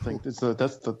sort of think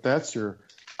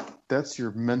that's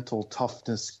your mental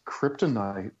toughness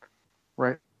kryptonite,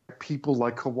 right? People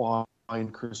like Kawhi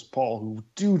and Chris Paul who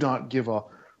do not give a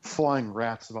flying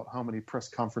rats about how many press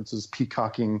conferences,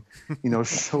 peacocking,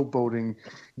 showboating,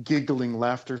 giggling,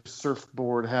 laughter,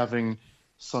 surfboard having,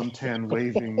 suntan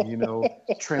waving,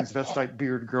 transvestite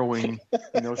beard growing,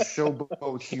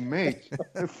 showboats you make.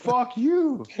 Fuck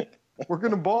you. We're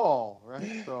gonna ball,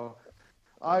 right? So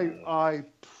I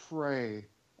pray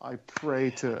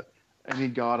to any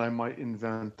god I might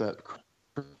invent that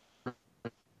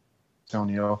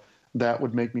Antonio, that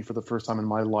would make me for the first time in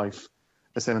my life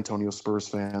a San Antonio Spurs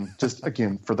fan. Just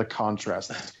again for the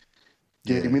contrast.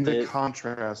 Yeah, I mean the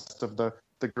contrast of the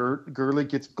girly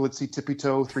gets glitzy tippy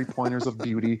toe 3-pointers of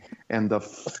beauty and the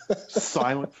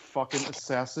silent fucking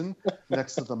assassin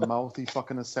next to the mouthy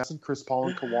fucking assassin Chris Paul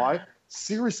and Kawhi.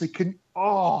 Seriously,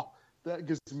 that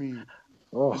gives me an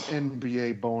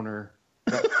NBA boner.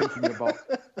 Thinking about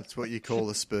that's what you call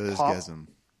a Spurs-gasm.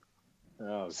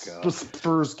 Oh god, the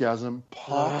Spurs-gasm.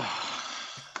 Pop.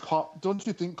 Don't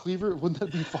you think, Cleaver? Wouldn't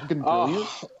that be fucking brilliant?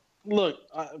 Look,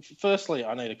 firstly,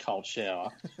 I need a cold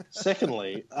shower.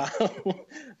 Secondly,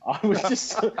 I would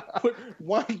just put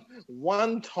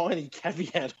one tiny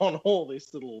caveat on all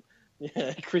this little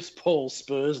Chris Paul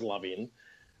Spurs loving.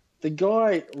 The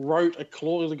guy wrote a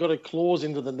clause, got a clause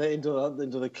into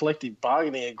the collective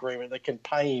bargaining agreement that can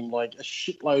pay him like a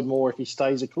shitload more if he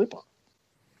stays a Clipper.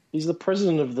 He's the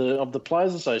president of the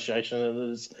Players Association,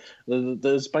 and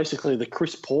there's basically the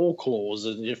Chris Paul clause.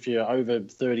 And if you're over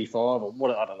 35 or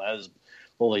what, I don't know, there's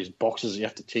all these boxes you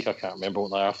have to tick. I can't remember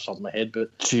what they are off the top of my head,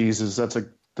 but Jesus, that's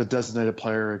the designated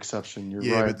player exception. You're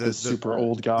right. But the super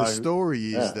old guy. The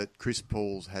story is that Chris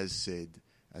Paul has said,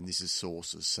 and this is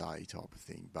sources say type of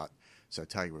thing, but so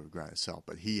take it with a grain of salt.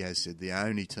 But he has said the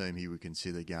only team he would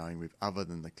consider going with, other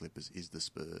than the Clippers, is the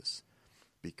Spurs.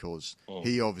 Because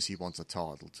he obviously wants a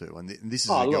title too. And this is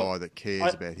a guy that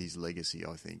cares about his legacy,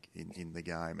 I think, in the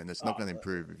game. And it's not going to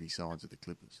improve if he signs with the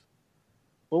Clippers.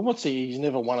 Well, what's he? He's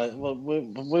never won it. Well,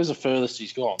 where's the furthest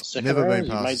he's gone? Never been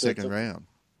past the second round.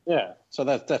 Yeah, so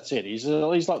that's it. He's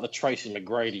like the Tracy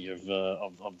McGrady of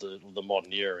the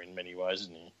modern era in many ways,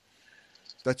 isn't he?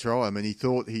 That's right. I mean, he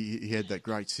thought he had that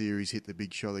great series, hit the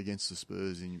big shot against the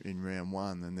Spurs in round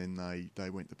one, and then they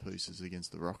went to pieces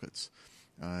against the Rockets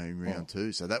in round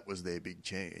two. So that was their big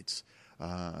chance.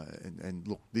 And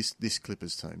look, this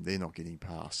Clippers team, they're not getting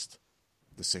past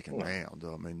the second round.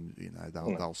 I mean,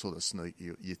 they'll sort of sneak.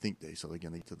 You think they're sort of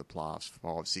going to get to the playoffs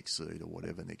 5-6 seed or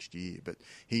whatever next year. But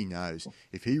he knows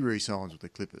if he re-signs with the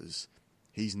Clippers,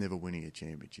 he's never winning a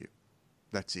championship.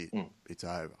 That's it. It's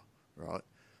over, right?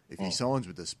 If he signs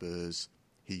with the Spurs,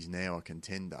 he's now a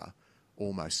contender.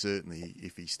 Almost certainly,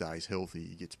 if he stays healthy,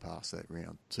 he gets past that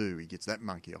round two. He gets that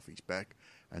monkey off his back,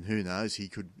 and who knows? He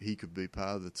could be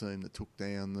part of the team that took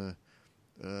down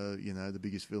the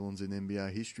biggest villains in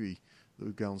NBA history, the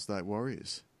Golden State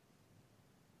Warriors.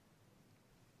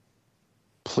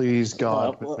 Please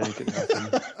God, make it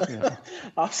happen. Yeah.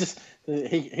 I was just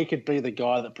he could be the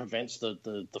guy that prevents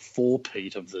the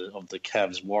four-peat of the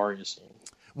Cavs Warriors.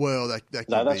 Well, that's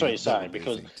what you're saying,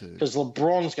 because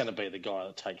LeBron's going to be the guy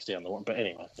that takes down the one. But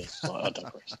anyway, I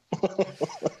digress.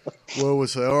 Well, we'll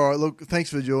say, all right, look, thanks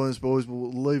for joining us, boys.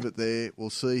 We'll leave it there. We'll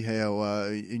see how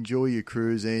enjoy your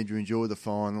cruise, Andrew. Enjoy the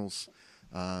finals.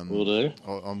 Will do.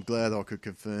 I'm glad I could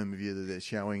confirm with you that they're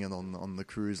showing it on the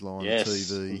cruise line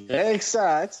TV. Yeah,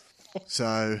 excited.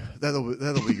 So that'll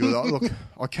be good. Look,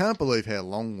 I can't believe how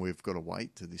long we've got to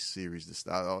wait to this series to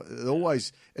start.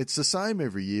 It's the same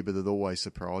every year, but it always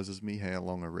surprises me how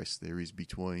long a rest there is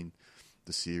between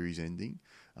the series ending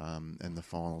and the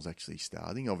finals actually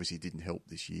starting. Obviously, it didn't help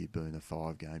this year being a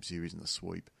 5-game series and a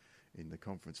sweep in the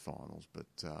conference finals, but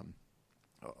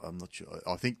I'm not sure.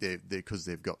 I think they're because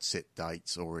they've got set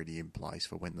dates already in place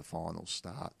for when the finals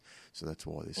start, so that's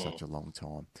why there's such a long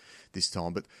time this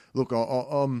time. But look,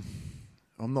 I'm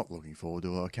not looking forward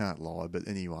to it. I can't lie. But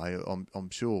anyway, I'm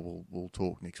sure we'll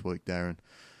talk next week, Darren,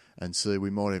 and see.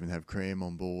 We might even have Cram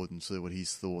on board and see what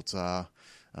his thoughts are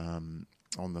on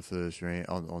the first round,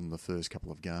 on the first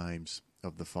couple of games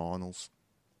of the finals.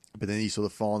 But any sort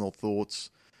of final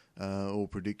thoughts or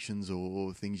predictions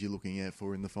or things you're looking out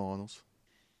for in the finals?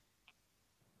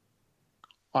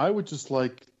 I would just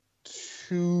like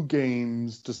 2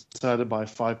 games decided by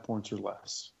 5 points or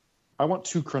less. I want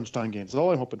 2 crunch time games. That's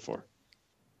all I'm hoping for.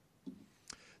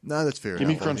 No, that's fair enough. Give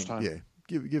me crunch time. Yeah,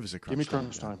 give us a crunch time. Give me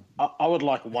crunch time. I would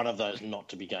like one of those not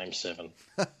to be Game 7.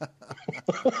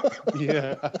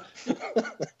 Yeah.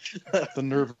 The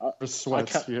nervous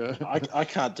sweats. I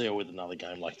can't deal with another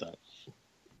game like that.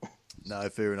 No,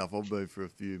 fair enough. I'll move for a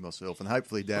few myself, and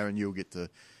hopefully, Darren, you'll get to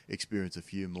experience a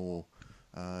few more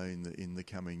in the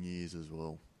coming years as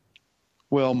well.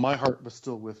 Well, my heart was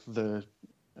still with the.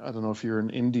 I don't know if you're an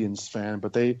Indians fan,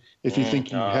 but if you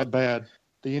think you had bad,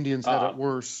 the Indians had it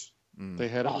worse. They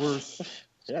had it worse.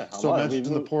 Yeah. So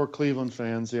imagine the poor Cleveland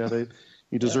fans. Yeah,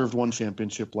 you deserved 1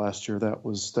 championship last year. That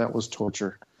was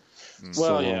torture.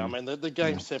 Well, I mean the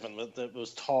Game 7 that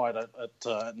was tied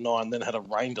at 9, then had a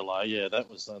rain delay. Yeah, that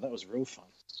was real fun.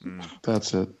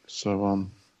 That's it. So All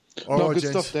right, good gents.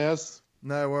 stuff, Daz.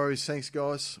 No worries. Thanks,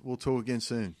 guys. We'll talk again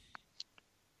soon.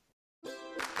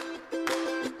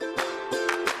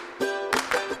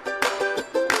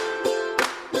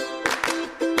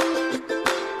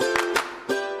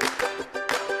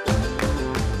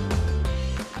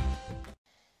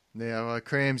 Now,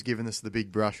 Cram's given us the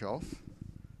big brush off.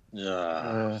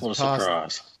 Yeah, what a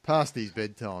surprise. Past his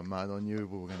bedtime, mate. I knew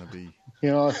we were going to be... You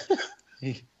know,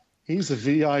 he's a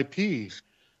VIP.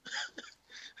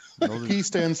 P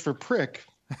stands for prick.